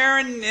it on there,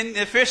 and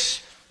the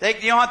fish,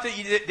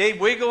 they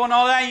wiggle and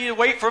all that, and you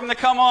wait for them to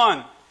come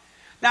on.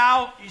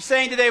 Now, you're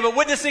saying today, but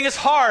witnessing is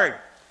hard.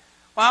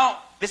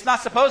 Well, it's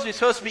not supposed to be. It's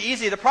supposed to be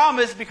easy. The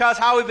problem is because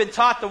how we've been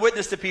taught to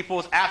witness to people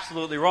is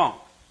absolutely wrong.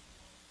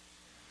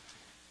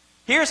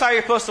 Here's how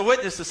you're supposed to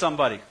witness to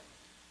somebody.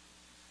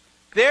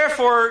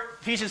 Therefore,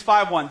 Ephesians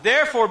 5:1,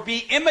 therefore be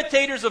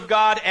imitators of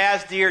God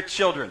as dear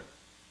children.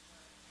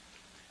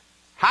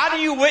 How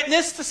do you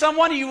witness to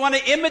someone? You want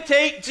to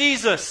imitate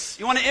Jesus.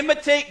 You want to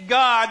imitate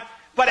God,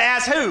 but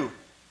as who?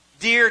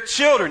 Dear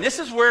children. This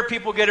is where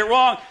people get it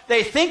wrong.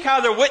 They think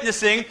how they're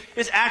witnessing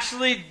is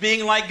actually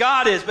being like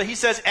God is. But He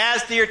says,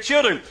 as dear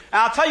children. And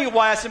I'll tell you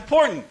why it's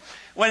important.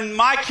 When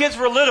my kids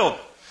were little,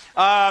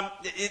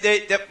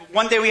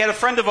 one day we had a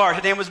friend of ours.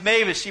 Her name was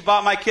Mavis. She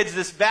bought my kids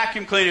this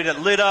vacuum cleaner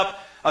that lit up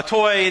a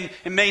toy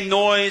and made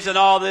noise and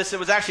all this. It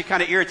was actually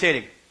kind of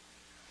irritating.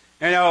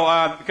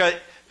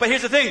 But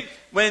here's the thing.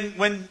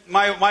 When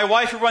my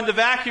wife would run the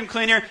vacuum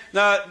cleaner,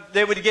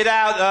 they would get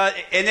out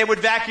and they would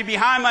vacuum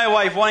behind my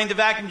wife, wanting to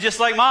vacuum just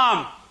like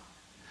Mom.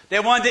 They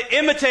wanted to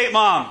imitate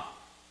Mom.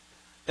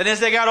 Then as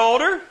they got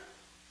older,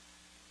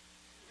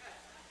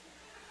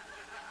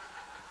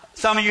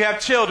 some of you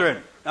have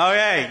children.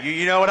 Okay,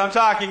 you know what I'm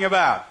talking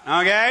about.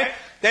 Okay?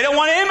 They don't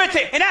want to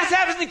imitate. And that's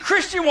happens in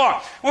Christian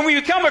walk. When we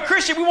become a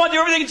Christian, we want to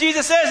do everything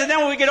Jesus says, and then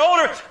when we get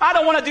older, I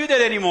don't want to do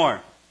that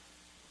anymore.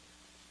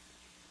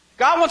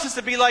 God wants us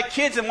to be like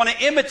kids and want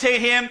to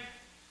imitate Him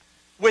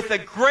with a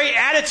great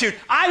attitude.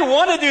 I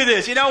want to do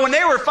this. When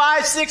they were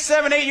 5, 6,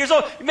 7, 8 years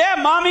old,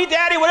 man, Mommy,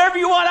 Daddy, whatever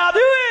you want, I'll do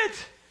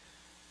it.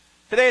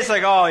 Today it's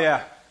like, oh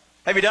yeah.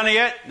 Have you done it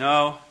yet?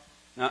 No.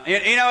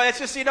 It's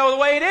just, the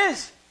way it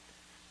is.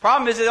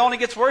 Problem is, it only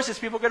gets worse as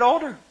people get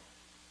older.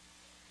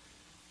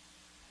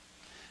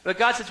 But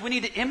God says we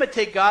need to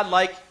imitate God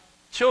like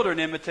children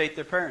imitate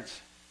their parents.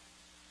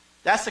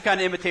 That's the kind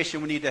of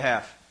imitation we need to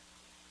have.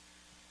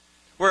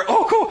 Where,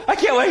 oh, cool, I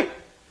can't wait.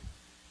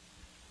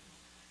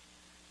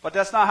 But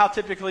that's not how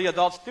typically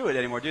adults do it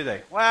anymore, do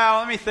they? Well,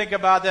 let me think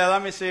about that.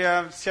 Let me see,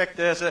 check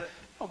this.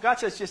 God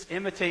says just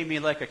imitate me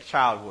like a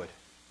child would.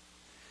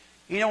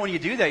 When you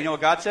do that, you know what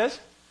God says?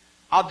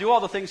 I'll do all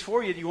the things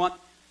for you. You want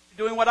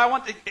doing what I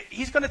want?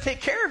 He's going to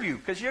take care of you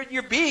because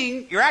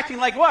you're acting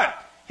like what?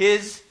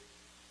 His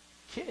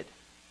kid.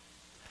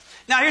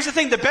 Now, here's the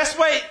thing. The best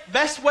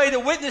way to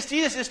witness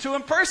Jesus is to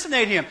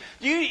impersonate Him.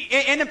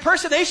 And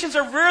impersonations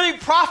are really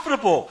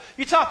profitable.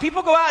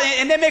 People go out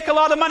and they make a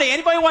lot of money.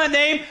 Anybody want to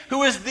name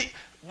who is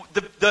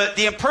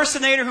the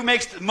impersonator who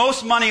makes the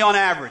most money on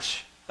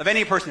average of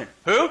any impersonator?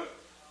 Who?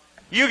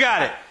 You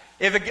got it.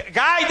 If a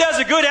guy does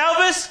a good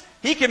Elvis,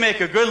 he can make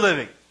a good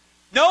living.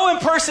 No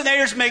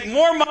impersonators make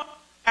more money on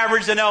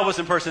average than Elvis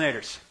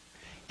impersonators.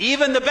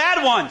 Even the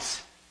bad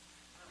ones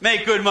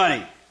make good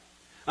money.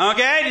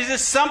 Okay? There's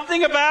just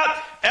something about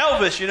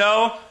Elvis,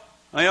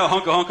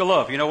 hunk of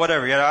love,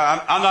 whatever.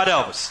 I'm not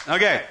Elvis.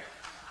 Okay.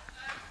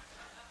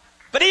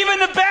 But even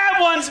the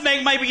bad ones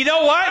make maybe, you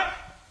know what?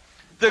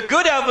 The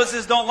good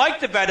Elvises don't like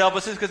the bad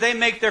Elvises because they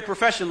make their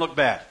profession look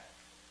bad.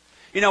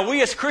 You know,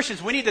 we as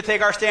Christians, we need to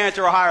take our stand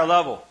to a higher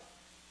level.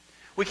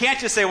 We can't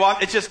just say, well,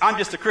 I'm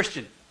just a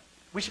Christian.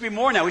 We should be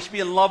more now. We should be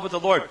in love with the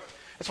Lord.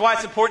 That's why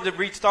it's important to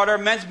restart our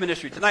men's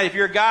ministry. Tonight, if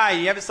you're a guy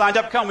and you haven't signed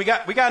up, come. We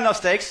got enough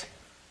stakes.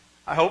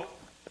 I hope.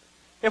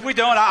 If we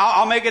don't,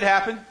 I'll make it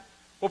happen.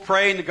 We'll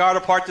pray and guard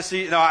apart to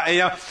see.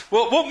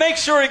 We'll make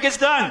sure it gets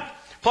done.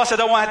 Plus, I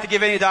don't want to have to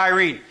give any to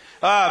Irene.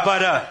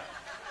 But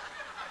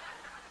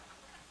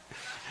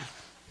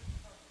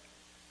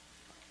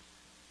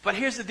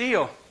here's the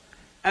deal.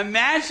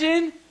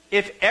 Imagine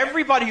if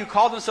everybody who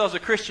called themselves a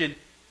Christian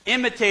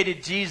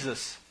imitated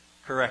Jesus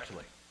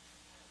correctly.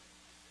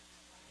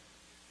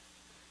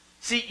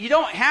 See, you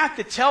don't have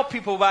to tell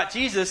people about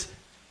Jesus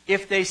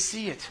if they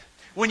see it.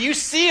 When you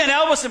see an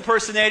Elvis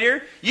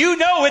impersonator, you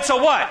know it's a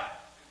what?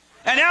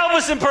 An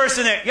Elvis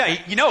impersonator. Yeah,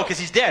 you know because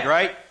he's dead,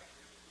 right?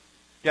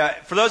 Yeah,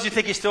 for those who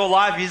think he's still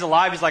alive, he's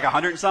alive. He's like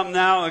 100 and something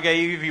now.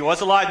 Okay, if he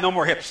was alive, no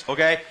more hips.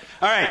 Okay?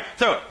 All right.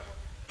 So,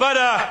 but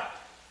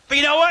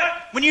you know what?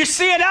 When you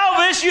see an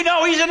Elvis, you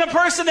know he's an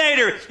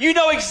impersonator. You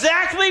know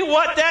exactly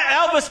what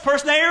that Elvis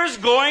impersonator is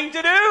going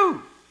to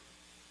do.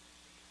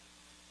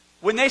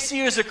 When they see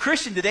you as a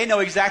Christian, do they know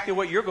exactly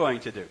what you're going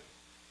to do?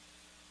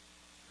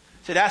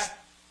 So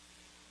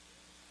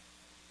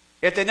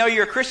if they know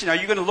you're a Christian, are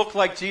you going to look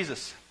like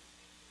Jesus?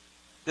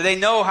 Do they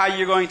know how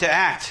you're going to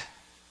act?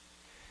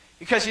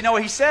 Because,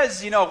 he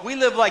says, we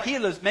live like he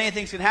lives, many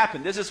things can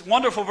happen. There's this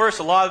wonderful verse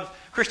a lot of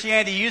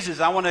Christianity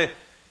uses. I want to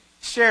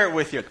share it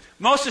with you.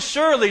 Most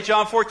assuredly,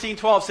 John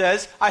 14:12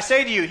 says, I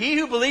say to you, he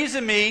who believes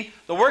in me,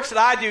 the works that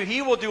I do,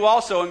 he will do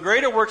also, and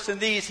greater works than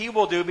these he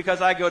will do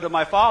because I go to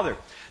my Father.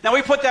 Now,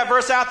 we put that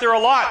verse out there a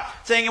lot,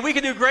 saying we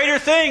can do greater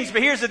things,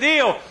 but here's the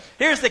deal.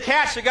 Here's the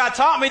catch that God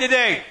taught me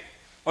today,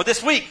 or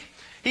this week.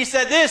 He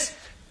said this,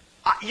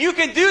 you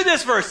can do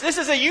this verse. This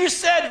is a you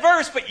said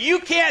verse, but you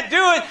can't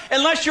do it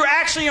unless you're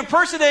actually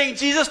impersonating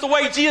Jesus the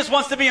way Jesus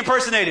wants to be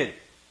impersonated.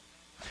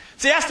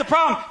 See, that's the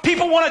problem.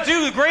 People want to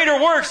do the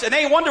greater works, and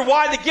they wonder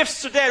why the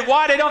gifts are dead,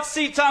 why they don't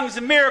see tongues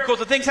and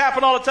miracles and things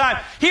happen all the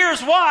time.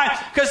 Here's why.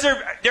 Because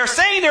they're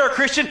saying they're a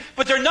Christian,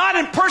 but they're not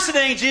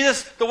impersonating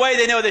Jesus the way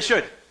they know they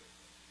should.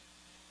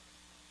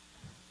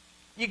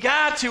 You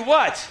got to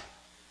what?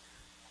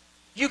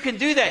 You can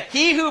do that.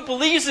 He who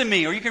believes in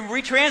me, or you can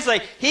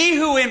retranslate, he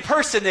who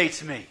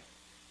impersonates me.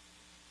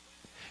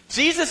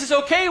 Jesus is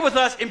okay with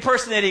us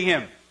impersonating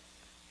him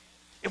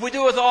if we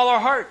do it with all our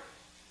heart.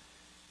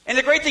 And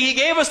the great thing, he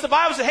gave us the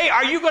Bible, said, hey,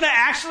 are you going to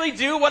actually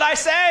do what I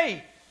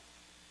say?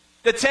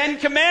 The 10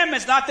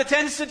 Commandments, not the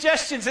 10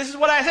 suggestions. This is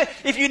what I say.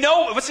 If you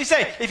know, what's he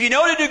say? If you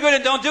know to do good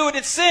and don't do it,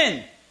 it's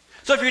sin.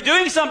 So if you're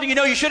doing something you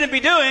know you shouldn't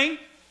be doing,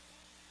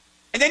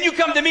 and then you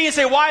come to me and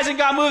say, why isn't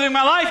God moving in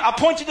my life? I'll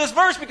point you to this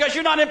verse because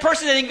you're not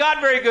impersonating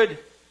God very good.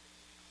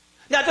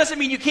 Now, it doesn't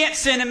mean you can't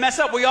sin and mess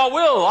up. We all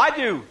will. I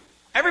do.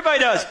 Everybody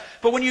does.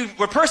 But when you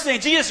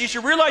impersonate Jesus, you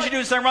should realize you're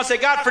doing something wrong. Say,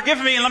 God,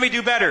 forgive me and let me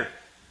do better.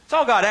 That's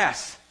all God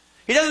asks.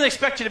 He doesn't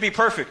expect you to be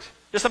perfect.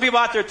 There's some people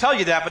out there tell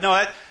you that, but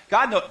no,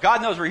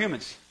 God knows we're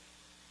humans.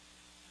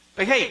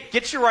 But hey,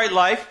 get your right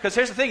life, because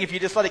here's the thing, if you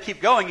just let it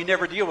keep going, you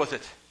never deal with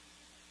it.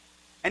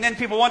 And then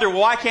people wonder,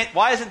 why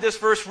isn't this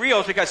verse real?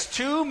 It's because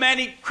too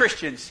many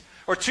Christians,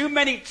 or too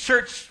many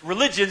church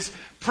religions,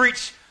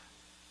 preach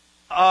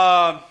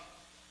a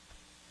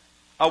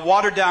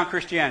watered-down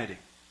Christianity.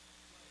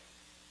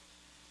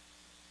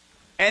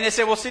 And they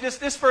say, well, see,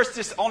 this verse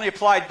just only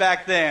applied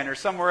back then or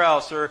somewhere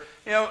else. Or,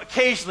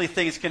 occasionally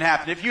things can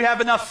happen. If you have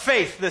enough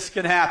faith, this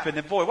can happen.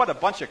 And boy, what a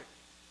bunch of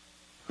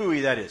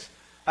hooey that is.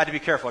 I had to be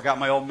careful. I got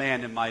my old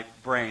man in my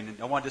brain.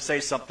 And I wanted to say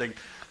something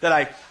that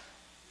I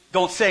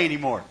don't say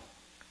anymore.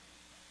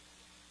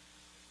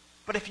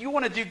 But if you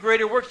want to do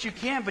greater works, you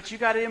can. But you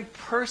got to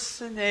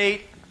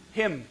impersonate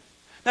him.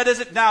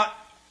 Now,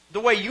 the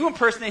way you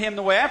impersonate him,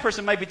 the way I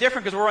impersonate might be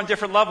different because we're on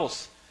different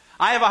levels.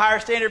 I have a higher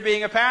standard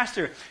being a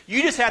pastor.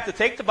 You just have to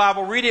take the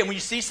Bible, read it, and when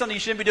you see something you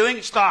shouldn't be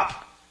doing,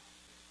 stop.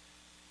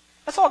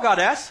 That's all God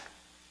asks.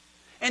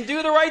 And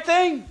do the right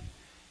thing.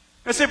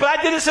 I say, but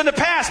I did this in the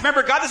past.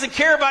 Remember, God doesn't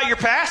care about your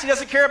past. He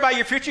doesn't care about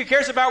your future. He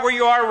cares about where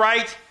you are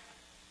right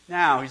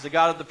now. He's the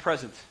God of the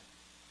present.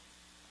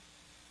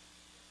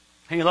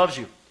 And he loves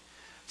you.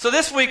 So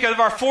this week, of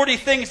our 40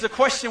 things, the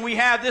question we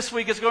have this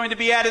week is going to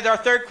be added. Our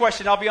third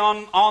question, I'll be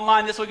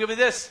online this week, will be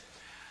this.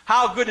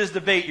 How good is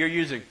the bait you're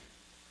using?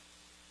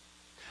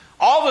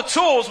 All the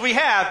tools we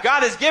have,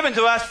 God has given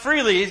to us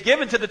freely. He's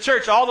given to the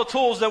church all the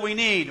tools that we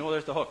need. Oh,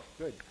 there's the hook.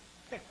 Good.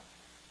 Okay.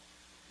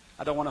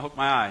 I don't want to hook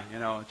my eye.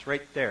 It's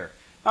right there.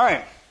 All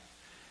right.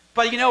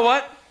 But you know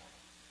what?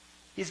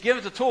 He's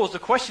given the tools. The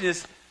question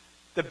is,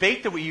 the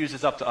bait that we use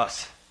is up to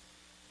us.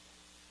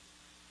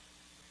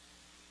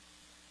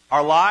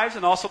 Our lives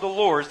and also the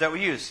lures that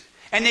we use.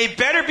 And they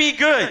better be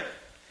good.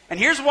 And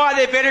here's why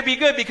they better be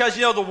good. Because,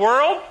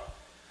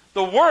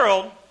 the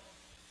world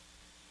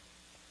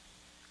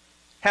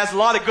has a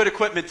lot of good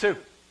equipment too.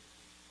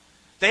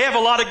 They have a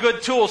lot of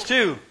good tools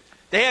too.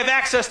 They have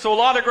access to a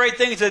lot of great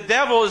things. The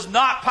devil is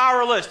not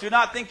powerless. Do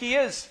not think he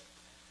is.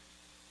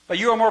 But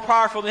you are more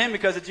powerful than him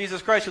because of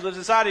Jesus Christ who lives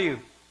inside of you.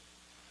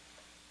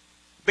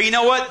 But you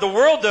know what? The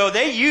world, though,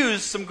 they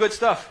use some good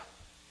stuff.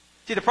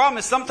 See, the problem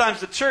is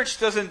sometimes the church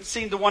doesn't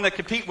seem to want to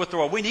compete with the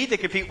world. We need to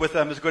compete with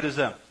them as good as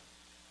them.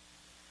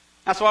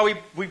 That's why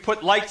we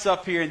put lights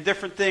up here and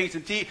different things.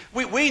 And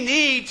we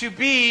need to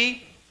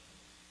be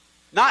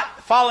not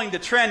following the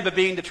trend, but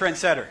being the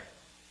trendsetter.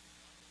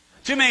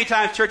 Too many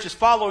times church is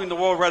following the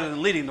world rather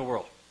than leading the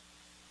world.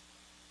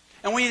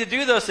 And we need to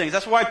do those things.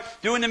 That's why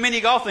doing the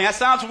mini golf thing, that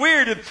sounds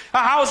weird.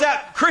 How is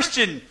that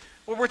Christian?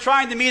 Well, we're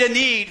trying to meet a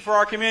need for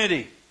our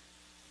community.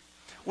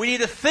 We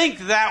need to think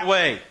that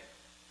way.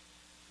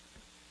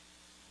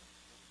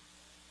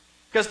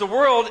 Because the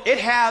world, it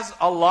has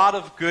a lot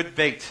of good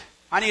bait.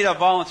 I need a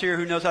volunteer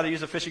who knows how to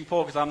use a fishing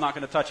pole because I'm not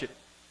going to touch it.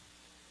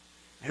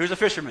 Who's a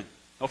fisherman?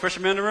 No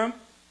fishermen in the room?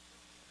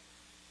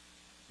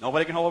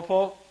 Nobody can hold a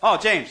pole? Oh,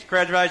 James,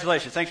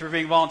 congratulations. Thanks for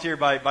being volunteered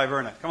by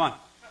Verna. Come on.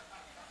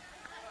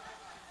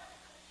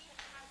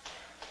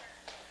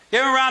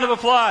 Give him a round of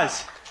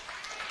applause.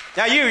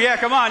 Yeah,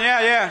 come on,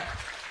 yeah.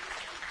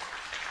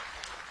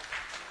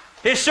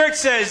 His shirt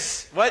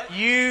says, what?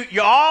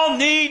 You all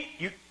need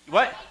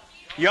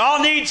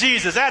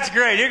Jesus. That's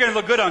great. You're going to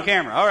look good on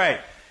camera. All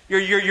right.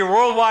 Your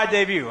worldwide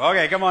debut.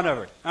 Okay, come on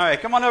over. All right,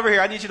 come on over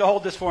here. I need you to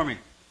hold this for me.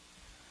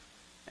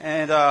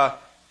 And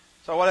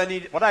so what I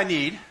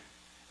need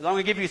is I'm going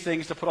to give you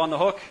things to put on the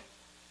hook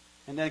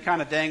and then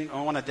kind of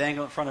I want to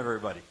dangle in front of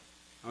everybody.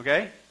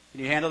 Okay?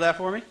 Can you handle that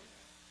for me?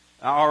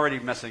 I'm already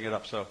messing it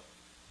up, so.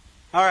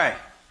 All right.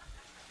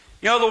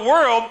 You know, the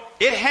world,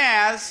 it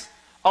has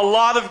a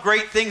lot of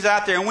great things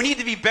out there, and we need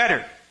to be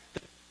better.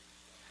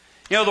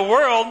 You know, the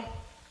world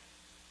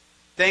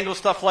dangles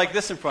stuff like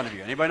this in front of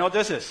you. Anybody know what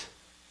this is?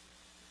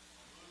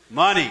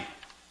 Money.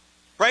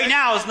 Right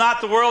now is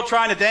not the world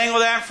trying to dangle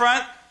that in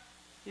front.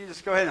 You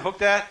just go ahead and hook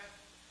that.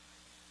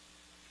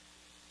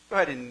 Go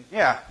ahead and,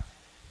 yeah.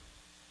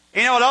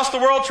 You know what else the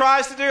world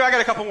tries to do? I got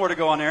a couple more to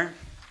go on there.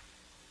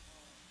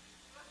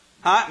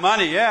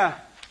 Money, yeah.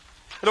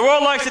 The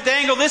world likes to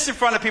dangle this in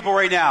front of people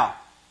right now.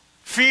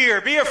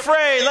 Fear. Be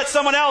afraid. Let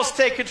someone else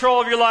take control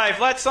of your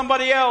life. Let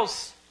somebody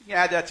else. You can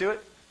add that to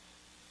it.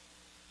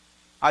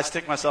 I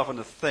stick myself in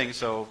the thing,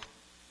 so.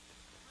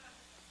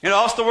 You know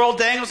what else the world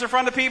dangles in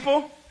front of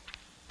people?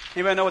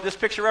 Anybody know what this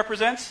picture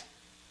represents?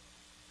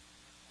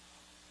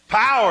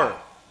 Power.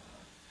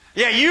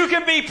 Yeah, you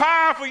can be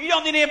powerful. You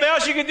don't need anybody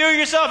else. You can do it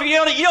yourself. You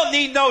don't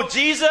need no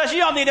Jesus. You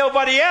don't need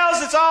nobody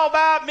else. It's all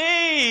about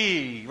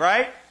me.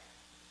 Right?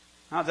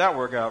 How'd that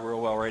work out real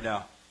well right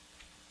now?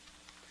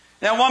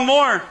 Now, one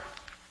more.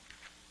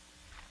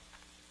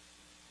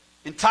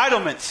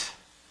 Entitlement.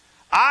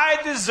 I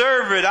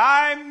deserve it.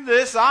 I'm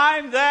this.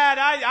 I'm that.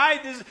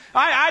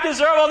 I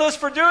deserve all this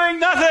for doing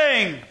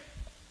nothing.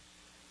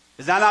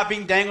 Is that not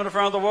being dangled in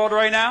front of the world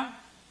right now?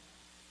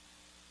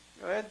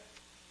 Go ahead.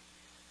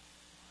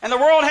 And the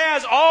world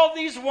has all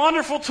these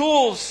wonderful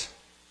tools.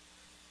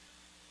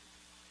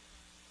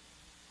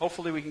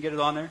 Hopefully we can get it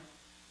on there.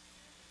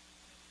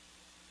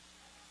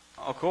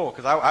 Oh, cool,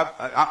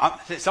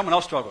 because someone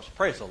else struggles.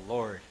 Praise the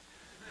Lord.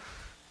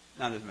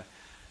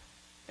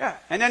 Yeah,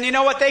 and then you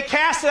know what? They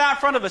cast it out in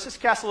front of us.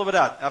 Just cast a little bit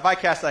out. If I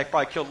cast it, I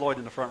probably killed Lloyd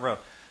in the front row.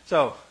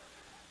 So,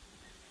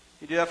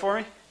 you do that for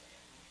me?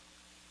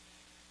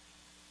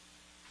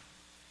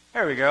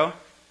 There we go.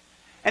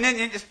 And then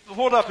you just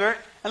hold up there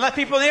and let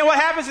people, you know what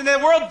happens? And the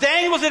world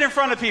dangles it in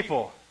front of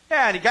people.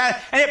 Yeah,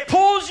 and it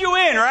pulls you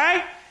in,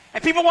 right?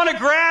 And people want to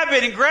grab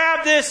it and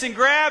grab this and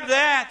grab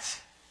that.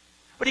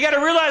 But you got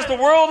to realize the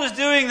world is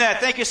doing that.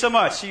 Thank you so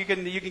much. You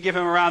can give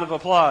him a round of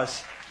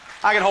applause.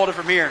 I can hold it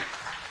from here.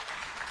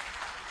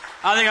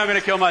 I think I'm going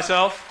to kill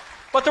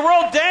myself. But the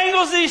world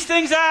dangles these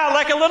things out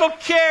like a little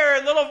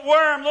carrot, little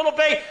worm, little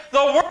bait. The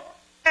world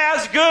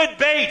has good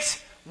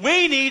bait.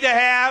 We need to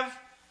have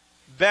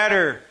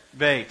better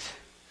bait.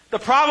 The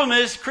problem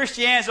is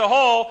Christianity as a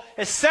whole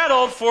is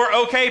settled for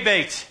okay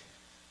bait.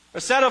 Or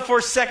settled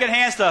for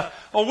secondhand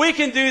stuff. Well, we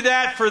can do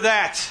that for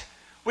that.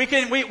 We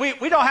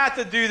don't have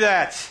to do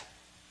that.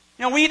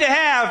 You know, we need to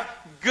have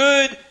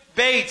good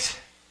bait.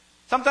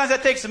 Sometimes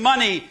that takes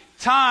money,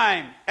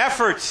 time,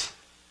 effort.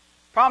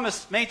 Problem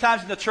is, many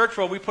times in the church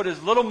world, we put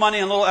as little money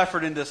and little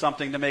effort into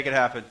something to make it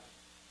happen.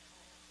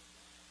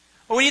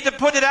 But we need to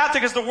put it out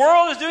there because the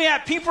world is doing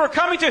that. People are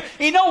coming to it.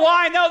 You know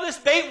why I know this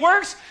bait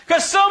works?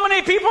 Because so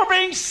many people are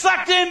being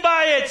sucked in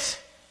by it.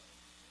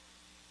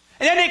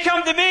 And then they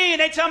come to me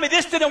and they tell me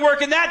this didn't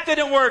work and that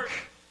didn't work.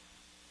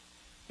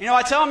 You know,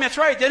 I tell them, that's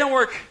right, it didn't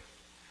work.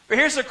 But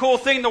here's the cool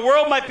thing. The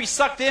world might be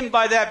sucked in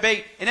by that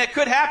bait. And it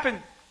could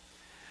happen.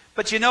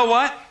 But you know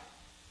what?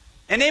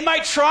 And they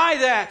might try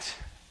that.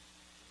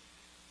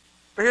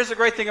 But here's the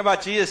great thing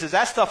about Jesus is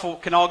that stuff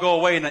can all go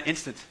away in an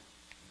instant.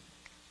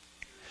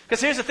 Because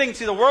here's the thing.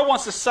 See, the world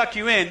wants to suck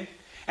you in.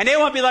 And they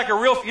want to be like a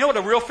real, you know what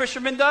a real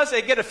fisherman does?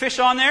 They get a fish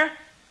on there. And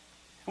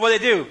what do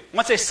they do?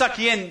 Once they suck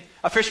you in,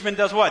 a fisherman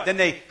does what? Then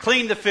they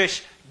clean the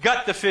fish,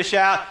 gut the fish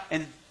out,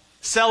 and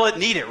sell it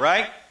and eat it,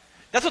 right?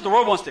 That's what the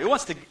world wants to do. It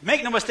wants to,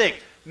 make no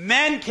mistake,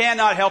 Men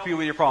cannot help you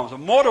with your problems. A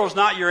mortal is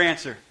not your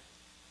answer.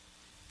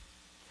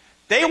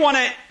 They want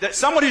to,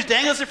 someone who's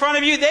dangling in front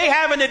of you, they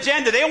have an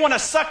agenda. They want to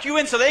suck you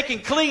in so they can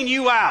clean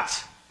you out.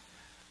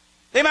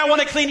 They might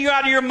want to clean you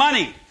out of your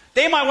money.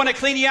 They might want to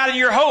clean you out of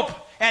your hope.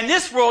 And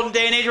this world and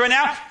day and age right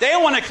now, they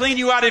want to clean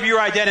you out of your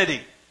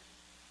identity.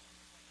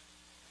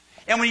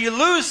 And when you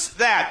lose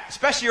that,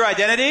 especially your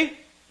identity,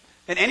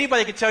 then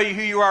anybody can tell you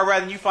who you are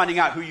rather than you finding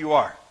out who you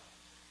are.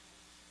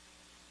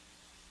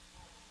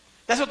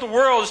 That's what the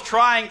world is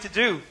trying to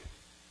do.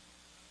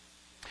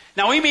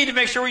 Now we need to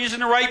make sure we're using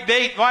the right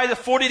bait. Why the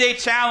 40-day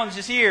challenge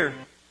is here.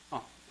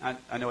 Oh,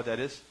 I know what that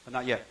is, but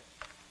not yet.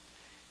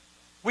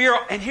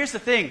 And here's the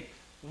thing.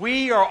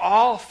 We are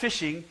all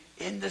fishing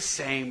in the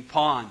same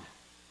pond.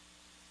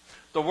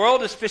 The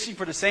world is fishing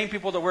for the same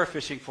people that we're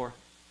fishing for.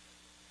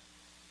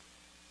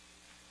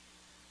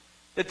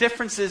 The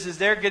difference is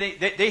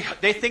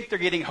they think they're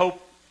getting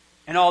hope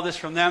and all this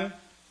from them,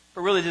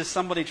 but really just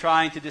somebody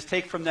trying to just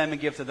take from them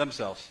and give to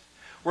themselves.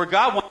 Where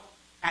God wants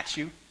to catch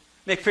you,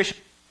 make fish.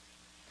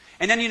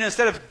 And then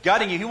instead of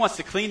gutting you, He wants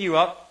to clean you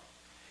up.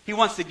 He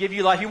wants to give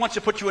you life. He wants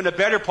to put you in a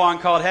better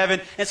pond called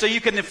heaven, and so you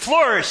can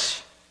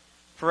flourish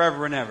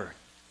forever and ever.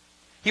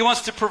 He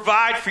wants to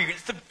provide for you.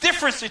 It's the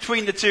difference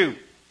between the two.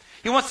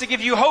 He wants to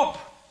give you hope.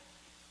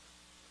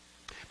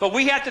 But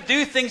we have to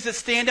do things that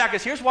stand out,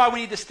 because here's why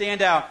we need to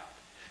stand out.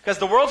 Because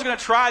the world's going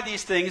to try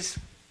these things.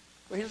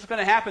 Well, here's what's going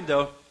to happen,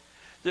 though.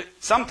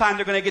 Sometimes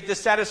they're going to get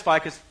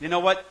dissatisfied, because you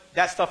know what?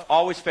 That stuff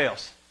always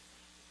fails.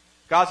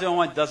 God's the only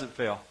one that doesn't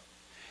fail.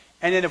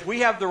 And then if we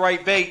have the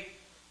right bait,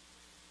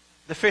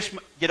 the fish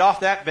get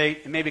off that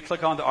bait and maybe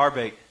click onto our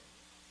bait.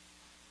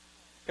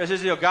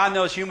 Because God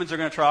knows humans are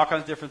going to try all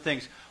kinds of different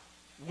things.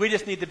 We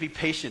just need to be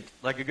patient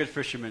like a good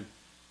fisherman.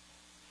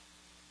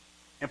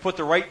 And put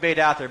the right bait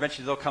out there.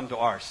 Eventually they'll come to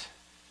ours.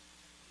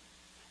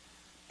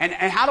 And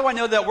how do I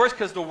know that works?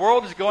 Because the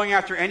world is going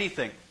after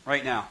anything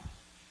right now.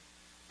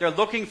 They're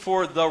looking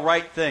for the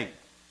right thing.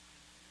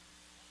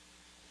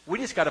 We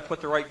just got to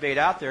put the right bait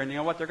out there, and you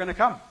know what? They're going to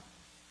come.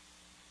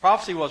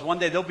 Prophecy was one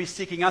day they'll be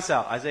seeking us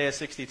out. Isaiah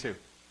 62.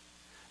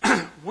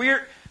 If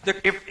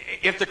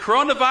the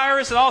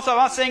coronavirus and all stuff, I'm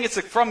not saying it's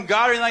from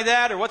God or anything like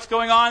that, or what's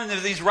going on, and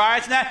there's these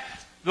riots and that.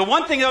 The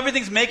one thing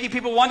everything's making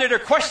people wonder, they're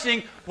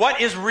questioning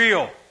what is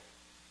real.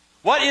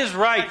 What is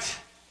right?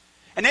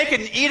 And they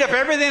can eat up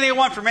everything they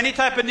want from any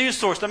type of news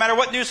source, no matter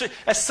what news source.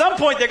 At some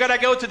point, they're going to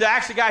go to the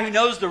actual guy who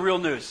knows the real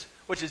news,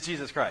 which is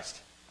Jesus Christ.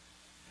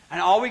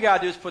 And all we got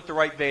to do is put the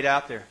right bait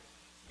out there.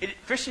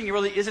 Fishing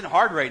really isn't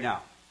hard right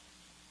now.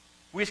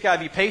 We just got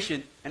to be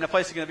patient, and the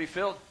place is going to be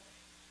filled.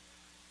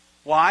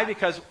 Why?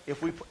 Because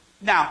it'll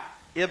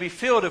be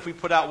filled if we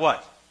put out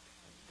what?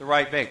 The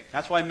right bait.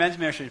 That's why men's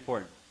ministry is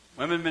important.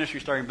 Women's ministry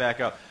is starting back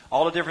up.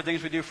 All the different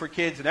things we do for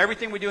kids and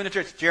everything we do in the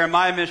church.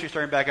 Jeremiah ministry is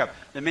starting back up.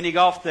 The mini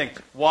golf thing.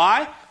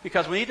 Why?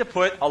 Because we need to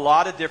put a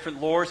lot of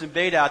different lures and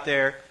bait out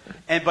there.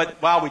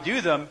 But while we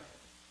do them,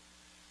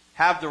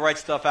 have the right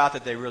stuff out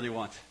that they really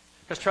want.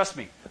 Because trust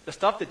me, the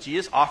stuff that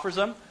Jesus offers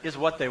them is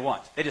what they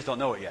want. They just don't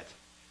know it yet.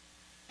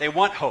 They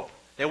want hope.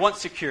 They want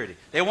security.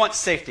 They want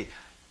safety.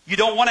 You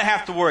don't want to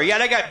have to worry. Yeah,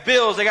 they got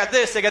bills, they got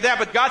this, they got that.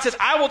 But God says,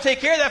 I will take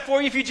care of that for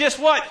you if you just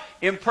what?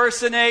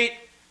 Impersonate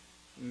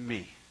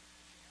me.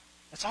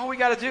 That's all we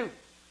got to do.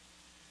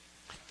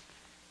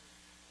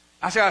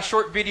 I got a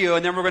short video,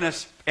 and then we're going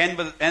to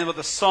end with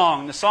a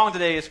song. The song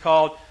today is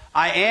called,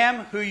 I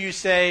Am Who You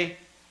Say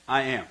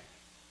I Am.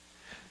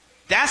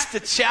 That's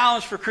the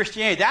challenge for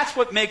Christianity. That's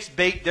what makes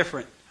bait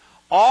different.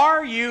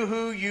 Are you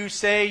who you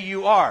say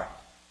you are?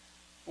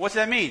 What's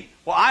that mean?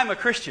 Well, I'm a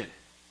Christian.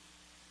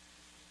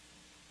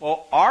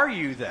 Well, are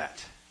you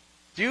that?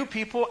 Do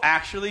people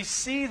actually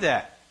see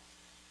that?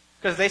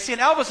 Because they see an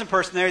Elvis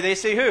impersonator, they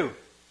say who?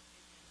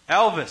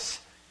 Elvis.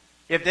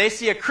 If they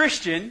see a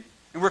Christian,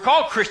 and we're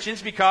called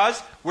Christians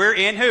because we're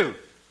in who?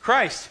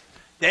 Christ.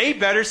 They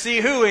better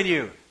see who in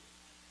you?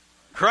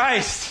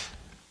 Christ.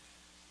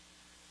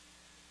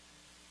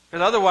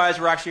 Because otherwise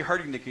we're actually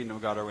hurting the kingdom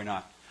of God, are we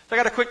not? So I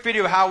got a quick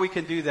video of how we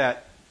can do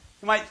that.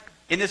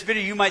 In this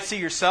video you might see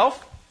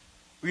yourself,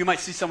 or you might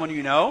see someone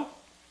you know,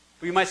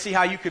 or you might see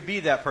how you could be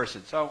that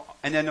person.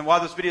 And then while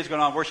this video is going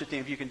on, worship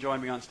team, if you can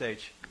join me on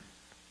stage.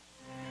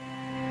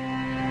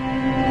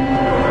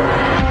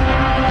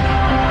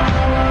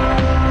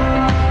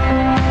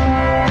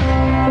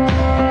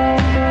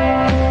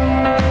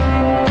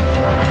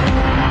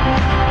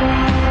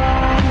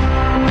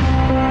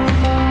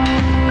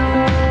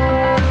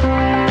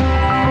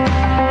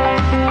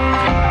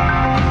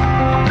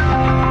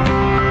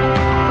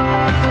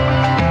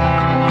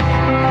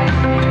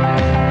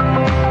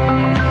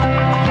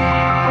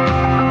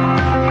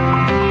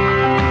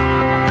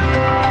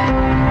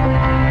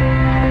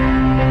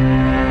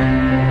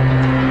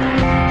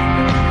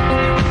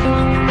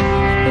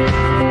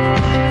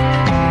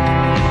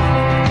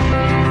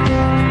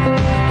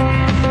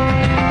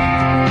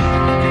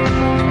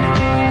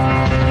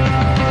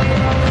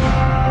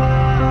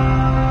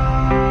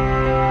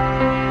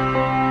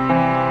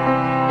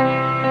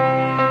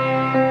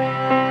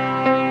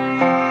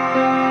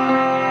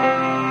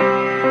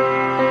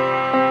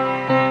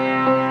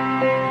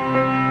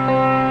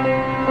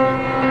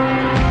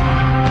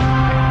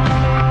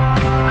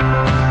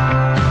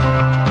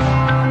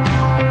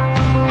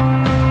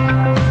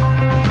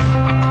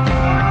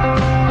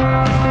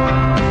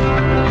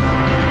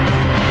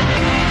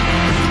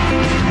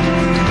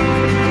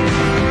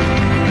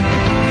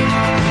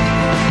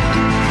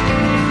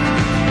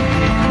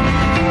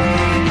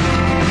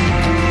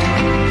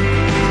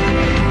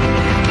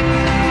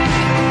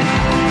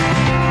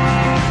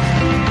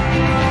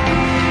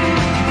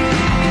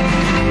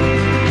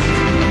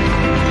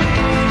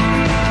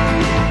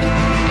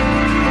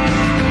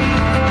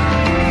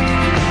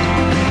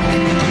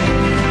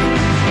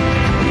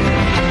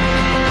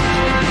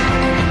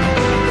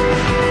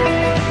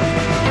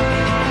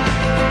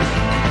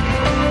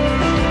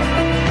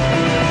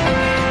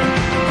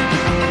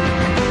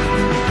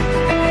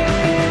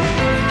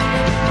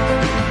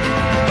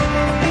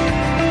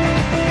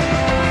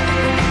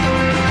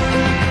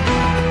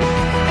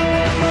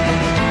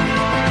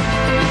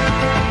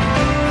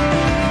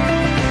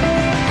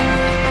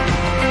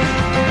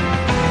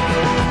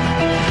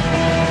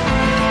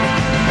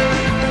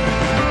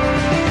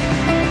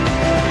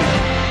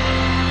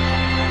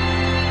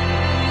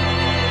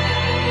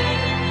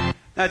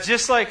 Now,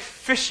 just like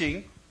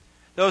fishing,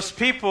 those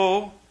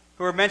people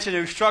who are mentioned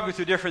who struggle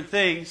through different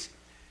things,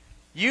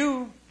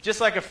 you,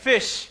 just like a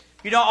fish,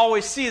 you don't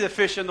always see the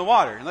fish in the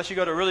water. Unless you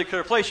go to a really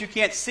clear place, you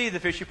can't see the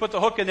fish. You put the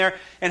hook in there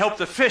and hope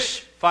the fish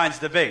finds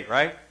the bait,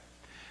 right?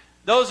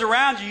 Those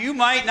around you, you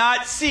might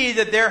not see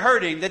that they're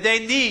hurting, that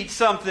they need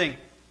something.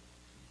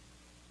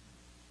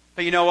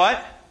 But you know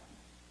what?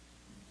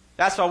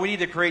 That's why we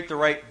need to create the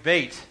right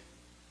bait.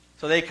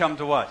 So they come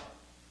to what?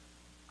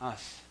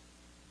 Us.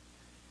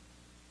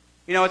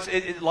 You know,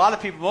 a lot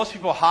of people, most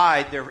people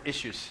hide their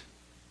issues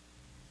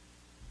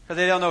because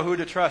they don't know who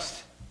to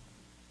trust.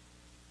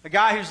 The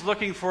guy who's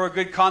looking for a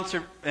good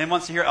concert and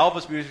wants to hear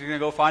Elvis music is going to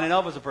go find an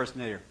Elvis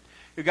impersonator.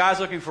 The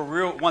guy's looking for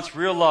wants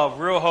real love,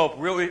 real hope,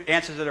 real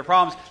answers to their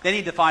problems. They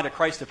need to find a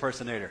Christ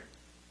impersonator.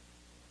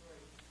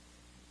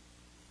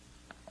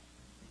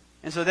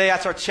 And so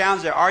that's our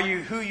challenge there. Are you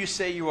who you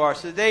say you are?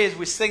 So today as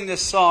we sing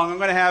this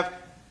song, I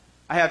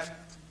have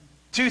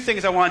two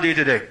things I want to do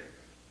today.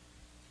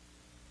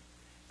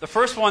 The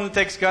first one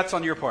takes guts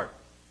on your part.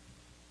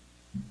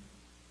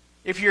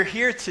 If you're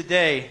here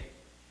today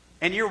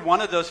and you're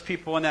one of those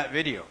people in that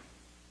video,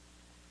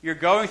 you're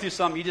going through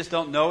something, you just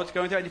don't know what's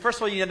going through. And first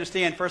of all, you need to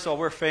understand, first of all,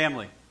 we're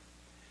family.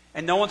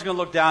 And no one's going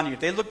to look down on you.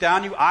 If they look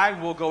down on you,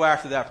 I will go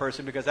after that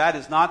person because that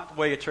is not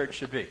the way a church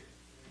should be.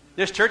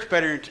 This church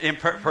better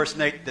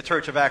impersonate the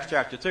church of Acts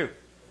chapter 2.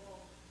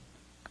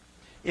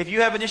 If you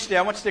have an issue today,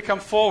 I want you to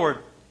come forward.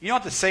 You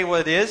don't have to say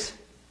what it is,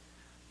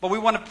 but we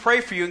want to pray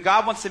for you, and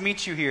God wants to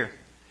meet you here.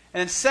 And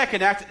then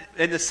second,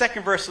 in the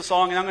second verse of the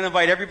song, and I'm going to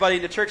invite everybody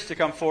in the church to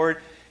come forward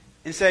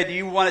and say, do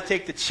you want to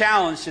take the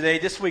challenge today,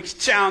 this week's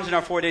challenge in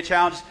our 4-day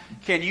challenge,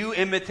 can you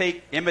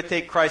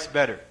imitate Christ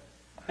better?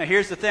 Now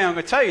here's the thing I'm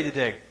going to tell you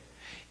today.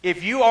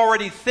 If you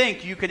already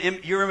think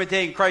you're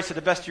imitating Christ to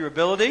the best of your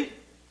ability,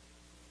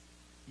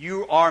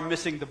 you are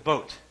missing the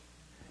boat.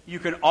 You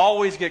can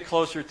always get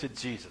closer to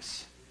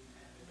Jesus.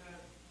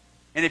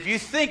 And if you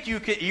think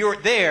you're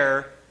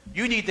there,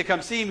 you need to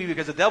come see me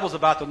because the devil's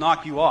about to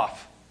knock you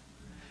off.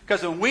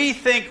 Because when we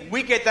think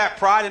we get that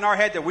pride in our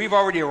head that we've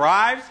already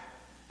arrived,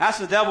 that's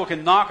when the devil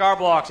can knock our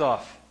blocks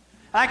off.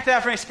 And I can tell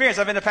you from experience.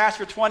 I've been a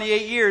pastor for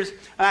 28 years, and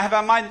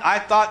I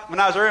thought when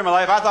I was early in my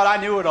life, I thought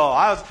I knew it all.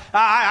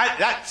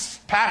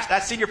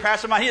 That senior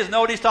pastor of mine, he doesn't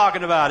know what he's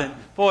talking about. And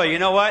boy, you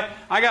know what?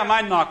 I got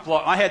my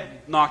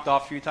head knocked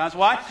off a few times.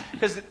 Why?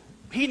 Because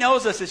he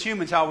knows us as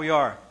humans how we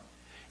are.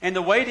 And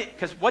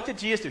because what did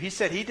Jesus do? He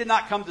said he did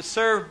not come to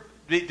serve,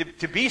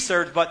 to be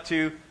served, but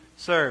to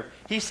serve.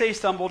 He stayed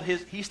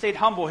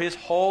humble his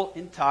whole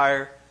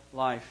entire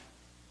life.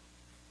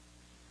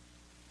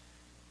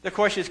 The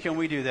question is, can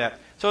we do that?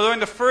 So during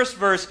the first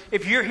verse,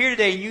 if you're here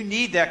today and you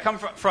need that, come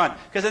front.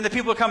 Because then the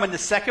people who come in the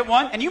second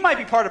one, and you might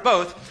be part of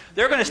both,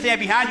 they're going to stand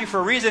behind you for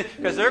a reason,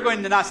 because they're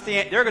going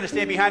to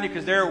stand behind you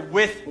because they're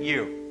with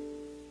you.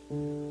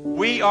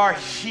 We are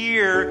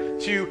here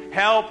to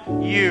help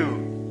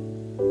you.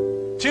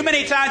 Too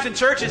many times in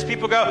churches,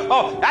 people go,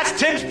 oh, that's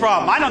Tim's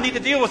problem. I don't need to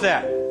deal with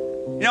that.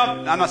 You know,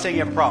 I'm not saying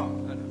you have a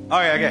problem.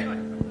 Okay.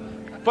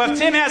 But if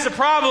Tim has a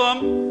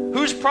problem,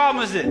 whose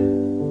problem is it?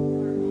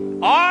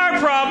 Our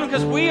problem,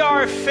 because we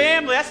are a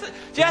family.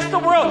 That's the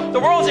world.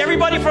 The world's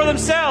everybody for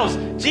themselves.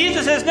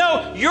 Jesus says,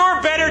 no,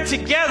 you're better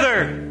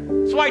together.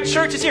 That's why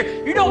church is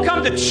here. You don't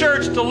come to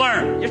church to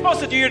learn. You're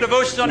supposed to do your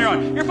devotions on your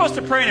own. You're supposed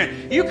to pray in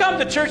it. You come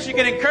to church to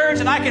get encouraged,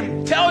 and I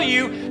can tell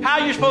you how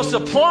you're supposed to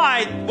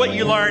apply what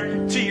you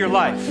learn to your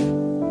life.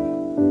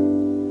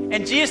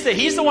 And Jesus said,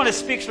 he's the one that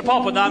speaks to the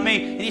pulpit, not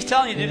me. And he's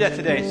telling you to do that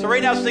today. So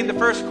right now, sing the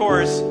first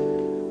chorus.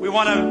 We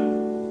want to...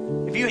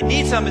 If you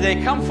need something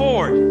today, come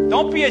forward.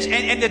 Don't be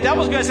and the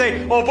devil's going to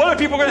say, oh, what are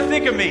people going to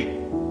think of me?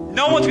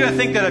 No one's going to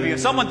think that of you. If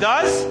someone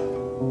does,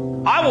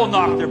 I will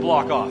knock their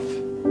block off.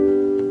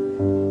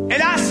 And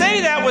I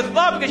say that with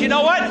love because you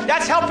know what?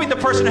 That's helping the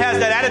person who has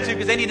that attitude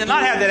because they need to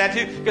not have that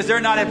attitude because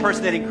they're not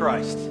impersonating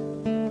Christ.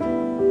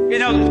 You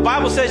know, the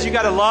Bible says you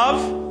got to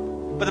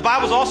love, but the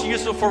Bible's also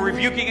useful for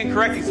rebuking and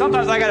correcting.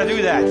 Sometimes I got to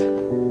do that.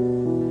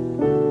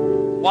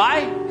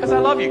 Why? Because I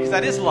love you, because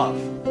that is love.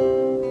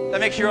 That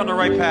makes you on the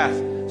right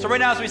path. So right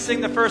now as we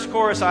sing the first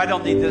chorus, I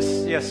don't need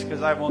this, yes,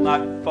 because I will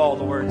not follow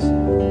the words.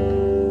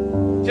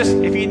 Let's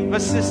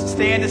just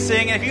stand and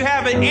sing. And if you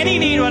have any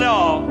need at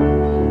all,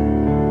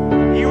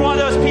 you're one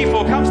of those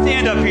people, come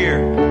stand up here.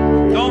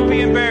 Don't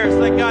be embarrassed.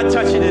 Let God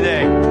touch you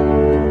today.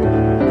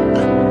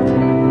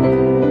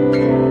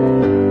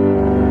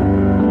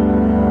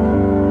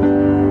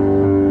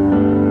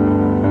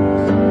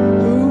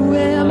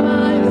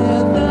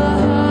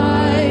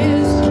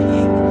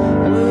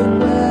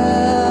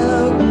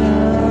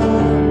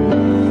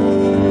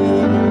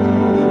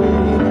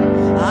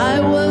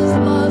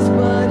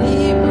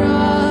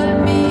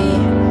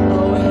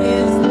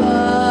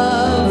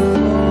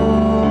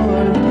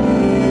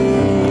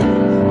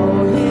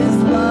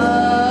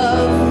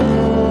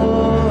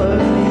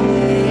 For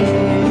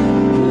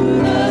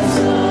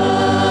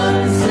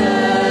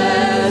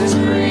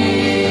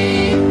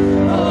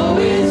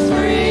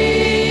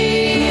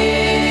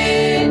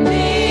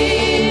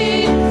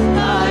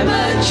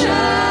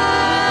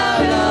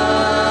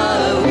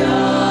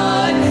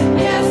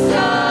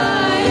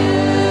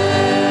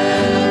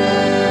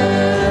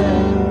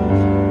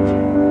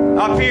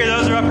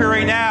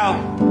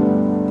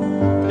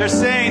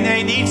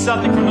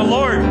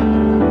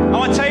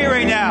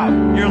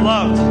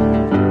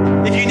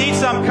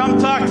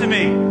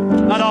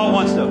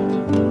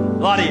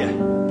of you.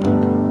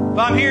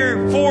 But I'm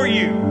here for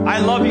you. I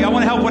love you. I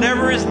want to help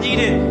whatever is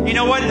needed. You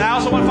know what? And I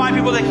also want to find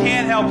people that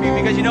can help you,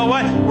 because you know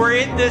what? We're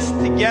in this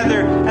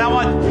together. And I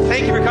want to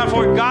thank you for coming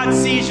forward. God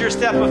sees your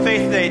step of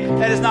faith today.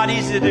 That is not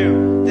easy to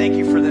do. Thank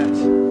you for that.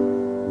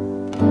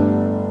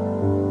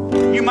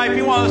 You might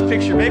be one of those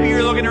pictures. Maybe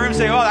you're looking in the room and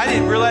say, oh, I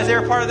didn't realize they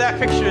were part of that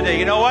picture today.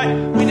 You know what?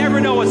 We never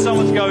know what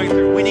someone's going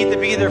through. We need to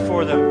be there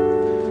for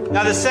them.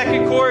 Now, the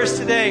second chorus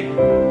today,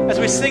 as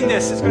we sing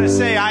this, it's going to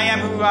say, I am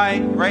who I,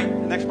 right?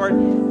 The next part?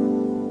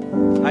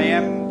 I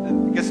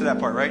am, it gets to that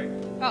part, right?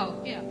 Oh,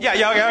 yeah.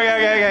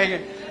 Yeah.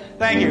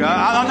 Thank you.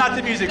 I'm not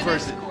the music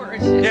person.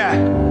 Yeah.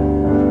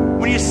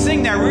 When you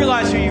sing that,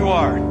 realize who you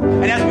are.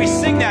 And as we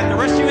sing that, the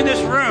rest of you in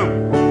this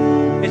room,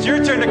 it's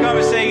your turn to come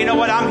and say, you know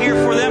what, I'm here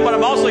for them, but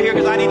I'm also here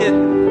because I need to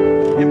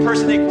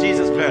impersonate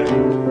Jesus better.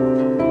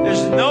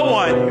 There's no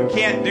one who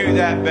can't do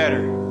that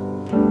better.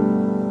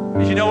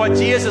 Because you know what?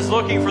 Jesus is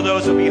looking for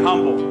those who will be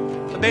humble.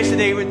 So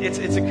basically, it's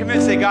a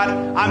commitment to say, God,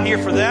 I'm here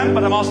for them,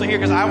 but I'm also here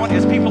because I want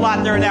there's people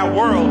out there in that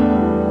world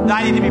that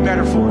I need to be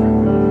better for.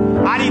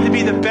 I need to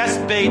be the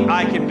best bait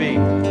I can be.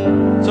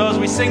 So as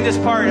we sing this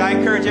part, I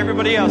encourage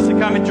everybody else to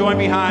come and join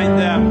behind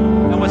them.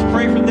 And let's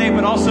pray for them,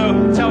 but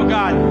also tell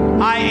God,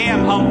 I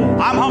am humble.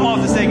 I'm humble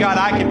enough to say, God,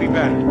 I can be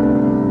better.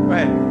 Go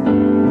ahead.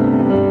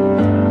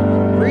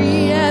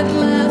 Free at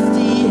last,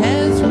 He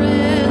has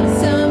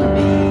ransomed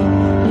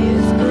me.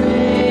 His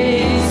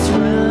grace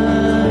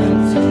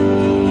runs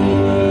free.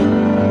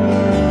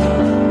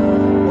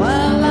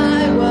 While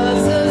I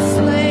was a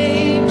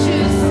slave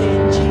to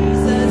sin,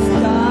 Jesus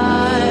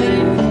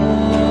died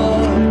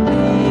for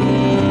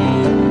me.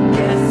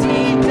 Yes, He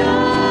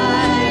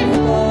died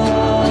for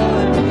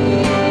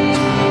me.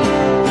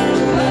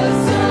 The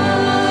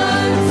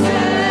Son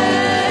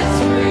sets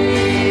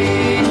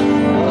free.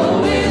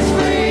 Oh, is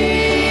free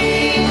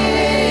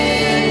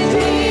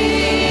indeed.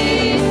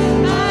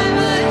 I'm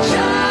a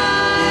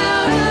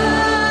child of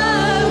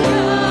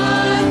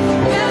God.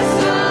 Yes,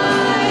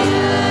 I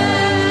am.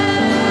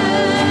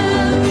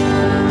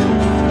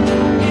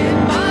 In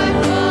my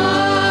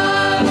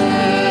Father's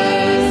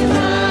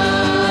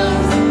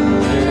house,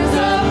 there's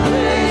a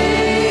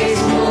place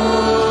for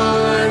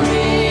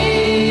me.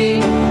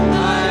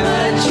 I'm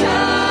a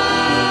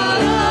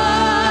child of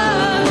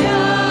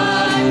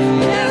God.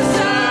 Yes,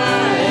 I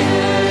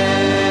am.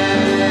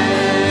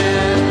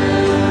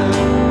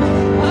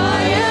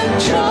 I am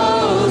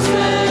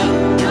chosen,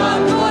 not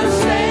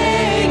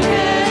forsaken.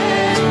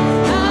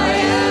 I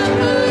am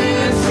who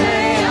you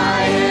say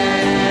I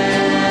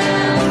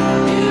am.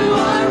 You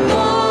are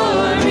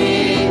for me,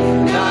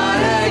 not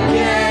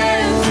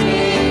against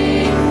me.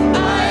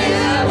 I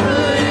am who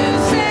you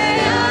say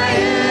I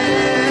am.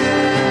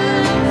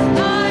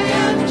 I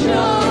am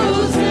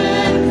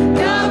chosen,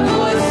 not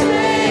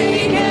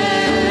forsaken.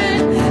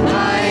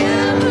 I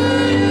am who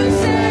you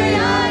say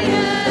I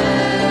am.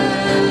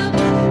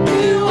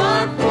 You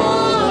are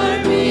for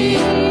me,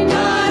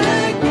 not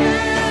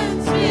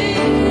against me.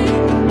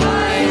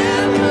 I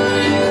am who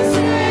you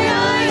say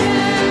I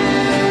am.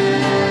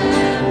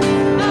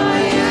 I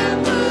am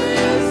who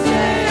you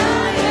say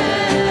I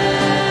am.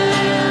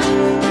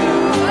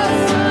 The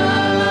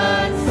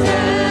Son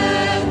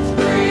sets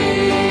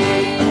free.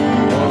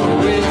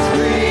 Oh, it's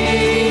free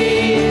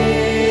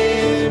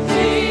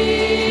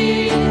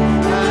indeed.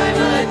 I'm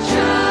a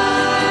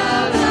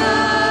child of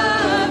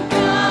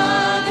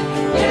God.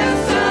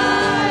 Yes,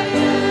 I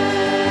am.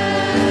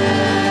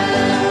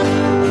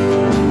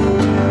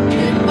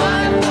 In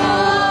my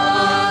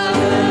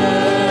Father's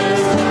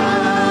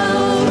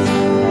house,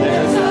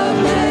 there's a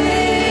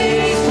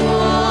place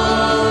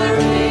for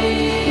me.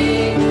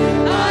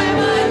 I'm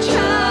a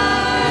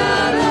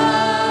child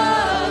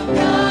of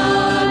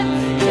God.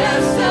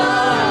 Yes, I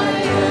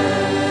am.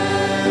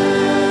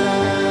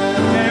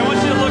 Okay, I want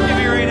you to look at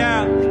me right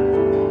now.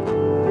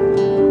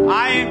 I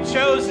am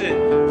chosen.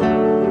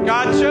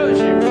 God chose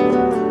you.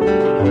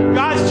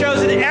 God's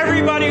chosen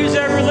everybody who's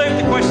ever lived.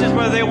 The question is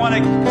whether they want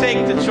to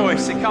take the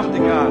choice and come to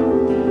God.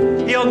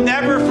 He'll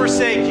never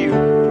forsake you.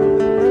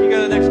 You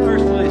go to the next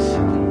verse, please.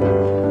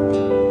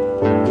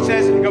 It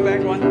says, go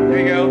back one. There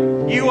you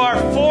go. You are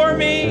for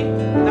me,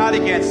 not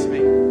against me.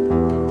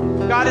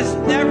 God is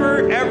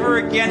never, ever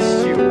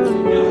against you.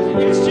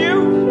 Against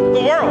you?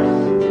 The world.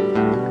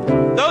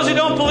 Those who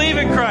don't believe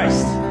in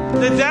Christ,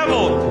 the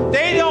devil,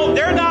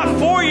 they're not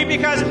for you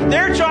because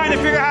they're trying to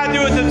figure out how to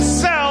do it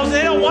themselves.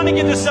 They don't want to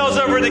give themselves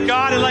over to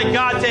God and let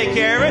God take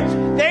care of it.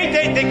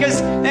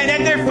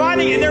 And they're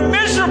fighting and they're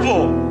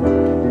miserable.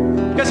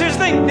 Because here's the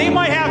thing, they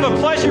might have a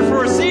pleasure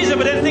for a season,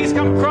 but then things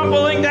come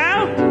crumbling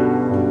down.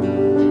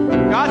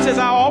 God says,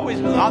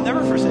 I'll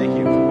never forsake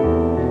you.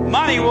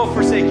 Money will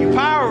forsake you.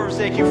 Power will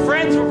forsake you.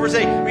 Friends will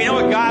forsake you. But you know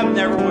what? God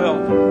never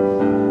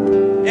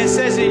will. And it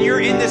says that you're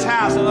in this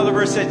house. Another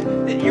verse says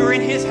that you're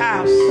in His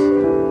house.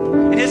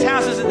 And His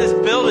house is in this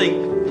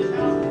building.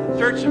 The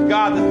church of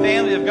God, the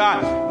family of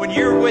God. When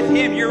you're with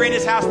Him, you're in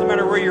His house no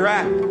matter where you're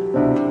at.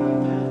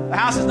 The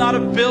house is not a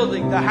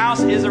building. The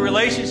house is a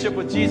relationship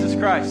with Jesus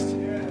Christ.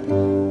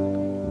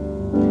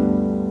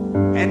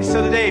 And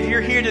so today, if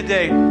you're here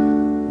today,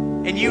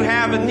 and you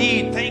have a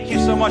need, thank you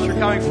so much for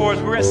coming forward.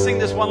 We're going to sing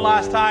this one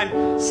last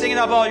time. Sing it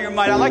up all your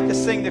might. I'd like to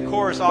sing the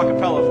chorus a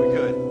cappella if we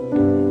could.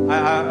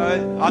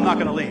 I'm not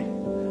going to lead.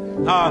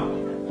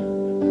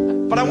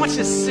 But I want you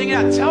to sing it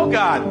out. Tell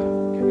God.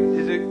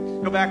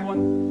 Go back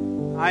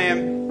one. I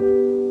am.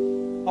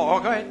 Oh,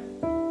 go ahead.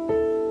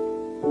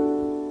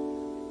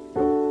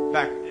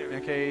 Back.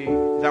 Okay.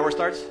 Is that where it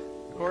starts?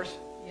 The chorus?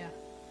 Yeah.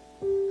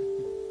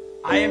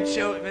 I am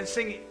chosen.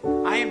 Sing.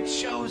 I am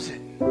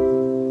chosen.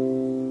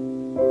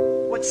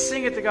 Let's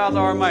sing it to God with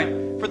all our might.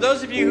 For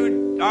those of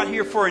you who are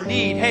here for a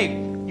need, hey,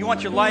 you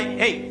want your life.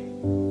 Hey,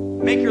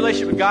 make your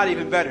relationship with God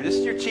even better. This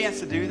is your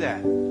chance to do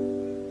that.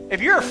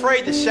 If you're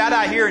afraid to shout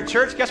out here in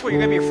church, guess what?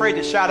 You're going to be afraid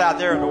to shout out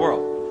there in the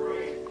world.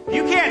 If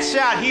you can't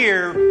shout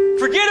here,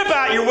 forget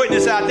about your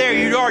witness out there.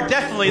 You are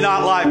definitely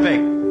not live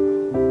bait.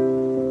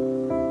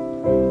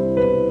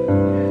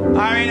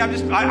 I mean,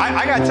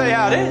 I got to tell you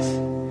how it is.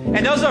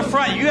 And those up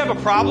front, you have a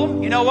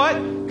problem. You know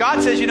what?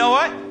 God says, you know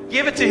what?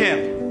 Give it to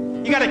Him.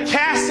 You got to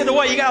cast it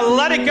away. You got to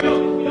let it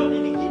go. You don't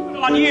need to keep it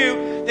on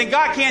you. Then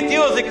God can't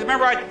deal with it. Because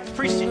remember, I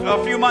preached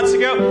a few months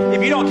ago.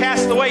 If you don't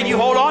cast it away and you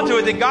hold on to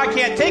it, then God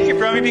can't take it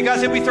from you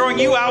because He'll be throwing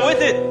you out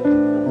with it.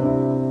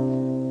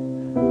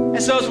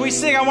 And so as we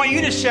sing, I want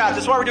you to shout.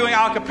 That's why we're doing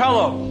a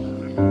cappella.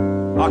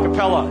 A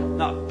cappella,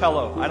 not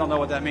pello. I don't know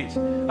what that means.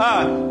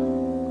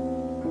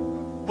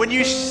 When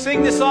you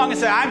sing this song and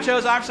say, I'm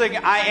chosen, I'm singing,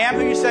 I am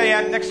who you say I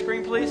am. Next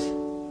screen, please.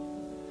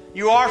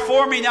 You are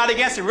for me, not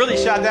against me. Really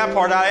shout that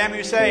part out. I am who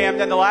you say I am.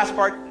 Then the last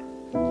part.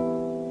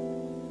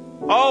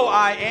 Oh,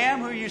 I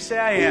am who you say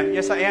I am.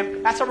 Yes, I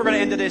am. That's how we're going to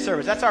end today's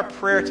service. That's our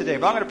prayer today.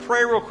 But I'm going to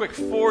pray real quick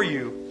for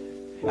you.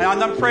 And I'm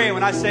done praying.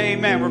 When I say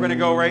amen, we're going to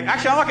go right.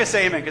 Actually, I'm not going to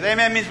say amen because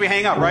amen means we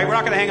hang up, right? We're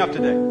not going to hang up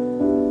today.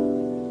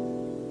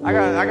 I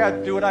got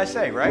to do what I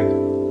say, right?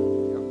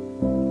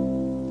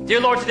 Dear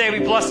Lord, today we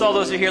bless all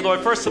those who are here, Lord.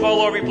 First of all,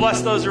 Lord, we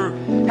bless those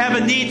who have a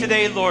need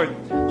today, Lord.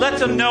 Let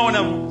them know in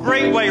a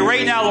great way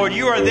right now, Lord,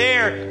 you are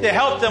there to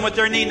help them with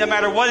their need no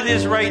matter what it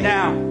is right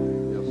now.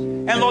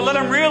 And Lord, let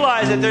them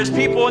realize that there's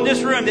people in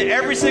this room, that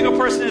every single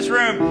person in this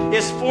room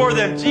is for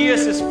them.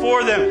 Jesus is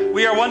for them.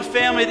 We are one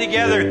family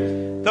together.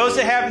 Those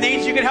that have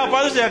needs, you can help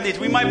others that have needs.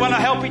 We might want to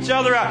help each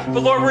other out.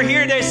 But Lord, we're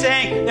here today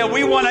saying that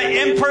we want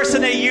to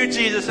impersonate you,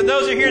 Jesus. And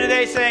those who are here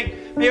today saying,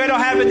 maybe I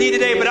don't have a need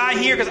today, but I'm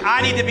here because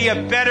I need to be a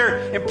better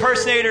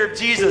impersonator of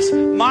Jesus.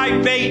 My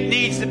bait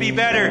needs to be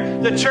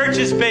better. The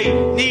church's bait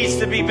needs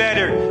to be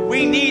better.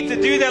 We need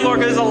to do that, Lord,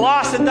 because it's a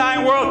lost and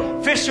dying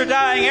world. Fish are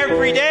dying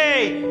every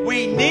day.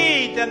 We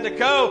need them to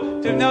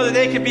go to know that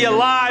they can be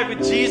alive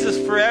with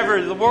Jesus forever.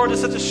 The world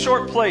is such a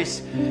short place.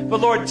 But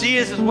Lord,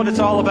 Jesus is what it's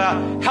all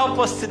about. Help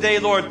us today,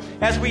 Lord,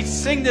 as we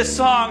sing this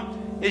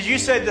song. As you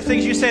said, the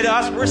things you say to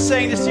us, we're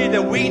saying this to you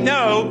that we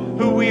know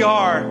who we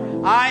are.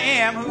 I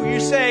am who you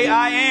say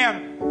I am.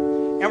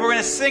 And we're going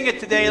to sing it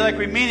today like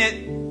we mean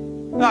it.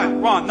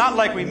 Not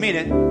like we mean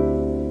it.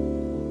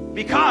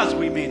 Because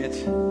we mean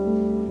it.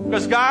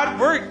 Because God,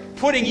 we're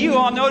putting you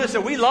on notice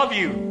that we love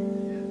you.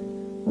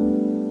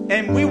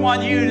 And we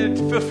want you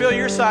to fulfill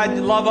your side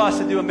and love us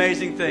and do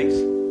amazing things.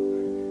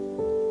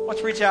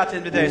 Let's reach out to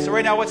Him today. So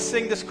right now, let's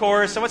sing this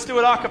chorus. So let's do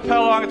it a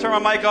cappella. I'm going to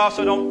turn my mic off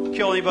so I don't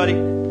kill anybody.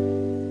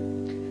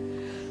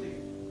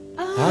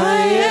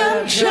 I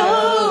am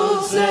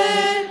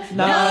chosen,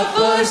 not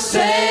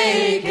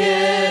forsaken.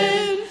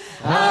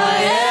 I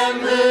am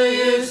who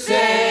you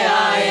say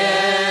I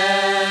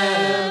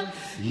am.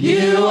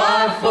 You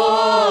are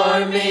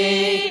for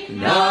me,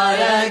 not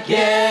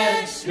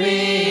against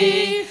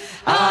me.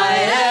 I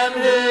am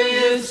who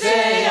you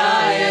say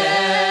I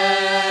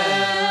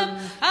am.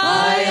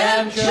 I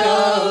am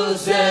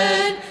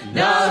chosen,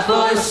 not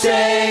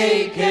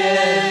forsaken.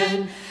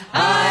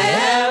 I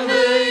am who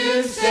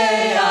you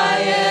say I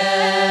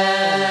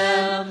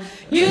am.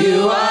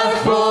 You are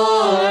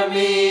for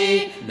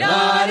me,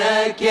 not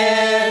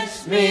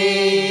against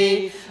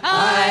me.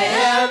 I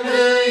am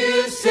who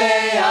you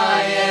say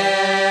I am.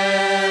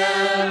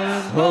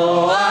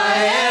 Oh, I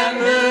am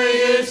who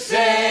you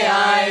say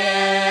I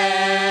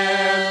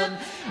am.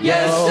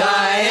 Yes,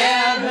 I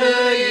am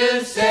who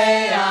you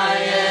say I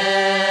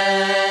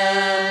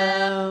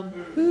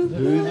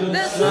am.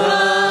 The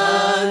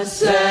sun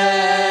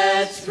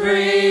sets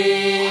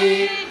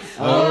free.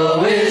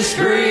 Oh, is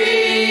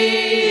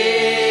free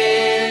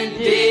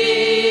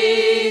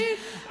indeed.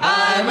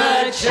 I'm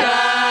a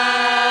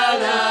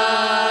child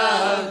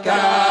of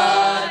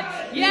God.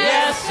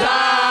 Yes,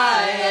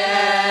 I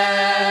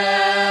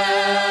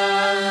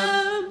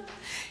am.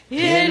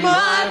 In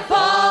my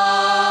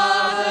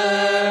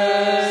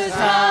Father's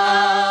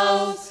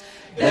house,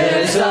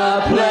 there's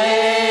a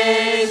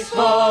place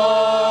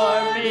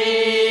for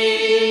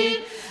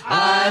me.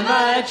 I'm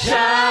a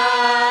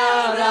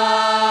child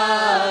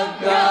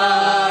of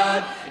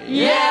God.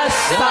 Yes,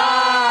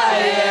 I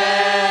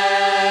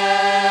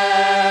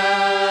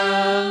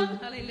am.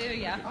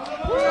 Hallelujah.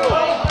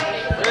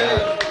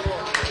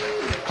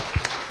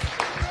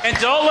 And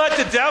don't let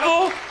the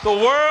devil, the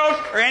world,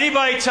 or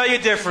anybody tell you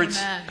different.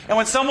 Amen. And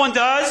when someone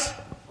does,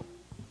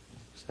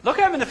 look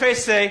at them in the face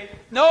and say,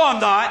 no, I'm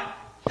not.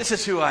 This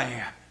is who I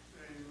am.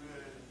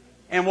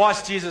 and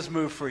watch Jesus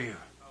move for you.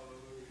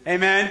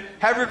 Amen.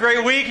 Have a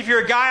great week. If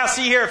you're a guy, I'll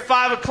see you here at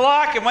 5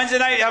 o'clock. And Wednesday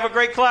night, have a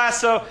great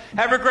class. So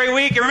have a great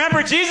week. And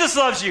remember, Jesus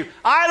loves you.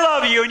 I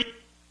love you. And you...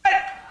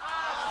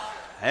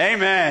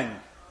 Amen.